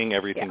thinking,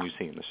 everything you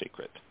see in The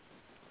Secret.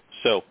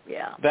 So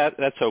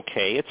that's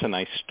okay. It's a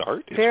nice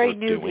start. It's very worth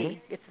newbie.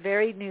 Doing. It's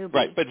very newbie.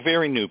 Right, but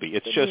very newbie.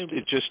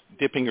 It's just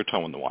dipping your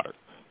toe in the water.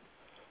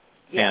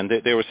 Yeah. And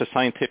there was a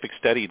scientific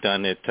study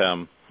done at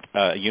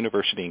a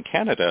university in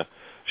Canada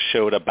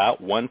showed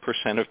about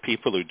 1% of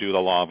people who do the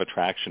law of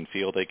attraction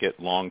feel they get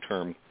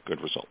long-term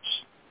good results.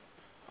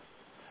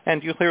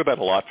 And you hear that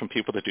a lot from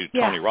people that do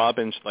Tony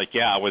Robbins,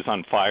 I was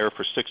on fire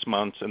for 6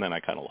 months and then I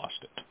kind of lost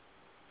it.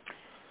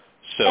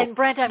 So and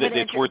Brent, I'm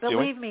going to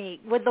believe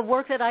me, with the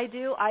work that I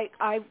do,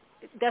 I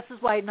this is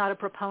why I'm not a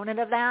proponent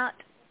of that.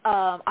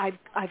 I've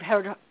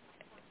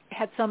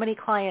had so many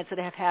clients that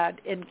have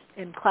had in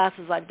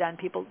classes I've done,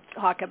 people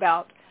talk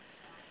about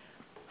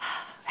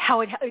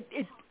how it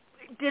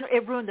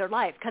ruined their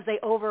life because they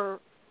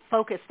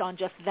over-focused on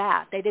just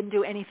that. They didn't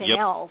do anything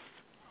else.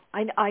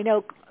 I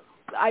know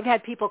I've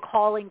had people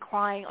calling,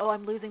 crying, oh,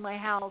 I'm losing my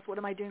house. What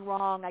am I doing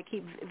wrong? I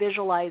keep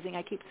visualizing.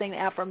 I keep saying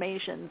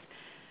affirmations.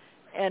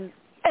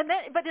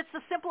 But it's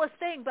the simplest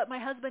thing. But my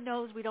husband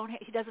knows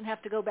he doesn't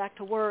have to go back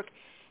to work.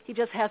 He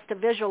just has to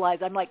visualize.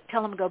 I'm like,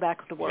 tell him to go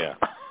back to work. Yeah.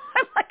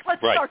 I'm like, let's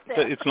start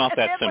there. It's not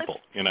that simple,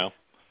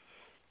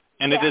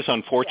 And it is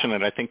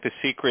unfortunate. I think The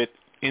Secret,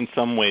 in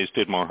some ways,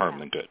 did more harm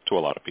than good to a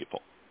lot of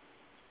people.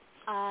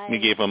 You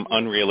gave them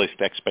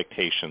unrealistic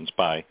expectations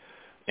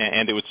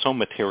and it was so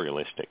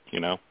materialistic,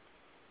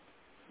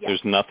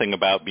 There's nothing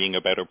about being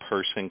a better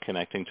person,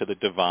 connecting to the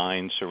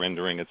divine,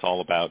 surrendering. It's all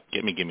about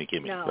gimme,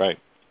 right?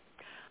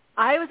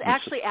 I was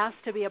actually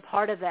asked to be a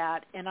part of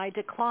that, and I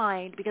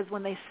declined because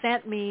when they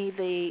sent me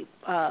the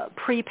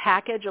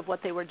pre-package of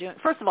what they were doing,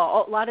 first of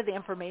all, a lot of the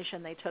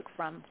information they took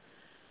from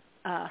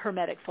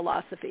Hermetic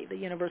Philosophy, the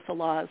Universal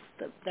Laws,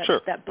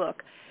 that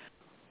book.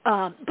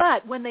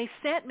 But when they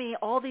sent me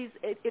all these,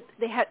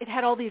 it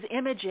had all these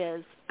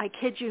images, I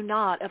kid you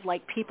not, of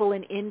people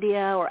in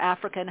India or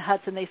Africa in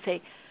huts, and they say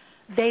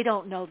they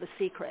don't know the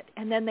secret.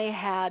 And then they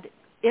had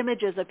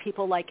images of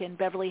people in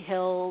Beverly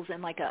Hills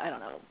and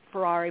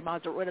Ferrari,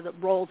 Maserati,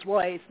 Rolls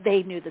Royce.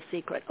 They knew the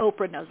secret.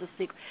 Oprah knows the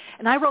secret.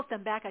 And I wrote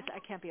them back. I said, I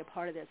can't be a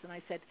part of this. And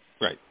I said,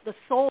 the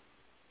soul.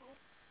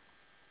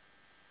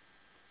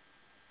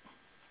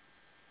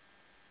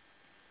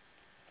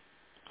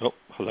 Oh,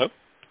 hello?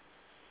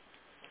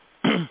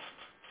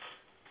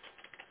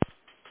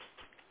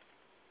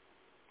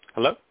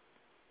 Hello?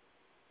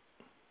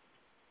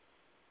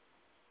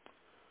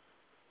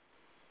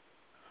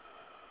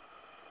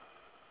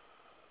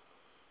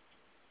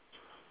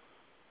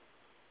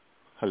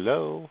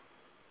 Hello?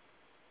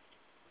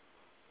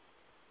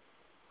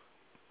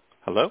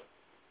 Hello?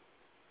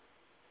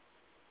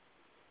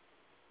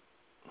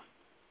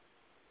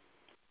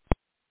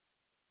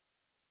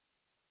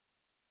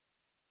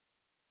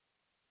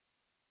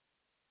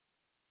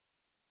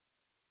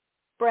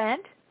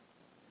 Brent?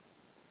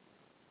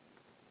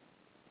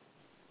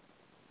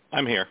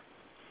 I'm here.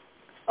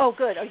 Oh,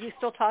 good. Are you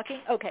still talking?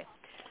 Okay.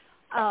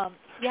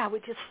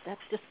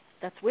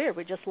 That's weird.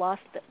 We just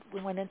lost it.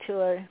 We went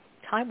into a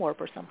time warp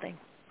or something.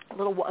 A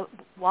little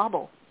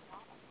wobble.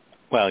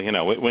 Well,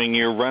 when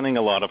you're running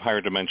a lot of higher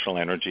dimensional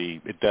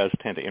energy, it does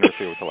tend to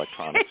interfere with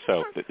electronics.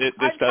 So this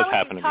does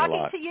happen to me a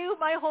lot. Talking to you,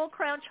 my whole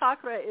crown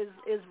chakra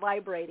is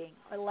vibrating.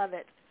 I love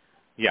it.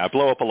 Yeah, I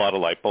blow up a lot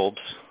of light bulbs.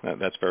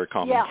 That's very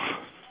common. Yeah, I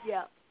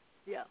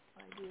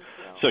do as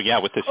well.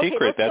 So with The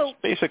Secret, that's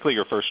basically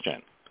your first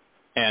gen.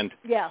 And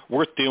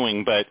worth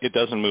doing, but it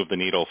doesn't move the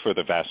needle for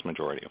the vast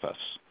majority of us.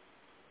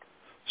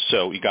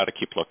 So you got to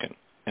keep looking.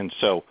 And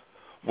so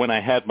when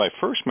I had my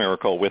first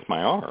miracle with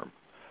my arm,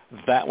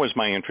 that was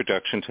my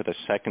introduction to the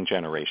second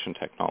generation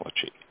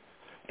technology.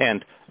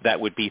 And that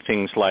would be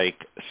things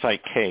like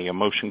Psych-K,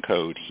 emotion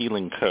code,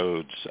 healing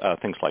codes,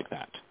 things like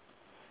that.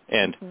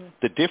 And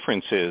the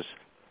difference is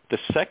the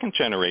second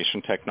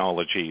generation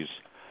technologies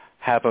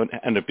have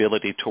an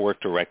ability to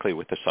work directly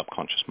with the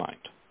subconscious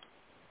mind.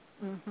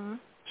 Mm-hmm.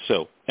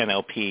 So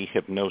NLP,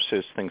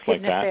 hypnosis, things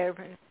like that.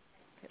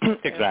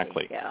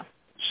 Exactly. Yeah.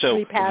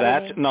 So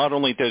that not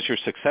only does your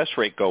success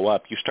rate go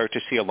up, you start to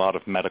see a lot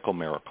of medical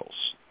miracles.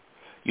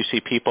 You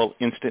see people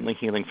instantly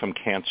healing from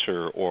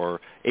cancer or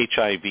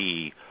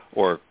HIV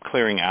or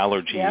clearing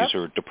allergies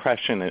or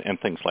depression and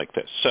things like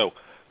this. So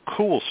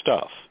cool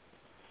stuff,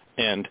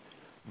 and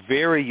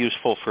very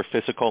useful for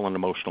physical and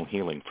emotional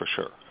healing for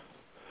sure.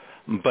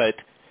 But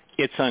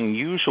it's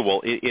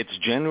unusual. It's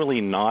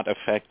generally not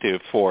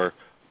effective for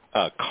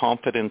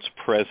confidence,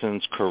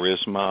 presence,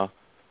 charisma,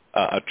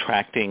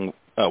 attracting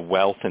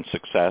wealth and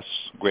success,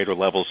 greater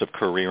levels of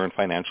career and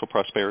financial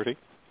prosperity.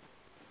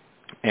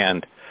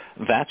 And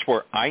that's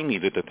where I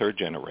needed the third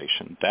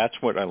generation. That's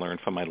what I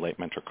learned from my late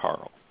mentor,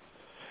 Carl.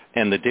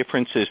 And the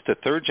difference is the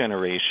third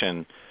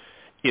generation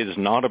is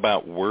not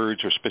about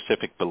words or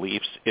specific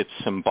beliefs. It's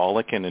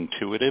symbolic and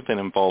intuitive and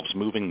involves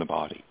moving the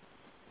body,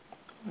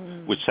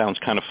 which sounds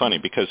kind of funny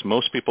because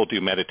most people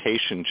do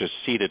meditation just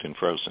seated and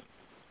frozen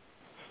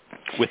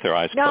with their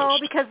eyes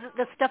closed. No, because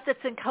the stuff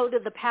that's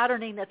encoded, the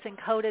patterning that's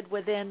encoded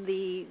within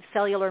the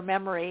cellular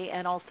memory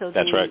and also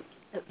the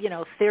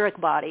etheric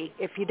body,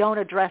 if you don't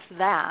address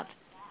that,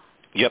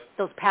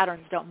 those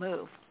patterns don't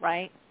move,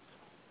 right?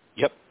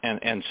 Yep.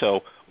 And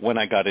so when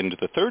I got into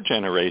the third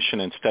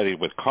generation and studied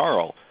with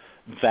Carl,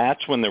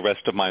 that's when the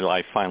rest of my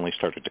life finally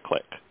started to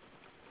click.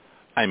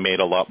 I made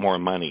a lot more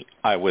money.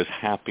 I was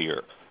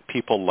happier.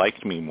 People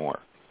liked me more.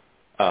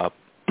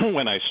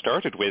 When I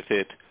started with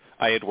it,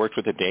 I had worked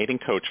with a dating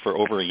coach for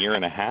over a year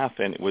and a half,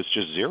 and it was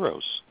just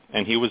zeros.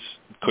 And he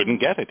couldn't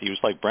get it. He was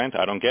like, Brent,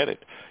 I don't get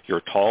it.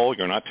 You're tall.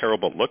 You're not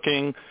terrible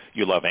looking.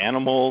 You love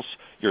animals.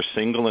 You're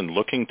single and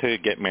looking to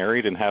get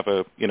married and have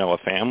a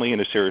family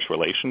and a serious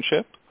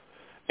relationship.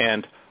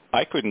 And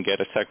I couldn't get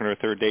a second or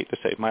third date to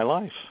save my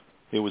life.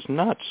 It was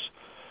nuts.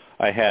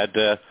 I had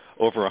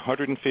over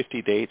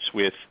 150 dates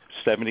with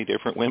 70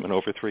 different women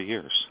over 3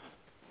 years.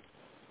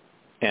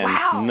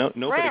 And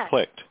nobody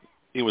clicked.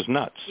 It was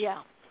nuts. Yeah.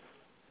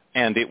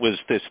 And it was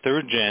this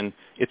third gen,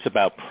 it's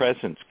about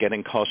presence,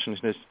 getting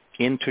consciousness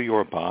into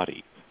your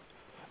body,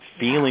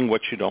 feeling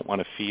what you don't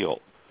want to feel,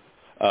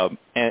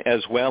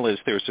 as well as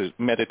there's a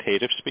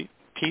meditative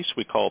piece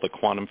we call the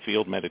quantum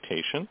field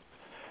meditation,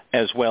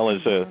 as well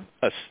as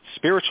a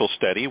spiritual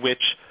study,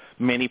 which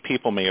many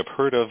people may have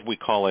heard of. We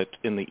call it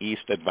in the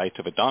East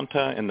Advaita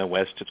Vedanta. In the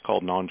West, it's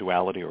called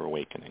non-duality or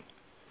awakening.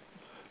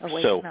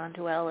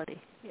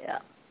 Non-duality, yeah.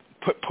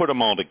 Put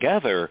them all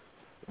together,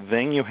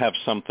 then you have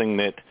something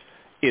that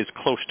is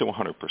close to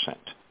 100%.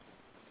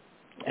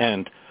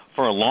 And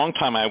for a long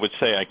time, I would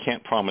say, I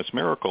can't promise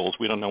miracles.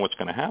 We don't know what's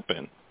going to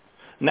happen.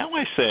 Now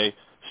I say,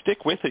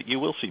 stick with it. You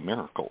will see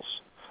miracles.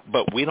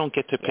 But we don't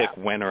get to pick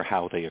when or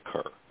how they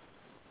occur.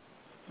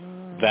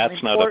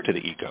 That's not up to the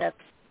ego.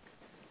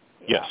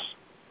 Yes.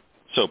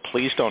 So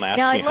please don't ask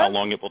me how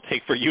long it will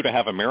take for you to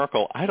have a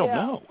miracle. I don't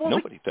know. Well,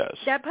 nobody does.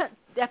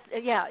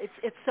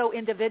 It's so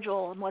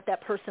individual and what that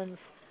person's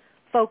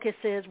focus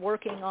is,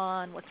 working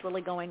on, what's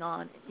really going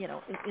on,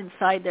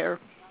 inside their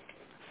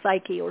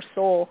psyche or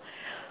soul.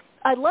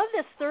 I love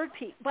this third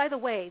piece. By the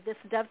way, this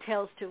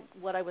dovetails to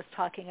what I was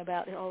talking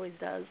about. It always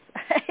does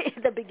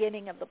at the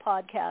beginning of the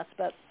podcast.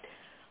 But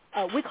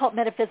we call it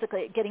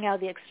metaphysically getting out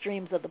of the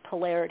extremes of the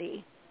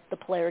polarity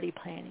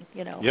planning,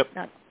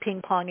 not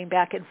ping-ponging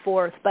back and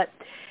forth. But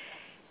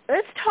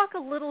let's talk a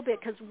little bit,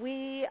 because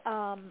we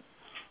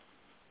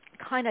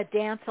kind of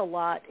dance a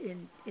lot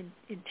in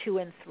 2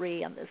 and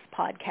 3 on this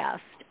podcast,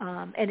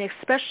 and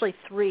especially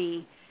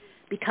 3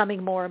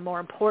 becoming more and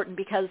more important,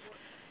 because,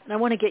 and I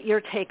want to get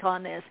your take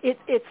on this,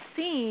 it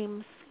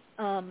seems,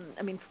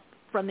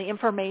 from the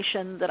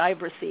information that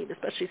I've received,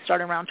 especially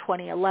starting around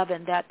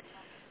 2011, that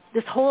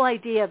this whole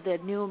idea of the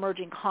new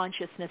emerging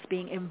consciousness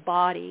being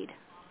embodied,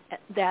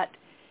 and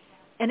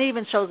it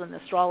even shows in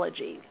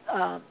astrology,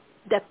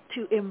 that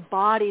to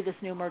embody this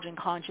new emerging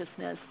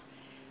consciousness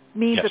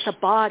means that the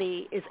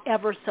body is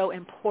ever so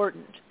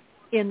important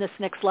in this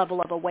next level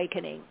of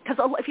awakening. Because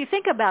if you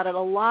think about it, a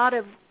lot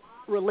of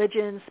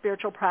religions,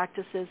 spiritual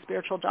practices,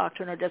 spiritual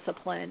doctrine or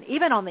discipline,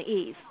 even on the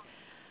East,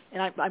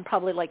 and I'm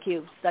probably like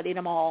you, studied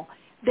them all,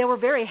 they were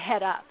very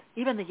head up.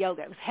 Even the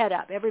yoga, it was head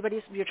up.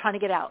 You're trying to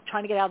get out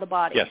of the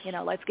body. Yes.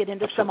 Let's get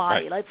into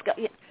samadhi. Right. Let's go.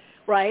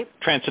 Right?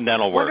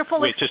 Transcendental work.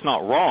 It's just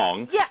not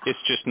wrong. Yeah. It's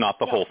just not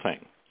the whole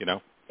thing,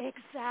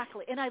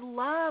 Exactly. And I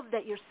love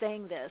that you're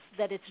saying this,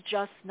 that it's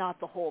just not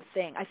the whole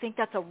thing. I think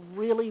that's a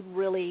really,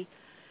 really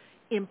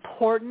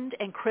important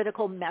and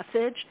critical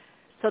message,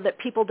 so that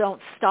people don't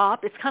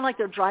stop. It's kind of like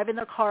they're driving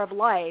their car of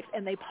life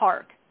and they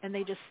park and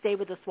they just stay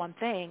with this one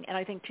thing. And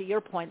I think, to your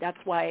point, that's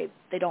why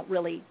they don't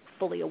really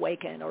fully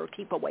awaken or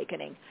keep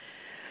awakening.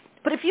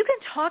 But if you can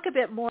talk a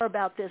bit more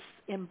about this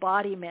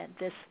embodiment,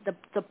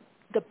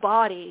 the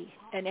body,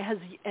 and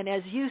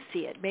as you see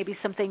it, maybe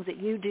some things that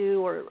you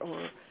do or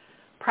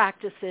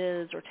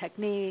practices or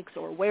techniques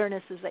or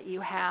awarenesses that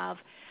you have,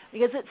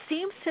 because it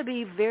seems to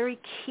be very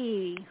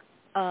key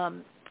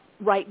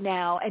right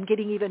now, and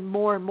getting even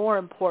more and more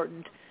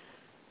important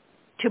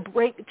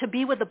to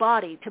be with the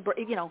body.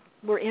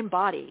 We're in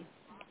body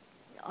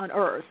on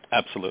Earth.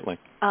 Absolutely.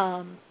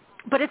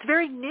 But it's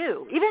very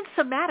new. Even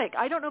somatic.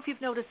 I don't know if you've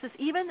noticed this.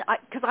 Even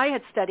because I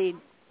had studied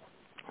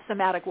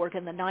somatic work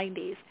in the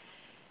 90s.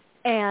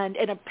 And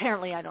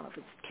apparently, I don't know if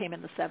it came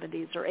in the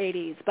 70s or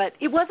 80s, but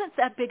it wasn't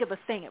that big of a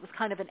thing. It was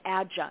kind of an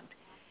adjunct.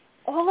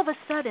 All of a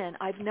sudden,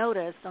 I've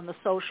noticed on the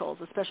socials,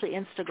 especially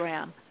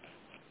Instagram,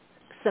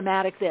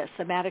 somatic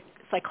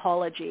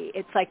psychology.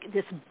 It's like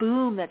this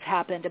boom that's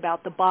happened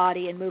about the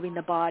body and moving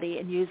the body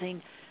and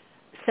using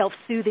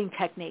self-soothing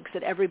techniques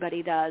that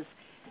everybody does.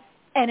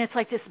 And it's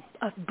like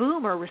a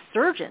boom or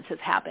resurgence has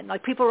happened.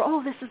 Like people are,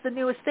 oh, this is the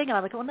newest thing. And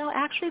I'm like, well, no,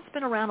 actually it's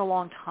been around a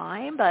long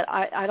time, but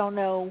I don't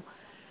know,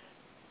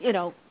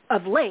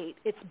 of late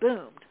it's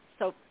boomed.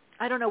 So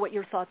I don't know what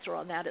your thoughts are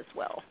on that as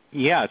well.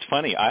 Yeah, it's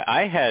funny.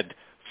 I had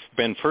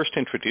been first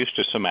introduced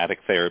to somatic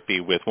therapy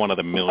with one of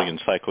the million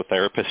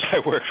psychotherapists I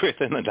worked with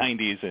in the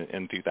 90s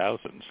and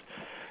 2000s.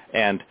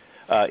 And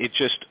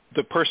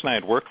the person I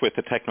had worked with,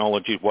 the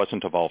technology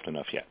wasn't evolved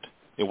enough yet.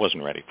 It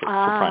wasn't ready for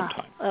prime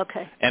time.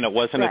 Okay. And it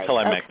wasn't until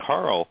I met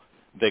Carl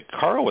that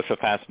Carl was a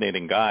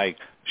fascinating guy.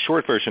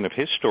 Short version of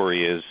his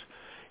story is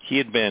he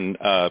had been,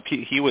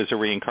 he was a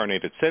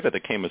reincarnated Siddha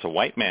that came as a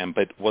white man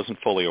but wasn't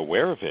fully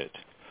aware of it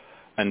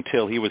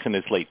until he was in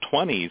his late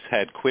 20s,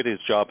 had quit his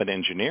job in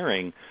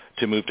engineering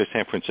to move to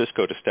San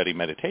Francisco to study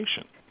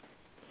meditation.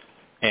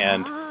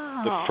 And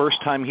the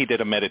first time he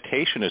did a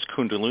meditation, his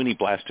kundalini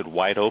blasted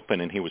wide open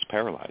and he was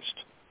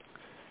paralyzed.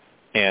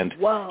 And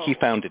he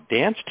found a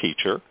dance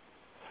teacher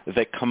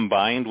that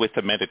combined with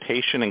the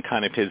meditation and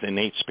kind of his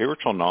innate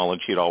spiritual knowledge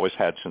he'd always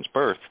had since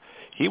birth,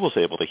 he was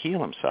able to heal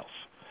himself.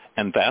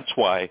 And that's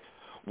why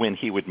when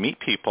he would meet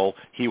people,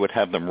 he would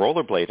have them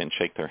rollerblade and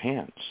shake their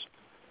hands.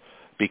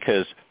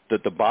 Because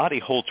the body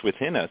holds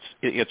within us,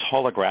 it's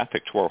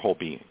holographic to our whole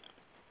being.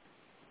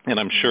 And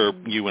I'm sure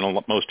you and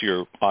most of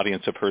your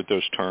audience have heard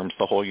those terms.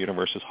 The whole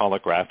universe is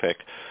holographic.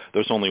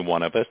 There's only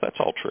one of us. That's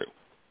all true.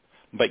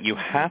 But you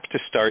have to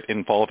start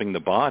involving the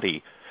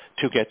body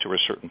to get to a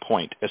certain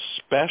point,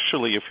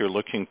 especially if you're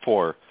looking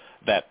for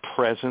that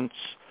presence,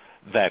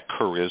 that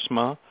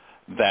charisma,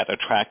 that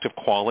attractive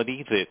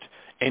quality that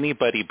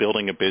anybody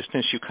building a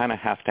business you kind of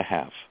have to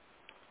have.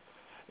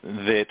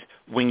 That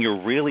when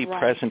you're really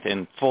present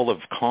and full of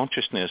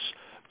consciousness,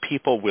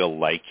 people will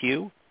like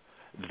you.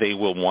 They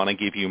will want to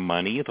give you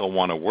money. They'll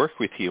want to work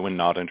with you and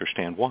not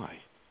understand why.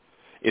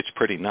 It's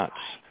pretty nuts.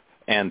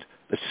 And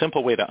the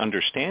simple way to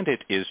understand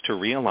it is to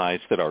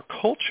realize that our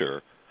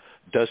culture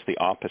does the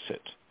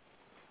opposite.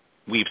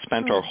 We've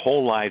spent our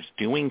whole lives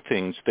doing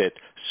things that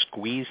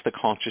squeeze the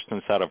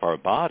consciousness out of our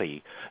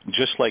body,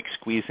 just like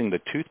squeezing the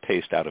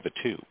toothpaste out of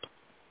a tube.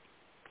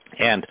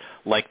 And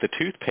like the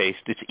toothpaste,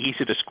 it's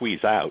easy to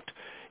squeeze out.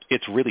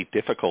 It's really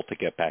difficult to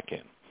get back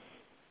in.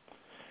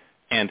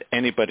 And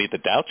anybody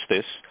that doubts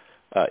this,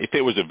 if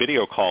it was a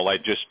video call,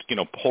 I'd just,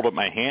 hold up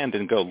my hand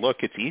and go, look,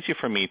 it's easy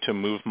for me to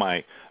move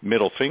my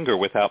middle finger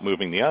without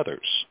moving the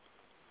others.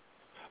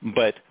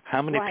 But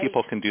how many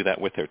people can do that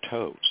with their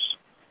toes?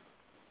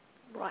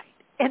 Right.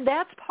 And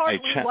that's partly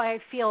why I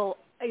feel,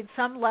 at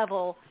some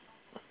level,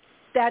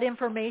 that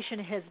information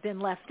has been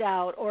left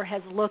out or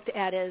has looked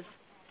at as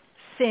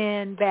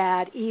sin,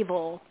 bad,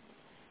 evil,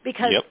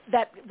 because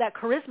that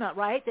charisma,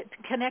 right, that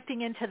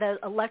connecting into the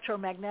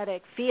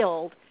electromagnetic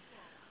field,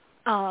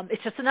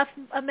 it's just enough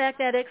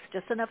magnetics,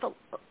 just enough,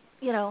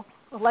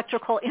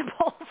 electrical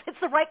impulse. It's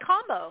the right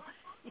combo.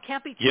 You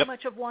can't be too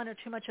much of one or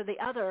too much of the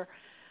other.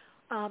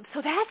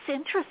 So that's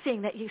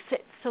interesting that you said.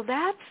 So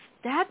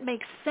that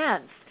makes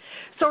sense.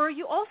 So are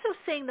you also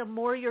saying the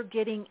more you're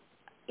getting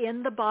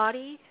in the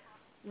body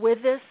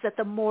with this, that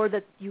the more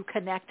that you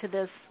connect to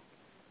this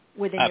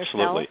within yourself?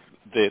 Absolutely.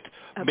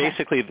 That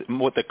basically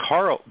what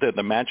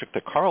the magic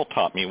that Carl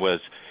taught me was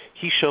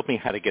he showed me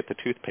how to get the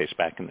toothpaste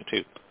back in the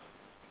tube,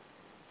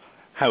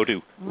 how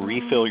to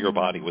refill your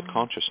body with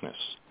consciousness.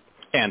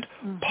 And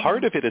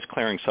part of it is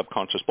clearing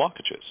subconscious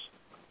blockages.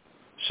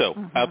 So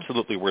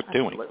absolutely worth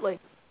doing.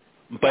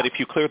 But if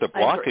you clear the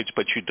blockage,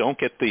 but you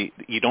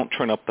don't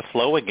turn up the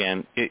flow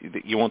again,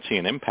 you won't see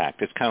an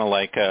impact. It's kind of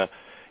like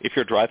if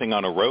you're driving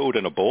on a road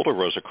and a boulder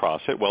rolls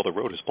across it, well, the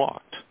road is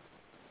blocked.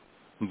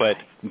 But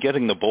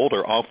getting the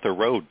boulder off the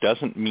road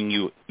doesn't mean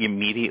you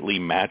immediately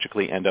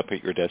magically end up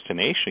at your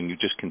destination. You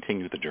just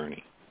continue the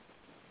journey.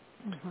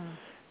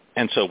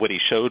 And so what he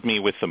showed me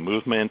with the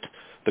movement,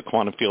 the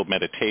quantum field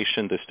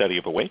meditation, the study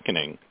of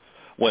awakening,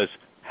 was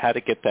how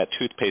to get that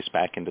toothpaste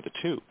back into the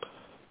tube.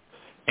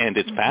 And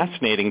it's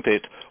fascinating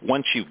that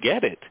once you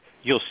get it,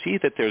 you'll see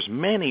that there's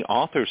many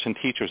authors and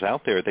teachers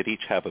out there that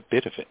each have a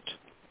bit of it.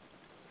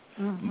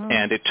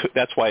 And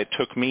that's why it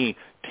took me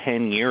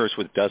 10 years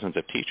with dozens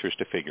of teachers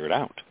to figure it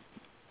out.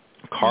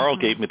 Carl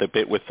gave me the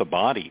bit with the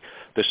body,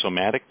 the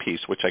somatic piece,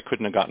 which I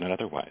couldn't have gotten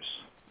otherwise.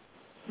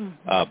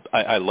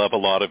 I love a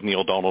lot of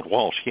Neil Donald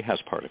Walsh. He has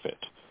part of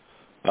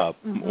it.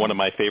 One of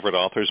my favorite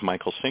authors,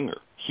 Michael Singer,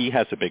 he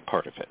has a big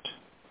part of it.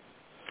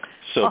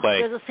 So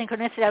there's a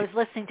synchronicity. I was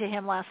listening to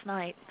him last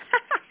night.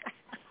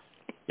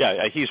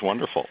 Yeah, he's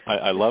wonderful.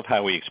 I love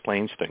how he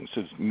explains things.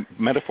 His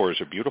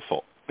metaphors are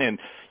beautiful. And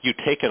you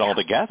take it all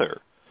together,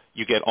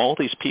 you get all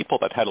these people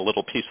that had a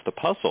little piece of the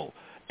puzzle.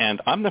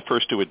 And I'm the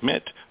first to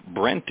admit,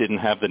 Brent didn't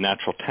have the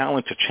natural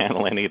talent to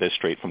channel any of this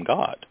straight from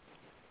God.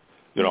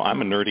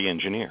 I'm a nerdy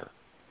engineer.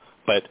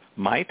 But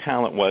my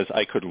talent was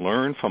I could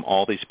learn from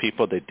all these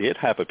people that did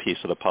have a piece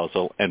of the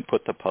puzzle and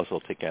put the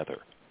puzzle together.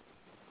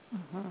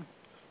 Mm-hmm.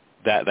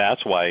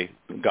 That's why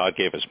God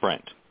gave us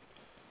Brent.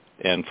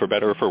 And for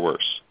better or for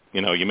worse.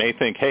 You know, you may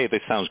think, hey,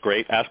 this sounds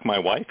great. Ask my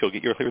wife. You'll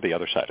hear the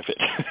other side of it.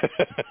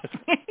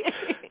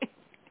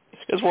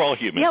 Because we're all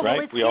human,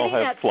 right? We all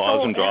have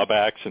flaws and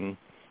drawbacks.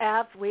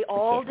 We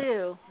all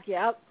do.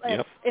 Yep.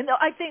 And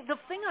I think the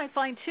thing I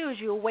find, too, is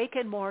you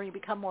awaken more, you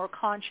become more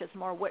conscious,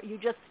 more aware.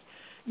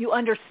 You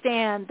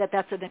understand that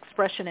that's an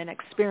expression and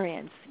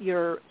experience.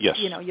 You're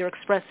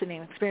expressing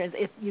an experience.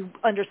 If you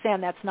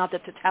understand that's not the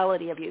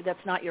totality of you,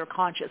 that's not your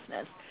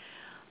consciousness.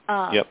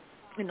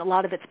 And a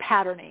lot of it's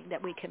patterning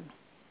that we can,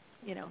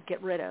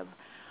 get rid of.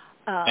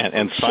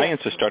 And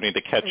science is starting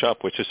to catch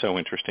up, which is so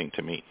interesting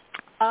to me.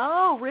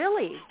 Oh,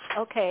 really?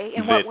 Okay.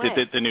 In what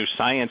way? The new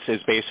science is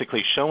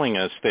basically showing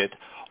us that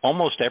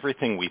almost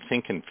everything we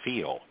think and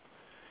feel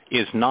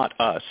is not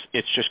us.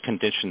 It's just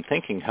conditioned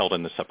thinking held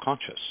in the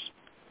subconscious.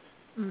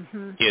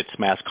 Mm-hmm. It's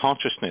mass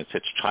consciousness.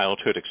 It's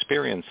childhood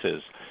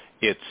experiences.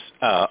 It's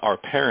our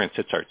parents.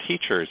 It's our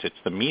teachers. It's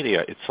the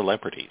media. It's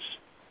celebrities.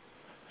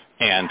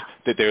 And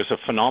that there's a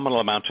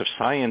phenomenal amount of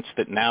science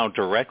that now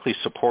directly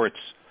supports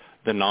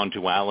the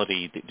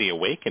non-duality, the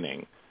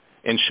awakening,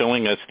 and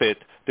showing us that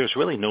there's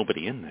really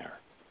nobody in there.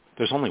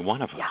 There's only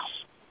one of us.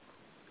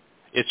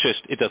 It's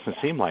just, it doesn't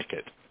seem like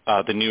it.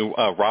 The new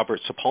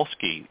Robert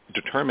Sapolsky,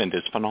 Determined,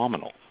 is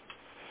phenomenal.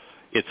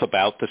 It's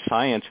about the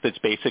science that's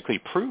basically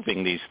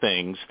proving these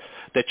things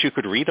that you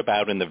could read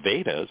about in the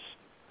Vedas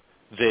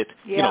that,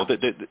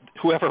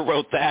 whoever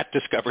wrote that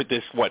discovered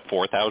this,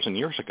 4,000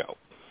 years ago.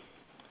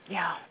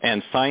 Yeah.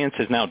 And science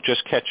is now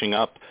just catching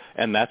up,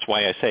 and that's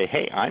why I say,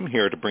 hey, I'm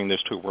here to bring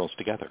those two worlds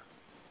together,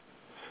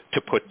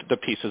 to put the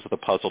pieces of the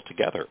puzzle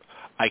together.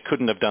 I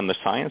couldn't have done the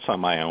science on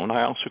my own.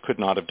 I also could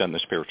not have done the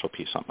spiritual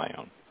piece on my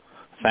own.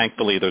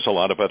 Thankfully, there's a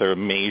lot of other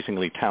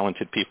amazingly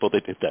talented people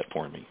that did that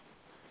for me.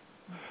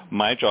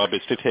 My job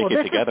is to take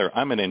it together.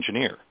 I'm an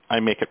engineer. I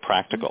make it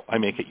practical. I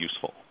make it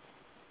useful.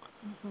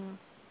 Mm-hmm.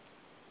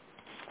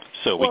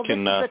 So we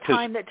can. This is the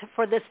time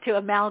for this to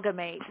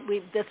amalgamate.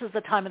 This is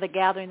the time of the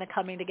gathering, the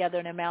coming together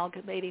and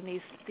amalgamating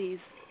these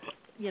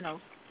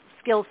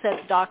skill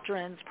sets,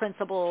 doctrines,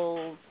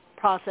 principles,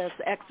 process,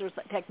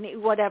 exercise, technique,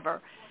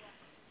 whatever,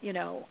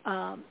 and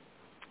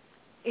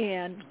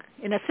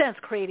in a sense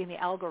creating the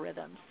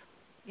algorithms,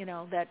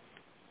 that.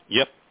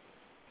 Yep.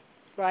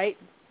 Right.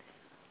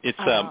 It's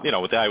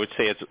I would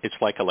say it's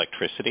like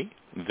electricity.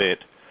 That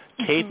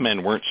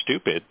cavemen weren't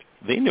stupid.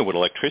 They knew what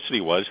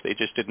electricity was. They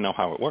just didn't know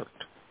how it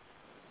worked.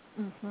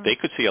 Mm-hmm. They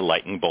could see a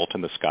lightning bolt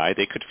in the sky.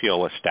 They could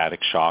feel a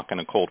static shock on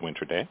a cold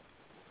winter day.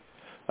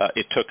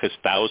 It took us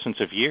thousands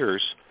of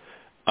years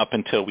up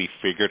until we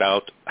figured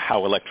out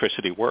how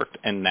electricity worked,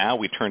 and now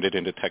we turned it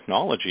into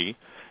technology,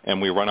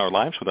 and we run our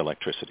lives with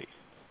electricity.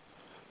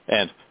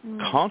 And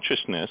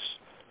consciousness,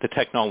 the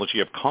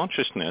technology of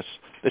consciousness,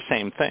 the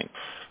same thing.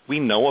 We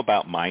know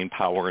about mind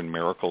power and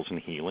miracles and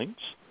healings.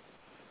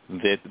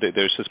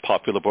 There's this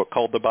popular book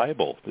called the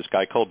Bible. This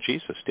guy called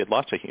Jesus did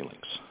lots of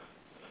healings.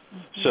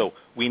 Mm-hmm. So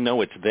we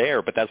know it's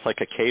there, but that's like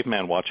a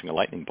caveman watching a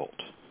lightning bolt.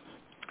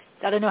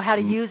 Got to know how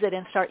to use it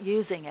and start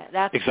using it.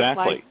 That's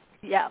exactly.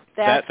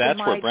 That's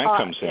where Brent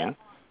comes in.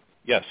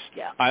 Yes.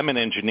 Yeah. I'm an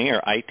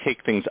engineer. I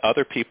take things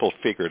other people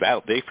figured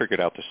out. They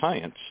figured out the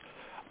science.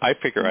 I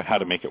figure out how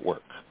to make it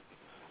work.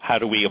 How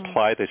do we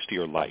apply this to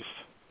your life?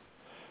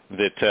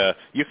 That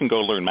you can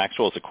go learn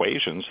Maxwell's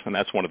equations, and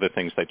that's one of the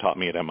things they taught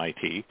me at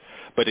MIT,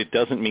 but it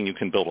doesn't mean you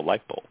can build a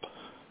light bulb.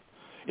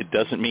 It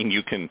doesn't mean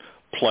you can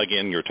plug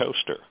in your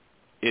toaster.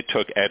 It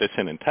took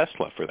Edison and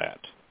Tesla for that.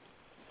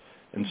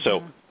 And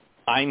so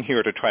I'm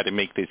here to try to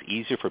make this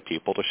easier for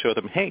people, to show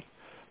them, hey,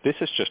 this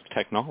is just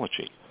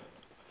technology.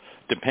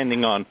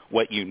 Depending on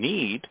what you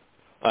need,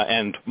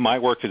 and my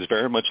work is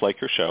very much like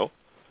your show,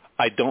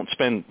 I don't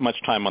spend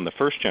much time on the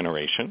first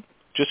generation.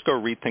 Just go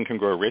read Think and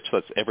Grow Rich.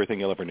 That's everything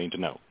you'll ever need to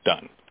know.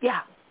 Done.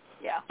 Yeah.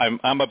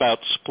 I'm about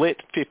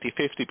split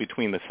 50-50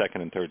 between the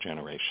second and third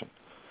generation.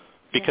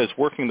 Because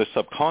working the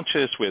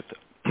subconscious with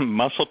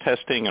muscle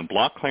testing and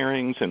block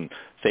clearings and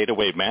theta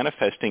wave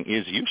manifesting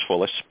is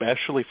useful,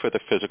 especially for the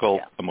physical,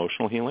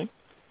 emotional healing.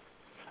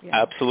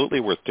 Yeah. Absolutely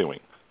worth doing.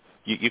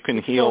 You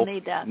can heal. Still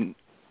need that.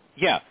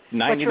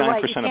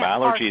 99% of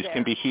allergies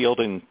can be healed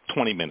in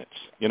 20 minutes.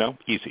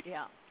 Easy.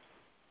 Yeah.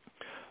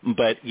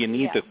 But you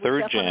need the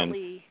third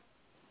gen.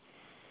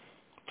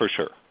 For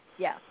sure.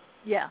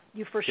 Yeah.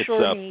 You for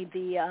sure need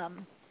the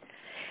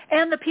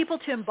and the people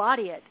to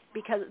embody it,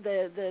 because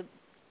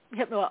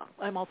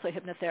I'm also a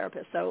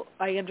hypnotherapist, so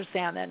I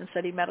understand that and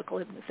study medical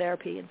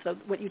hypnotherapy. And so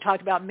what you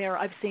talked about, mirror,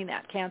 I've seen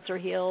that. Cancer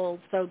healed,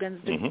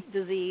 Sjogren's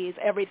disease,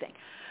 everything.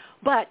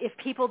 But if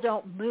people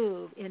don't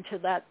move into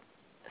that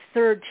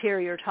third tier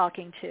you're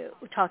talking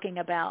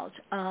about,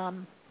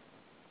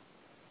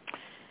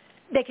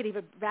 they could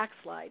even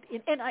backslide.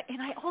 And I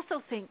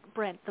also think,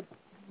 Brent,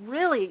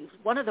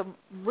 one of the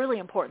really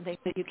important things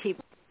that you keep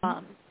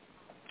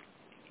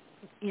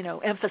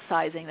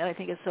emphasizing that I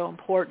think is so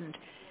important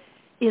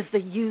is the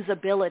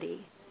usability,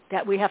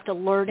 that we have to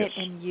learn it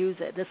and use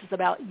it. This is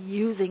about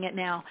using it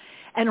now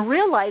and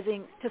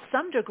realizing to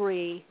some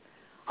degree,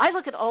 I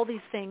look at all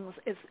these things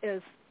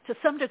as to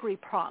some degree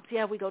prompts.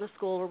 Yeah, we go to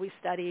school or we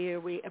study or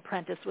we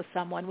apprentice with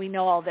someone. We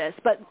know all this.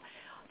 But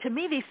to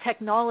me, these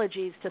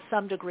technologies to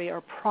some degree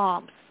are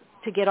prompts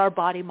to get our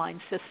body-mind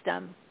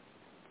system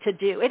to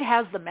do. It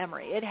has the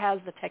memory. It has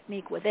the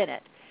technique within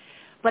it.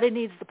 But it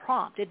needs the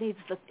prompt. It needs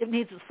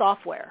the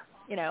software.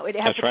 You know, it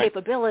has the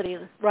capability,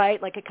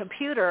 right, like a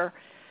computer.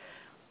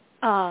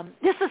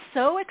 This is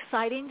so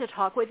exciting to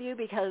talk with you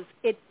because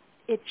it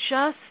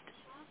just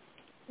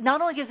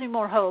not only gives me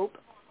more hope,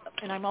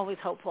 and I'm always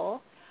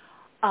hopeful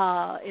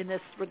in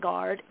this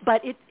regard,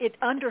 but it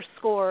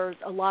underscores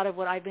a lot of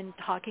what I've been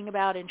talking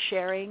about and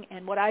sharing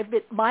and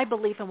my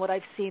belief in what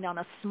I've seen on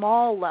a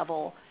small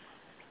level,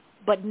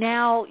 but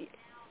now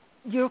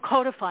you're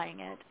codifying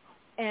it.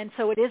 And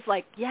so it is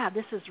like, yeah,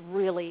 this is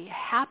really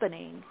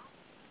happening,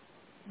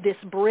 this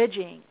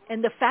bridging.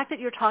 And the fact that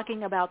you're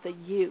talking about the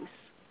use,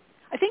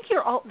 I think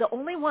you're the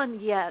only one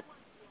yet,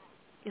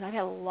 you know, I've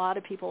had a lot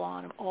of people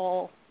on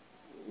all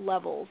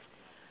levels.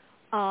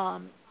 I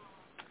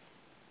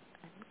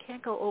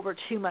can't go over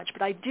too much,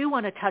 but I do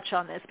want to touch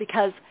on this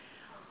because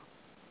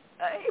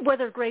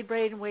whether Great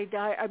Brain and Wade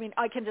Dyer, I mean,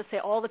 I can just say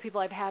all the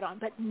people I've had on,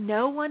 but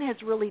no one has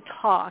really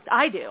talked.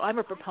 I do. I'm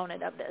a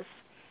proponent of this,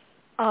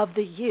 of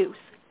the use.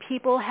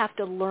 People have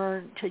to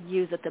learn to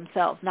use it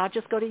themselves, not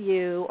just go to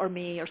you or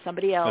me or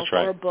somebody else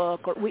or a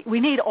book. Or we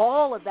need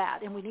all of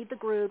that, and we need the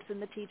groups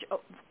and the teacher. Oh,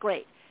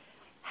 great.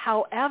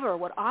 However,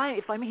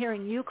 if I'm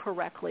hearing you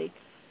correctly,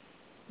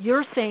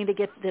 you're saying to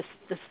get this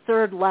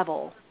third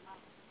level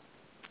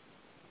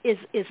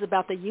is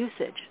about the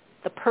usage.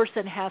 The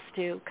person has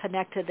to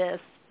connect to this,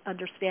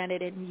 understand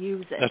it, and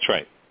use it. That's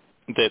right.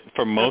 That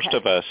for most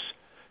of us,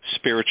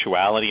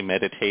 spirituality,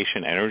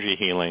 meditation, energy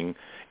healing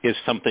is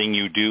something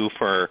you do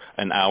for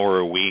an hour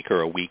a week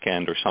or a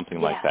weekend or something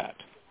like that.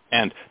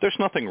 And there's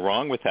nothing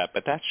wrong with that,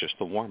 but that's just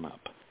the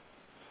warm-up.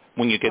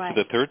 When you get to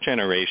the third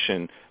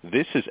generation,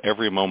 this is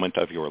every moment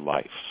of your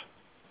life.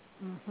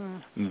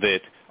 Mm-hmm.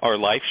 That our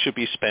life should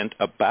be spent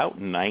about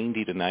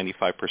 90 to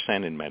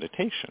 95% in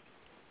meditation.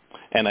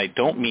 And I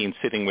don't mean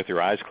sitting with your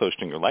eyes closed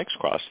and your legs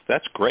crossed.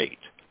 That's great.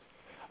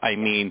 I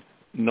mean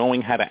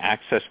knowing how to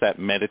access that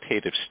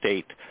meditative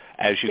state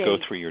as you go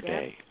through your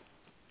day.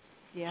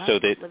 Yeah. So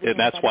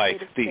that's why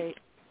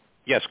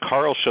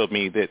Carl showed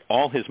me that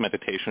all his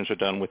meditations are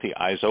done with the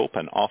eyes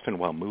open, often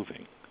while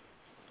moving,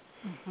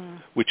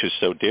 which is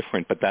so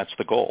different, but that's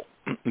the goal.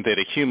 That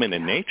a human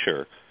in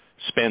nature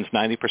spends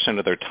 90%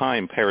 of their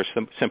time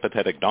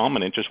parasympathetic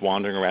dominant, just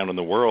wandering around in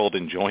the world,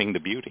 enjoying the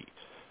beauty,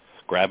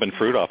 grabbing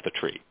fruit off the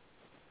tree.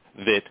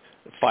 That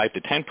 5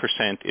 to 10%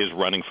 is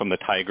running from the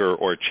tiger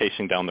or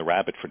chasing down the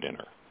rabbit for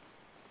dinner.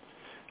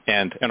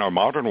 And in our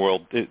modern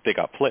world, they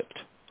got flipped.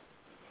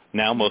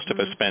 Now most of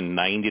us spend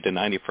 90 to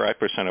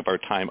 95% of our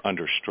time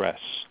under stress.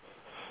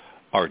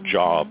 Our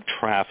job,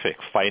 traffic,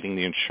 fighting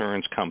the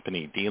insurance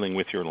company, dealing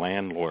with your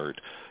landlord,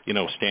 you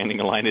know, standing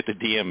in line at the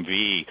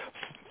DMV,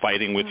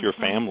 fighting with your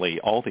family,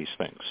 all these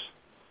things.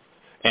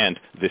 And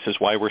this is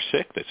why we're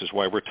sick. This is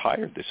why we're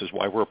tired. This is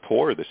why we're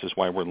poor. This is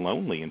why we're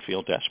lonely and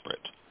feel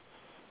desperate.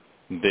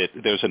 That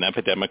there's an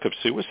epidemic of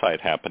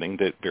suicide happening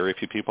that very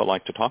few people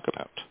like to talk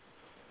about.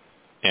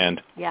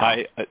 And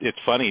it's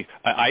funny,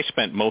 I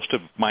spent most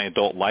of my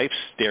adult life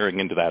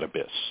staring into that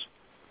abyss.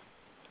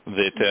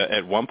 That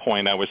at one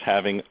point I was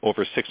having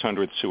over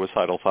 600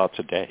 suicidal thoughts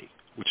a day,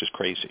 which is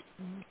crazy.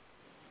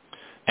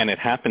 And it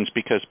happens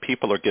because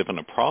people are given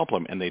a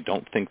problem and they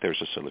don't think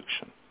there's a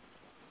solution.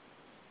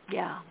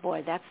 Yeah,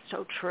 boy, that's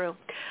so true.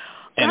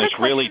 And it's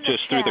really just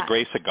through the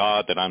grace of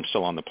God that I'm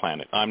still on the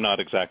planet. I'm not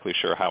exactly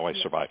sure how I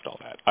survived all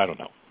that. I don't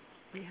know.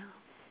 Yeah.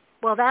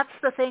 Well, that's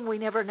the thing. We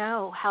never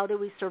know. How do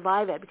we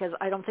survive it? Because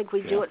I don't think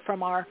we do it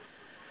from our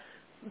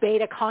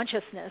beta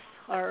consciousness,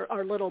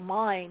 our little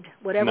mind,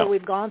 whatever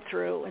we've gone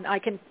through. And I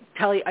can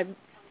tell you,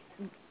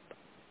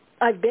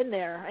 I've been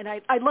there. And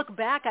I look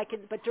back,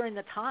 but during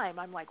the time,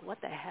 I'm like,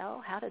 what the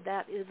hell? How did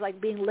that? It's like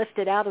being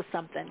lifted out of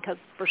something, because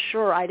for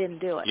sure I didn't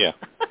do it. Yeah.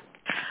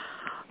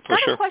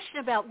 Got a question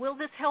about, will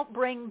this help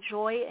bring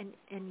joy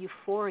and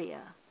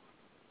euphoria?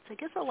 So I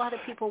guess a lot of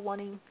people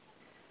wanting...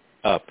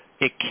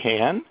 It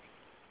can.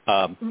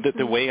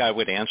 The way I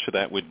would answer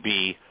that would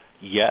be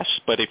yes,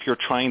 but if you're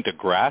trying to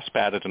grasp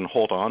at it and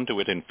hold on to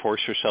it and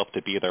force yourself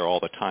to be there all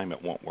the time,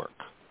 it won't work.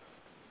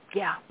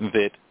 Yeah.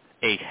 That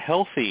a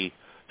healthy,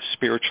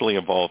 spiritually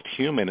evolved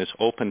human is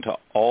open to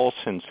all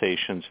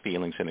sensations,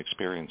 feelings, and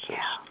experiences. Yeah.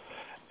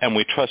 And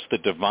we trust the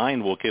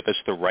divine will give us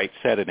the right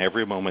set in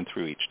every moment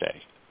through each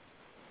day.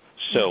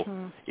 So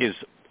is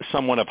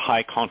someone of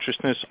high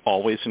consciousness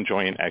always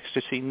enjoying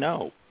ecstasy?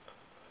 No.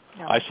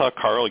 I saw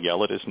Carl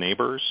yell at his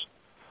neighbors.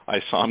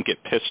 I saw him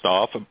get pissed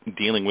off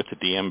dealing with the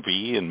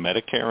DMV and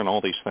Medicare and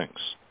all these things.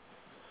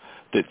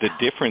 The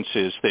difference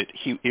is that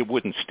it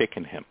wouldn't stick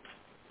in him.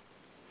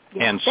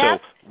 Yeah, and so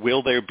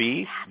will there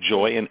be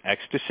joy and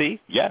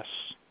ecstasy? Yes.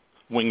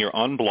 When you're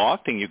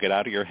unblocked and you get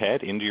out of your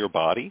head into your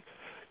body,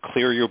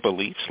 clear your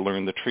beliefs,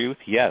 learn the truth,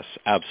 yes,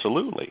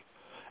 absolutely.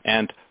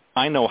 And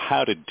I know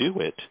how to do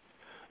it,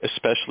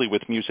 especially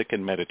with music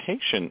and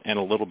meditation and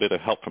a little bit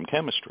of help from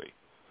chemistry.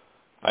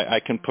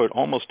 I can put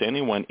almost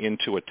anyone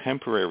into a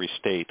temporary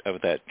state of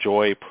that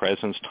joy,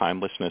 presence,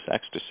 timelessness,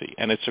 ecstasy.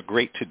 And it's a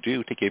great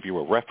to-do to give you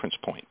a reference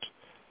point.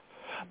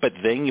 But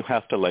then you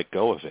have to let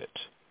go of it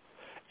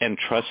and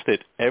trust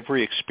that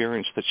every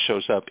experience that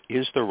shows up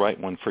is the right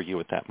one for you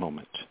at that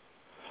moment.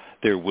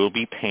 There will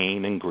be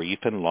pain and grief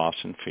and loss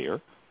and fear.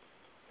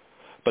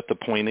 But the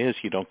point is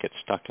you don't get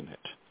stuck in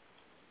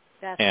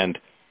it. And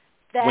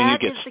when you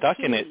get stuck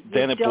in it,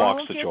 then it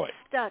blocks the joy.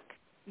 Stuck.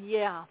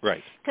 Yeah.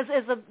 Right. Because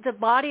as the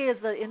body is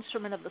the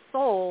instrument of the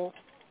soul,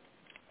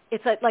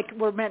 it's like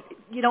we're meant.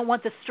 You don't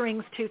want the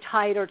strings too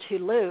tight or too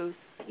loose.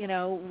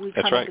 We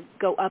kind of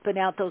go up and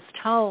out those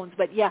tones.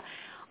 But yeah,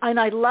 and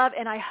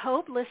I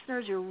hope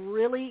listeners, you're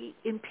really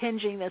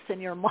impinging this in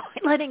your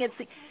mind, letting it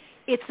see.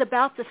 It's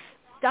about the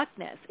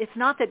stuckness. It's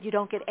not that you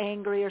don't get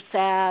angry or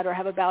sad or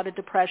have a bout of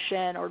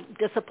depression or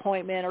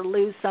disappointment or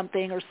lose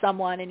something or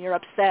someone and you're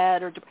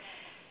upset or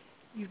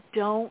you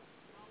don't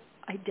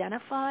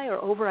identify or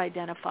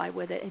over-identify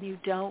with it, and you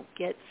don't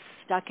get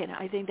stuck in it.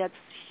 I think that's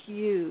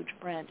huge,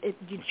 Brent. It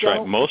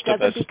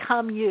doesn't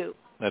become you.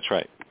 That's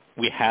right.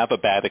 We have a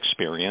bad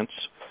experience.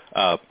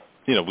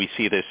 We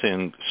see this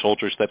in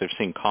soldiers that have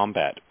seen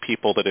combat,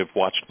 people that have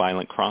watched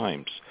violent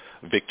crimes,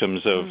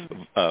 victims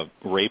of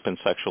rape and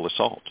sexual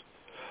assault.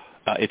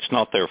 It's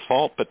not their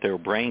fault, but their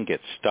brain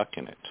gets stuck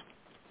in it.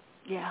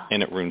 Yeah.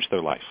 And it ruins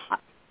their life.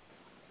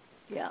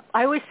 Yeah.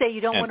 I always say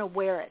you don't want to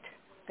wear it.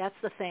 That's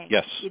the thing.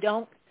 Yes. You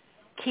don't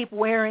keep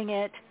wearing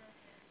it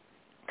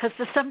because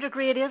to some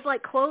degree it is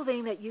like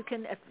clothing that you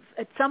can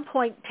at some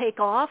point take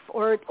off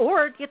or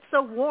it gets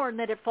so worn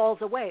that it falls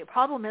away. The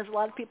problem is a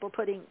lot of people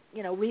putting,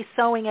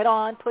 re-sewing it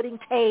on, putting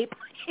tape.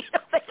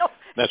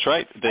 That's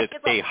right. That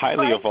a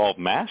highly evolved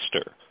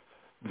master,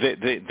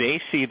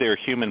 they see their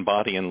human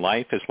body and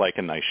life as like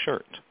a nice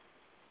shirt.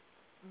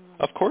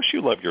 Of course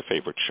you love your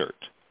favorite shirt,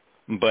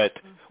 but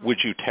would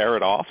you tear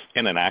it off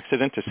in an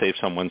accident to save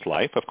someone's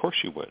life? Of course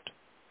you would.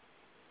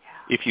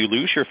 If you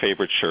lose your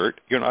favorite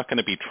shirt, you're not going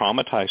to be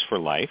traumatized for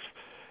life.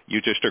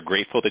 You just are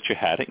grateful that you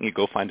had it, and you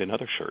go find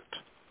another shirt.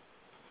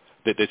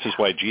 That this is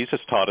why Jesus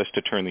taught us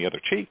to turn the other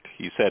cheek.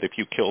 He said, if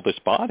you kill this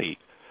body,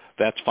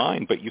 that's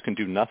fine, but you can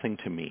do nothing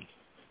to me.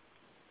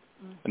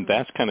 And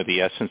that's kind of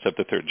the essence of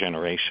the third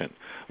generation.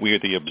 We are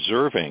the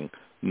observing,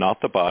 not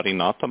the body,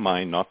 not the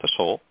mind, not the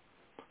soul,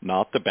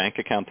 not the bank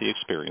account, the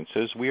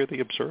experiences. We are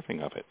the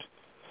observing of it.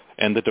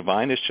 And the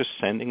divine is just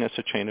sending us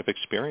a chain of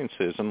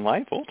experiences, and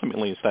life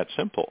ultimately is that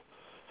simple.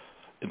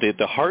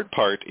 The hard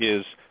part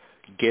is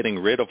getting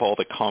rid of all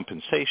the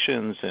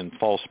compensations and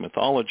false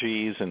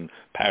mythologies and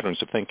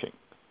patterns of thinking.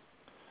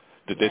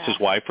 This is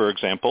why, for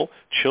example,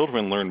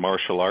 children learn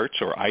martial arts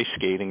or ice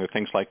skating or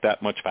things like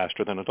that much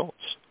faster than adults.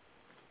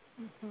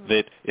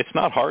 That it's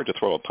not hard to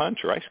throw a punch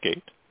or ice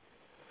skate,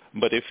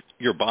 but if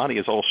your body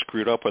is all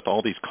screwed up with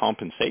all these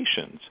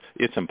compensations,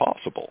 it's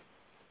impossible.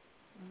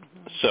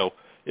 So,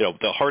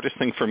 the hardest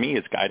thing for me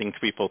is guiding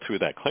people through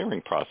that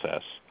clearing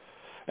process.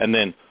 And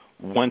then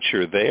once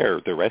you're there,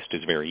 the rest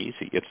is very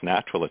easy. It's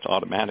natural. It's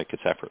automatic.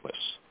 It's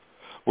effortless.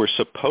 We're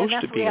supposed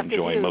to be in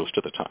joy most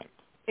of the time.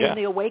 And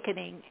the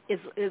awakening is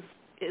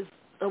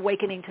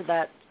awakening to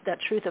that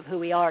truth of who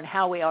we are and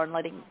how we are and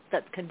letting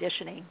that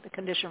conditioning, the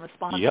conditioned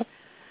response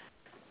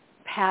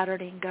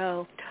patterning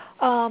go.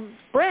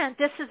 Brent,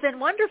 this has been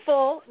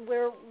wonderful.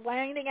 We're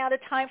winding out of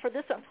time for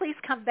this one. Please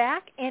come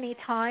back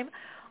anytime.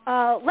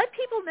 Let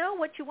people know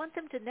what you want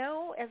them to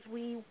know as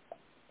we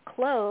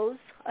close,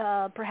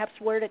 perhaps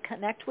where to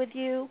connect with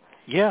you.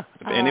 Yeah.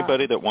 If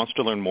anybody that wants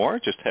to learn more,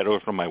 just head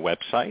over to my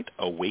website,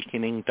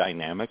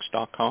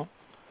 awakeningdynamics.com.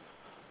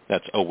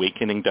 That's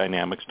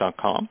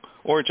awakeningdynamics.com.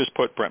 Or just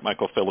put Brent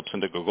Michael Phillips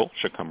into Google. It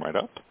should come right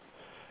up.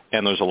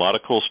 And there's a lot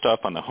of cool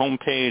stuff on the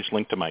homepage,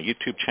 link to my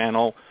YouTube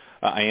channel.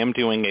 I am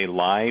doing a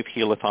live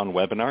Healathon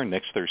webinar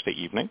next Thursday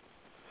evening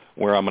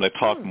where I'm going to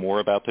talk more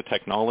about the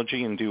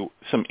technology and do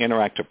some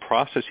interactive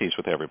processes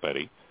with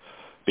everybody.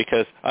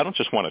 Because I don't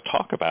just want to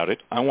talk about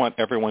it. I want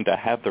everyone to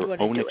have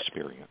their own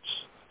experience.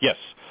 Yes.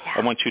 Yeah.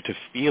 I want you to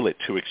feel it,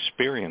 to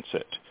experience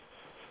it.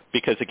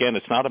 Because, again,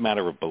 it's not a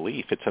matter of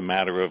belief. It's a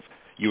matter of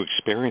you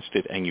experienced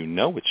it and you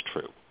know it's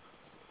true.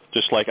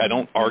 Just like I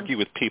don't argue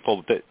with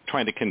people that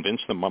trying to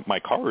convince them my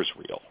car is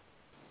real.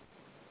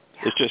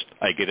 Yeah. It's just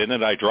I get in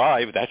it, I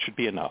drive. That should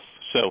be enough.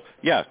 So,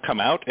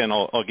 come out and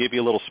I'll give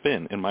you a little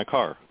spin in my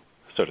car,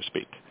 so to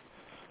speak.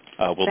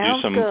 We'll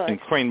do some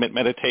entrainment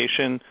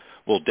meditation.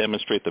 We'll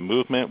demonstrate the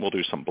movement. We'll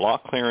do some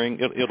block clearing.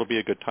 It'll be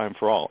a good time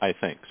for all, I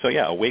think. So,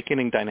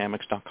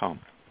 awakeningdynamics.com.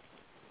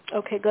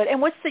 Okay, good.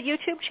 And what's the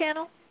YouTube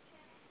channel?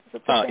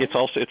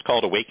 It's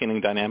called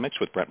Awakening Dynamics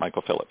with Brent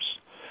Michael Phillips.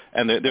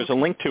 And there's a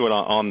link to it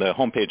on the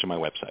homepage of my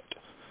website.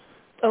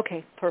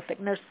 Okay, perfect.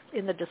 And there's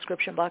in the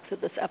description box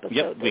of this episode.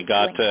 Yep, we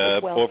got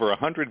over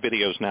 100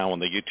 videos now on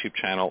the YouTube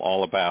channel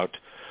all about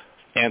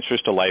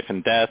answers to life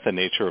and death, the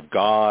nature of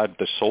God,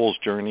 the soul's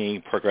journey,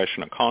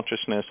 progression of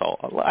consciousness,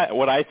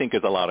 what I think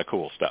is a lot of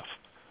cool stuff.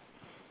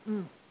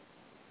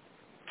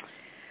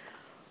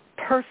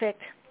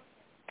 Perfect.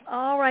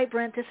 All right,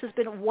 Brent, this has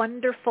been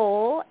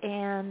wonderful,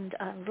 and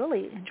I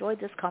really enjoyed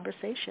this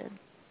conversation.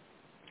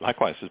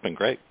 Likewise, it's been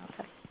great.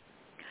 Okay.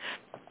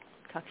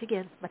 Talk to you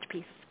again. Much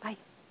peace. Bye.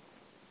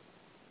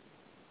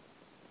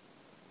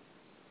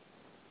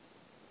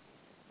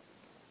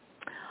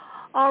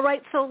 All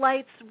right, so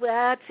lights,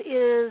 that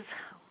is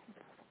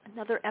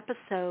another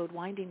episode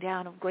winding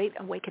down of Great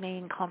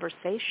Awakening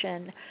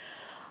Conversation.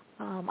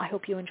 I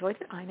hope you enjoyed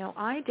it. I know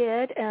I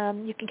did.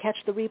 You can catch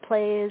the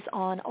replays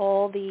on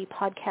all the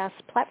podcast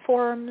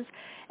platforms,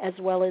 as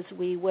well as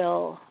we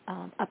will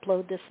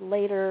upload this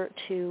later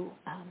to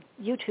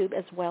YouTube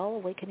as well,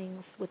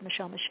 Awakenings with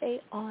Michelle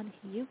Mache on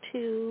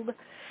YouTube.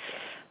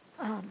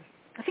 I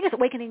think it's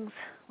Awakenings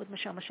with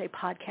Michelle Mache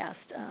podcast,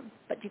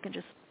 but you can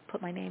just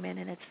put my name in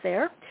and it's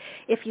there.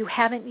 If you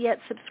haven't yet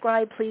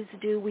subscribed, please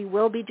do. We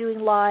will be doing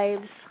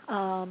lives.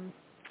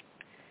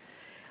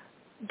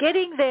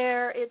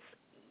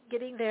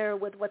 Getting there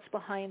with what's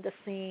behind the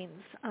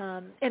scenes.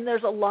 And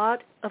there's a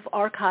lot of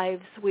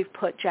archives we've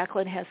put.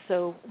 Jacqueline has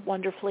so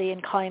wonderfully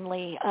and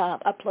kindly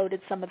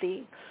uploaded some of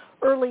the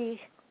early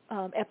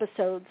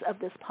episodes of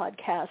this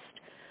podcast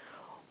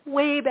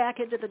way back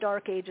into the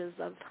dark ages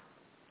of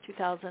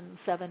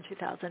 2007,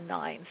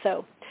 2009.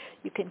 So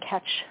you can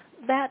catch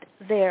that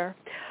there.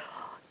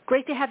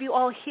 Great to have you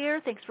all here.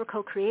 Thanks for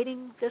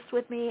co-creating this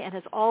with me. And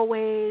as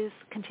always,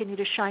 continue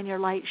to shine your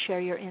light,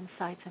 share your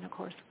insights, and of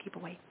course, keep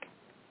awake.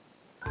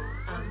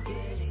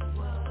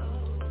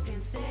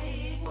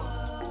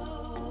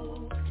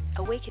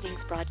 Awakenings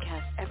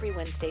broadcasts every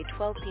Wednesday,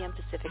 12 p.m.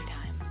 Pacific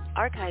Time.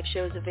 Archive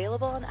shows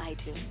available on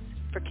iTunes.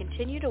 For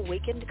continued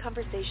awakened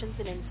conversations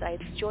and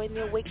insights, join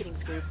the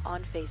Awakenings group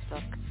on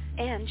Facebook.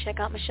 And check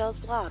out Michelle's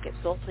blog at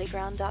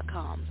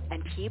soulplayground.com.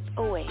 And keep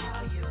awake.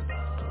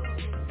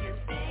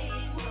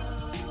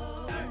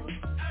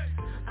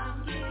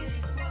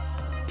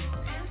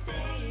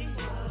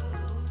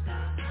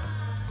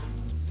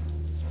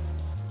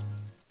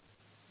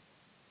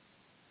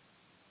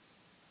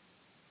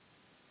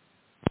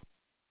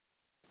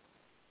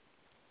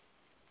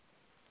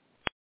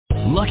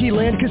 Lucky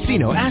Land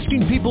Casino,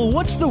 asking people,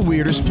 what's the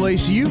weirdest place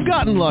you've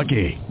gotten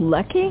lucky?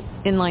 Lucky?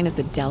 In line at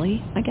the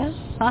deli, I guess?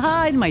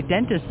 Aha, in my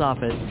dentist's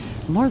office.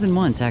 More than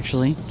once,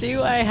 actually.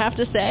 Do I have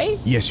to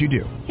say? Yes, you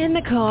do. In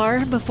the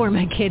car before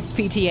my kids'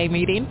 PTA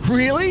meeting.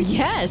 Really?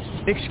 Yes.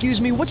 Excuse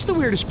me, what's the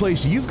weirdest place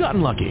you've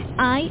gotten lucky?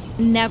 I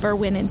never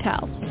win and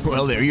tell.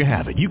 Well, there you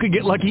have it. You can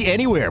get lucky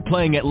anywhere,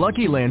 playing at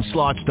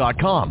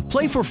LuckyLandSlots.com.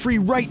 Play for free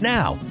right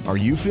now. Are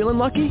you feeling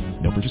lucky?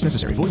 No purchase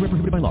necessary. Void where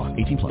prohibited by law.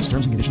 18+.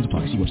 Terms and conditions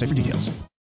apply. See website for details.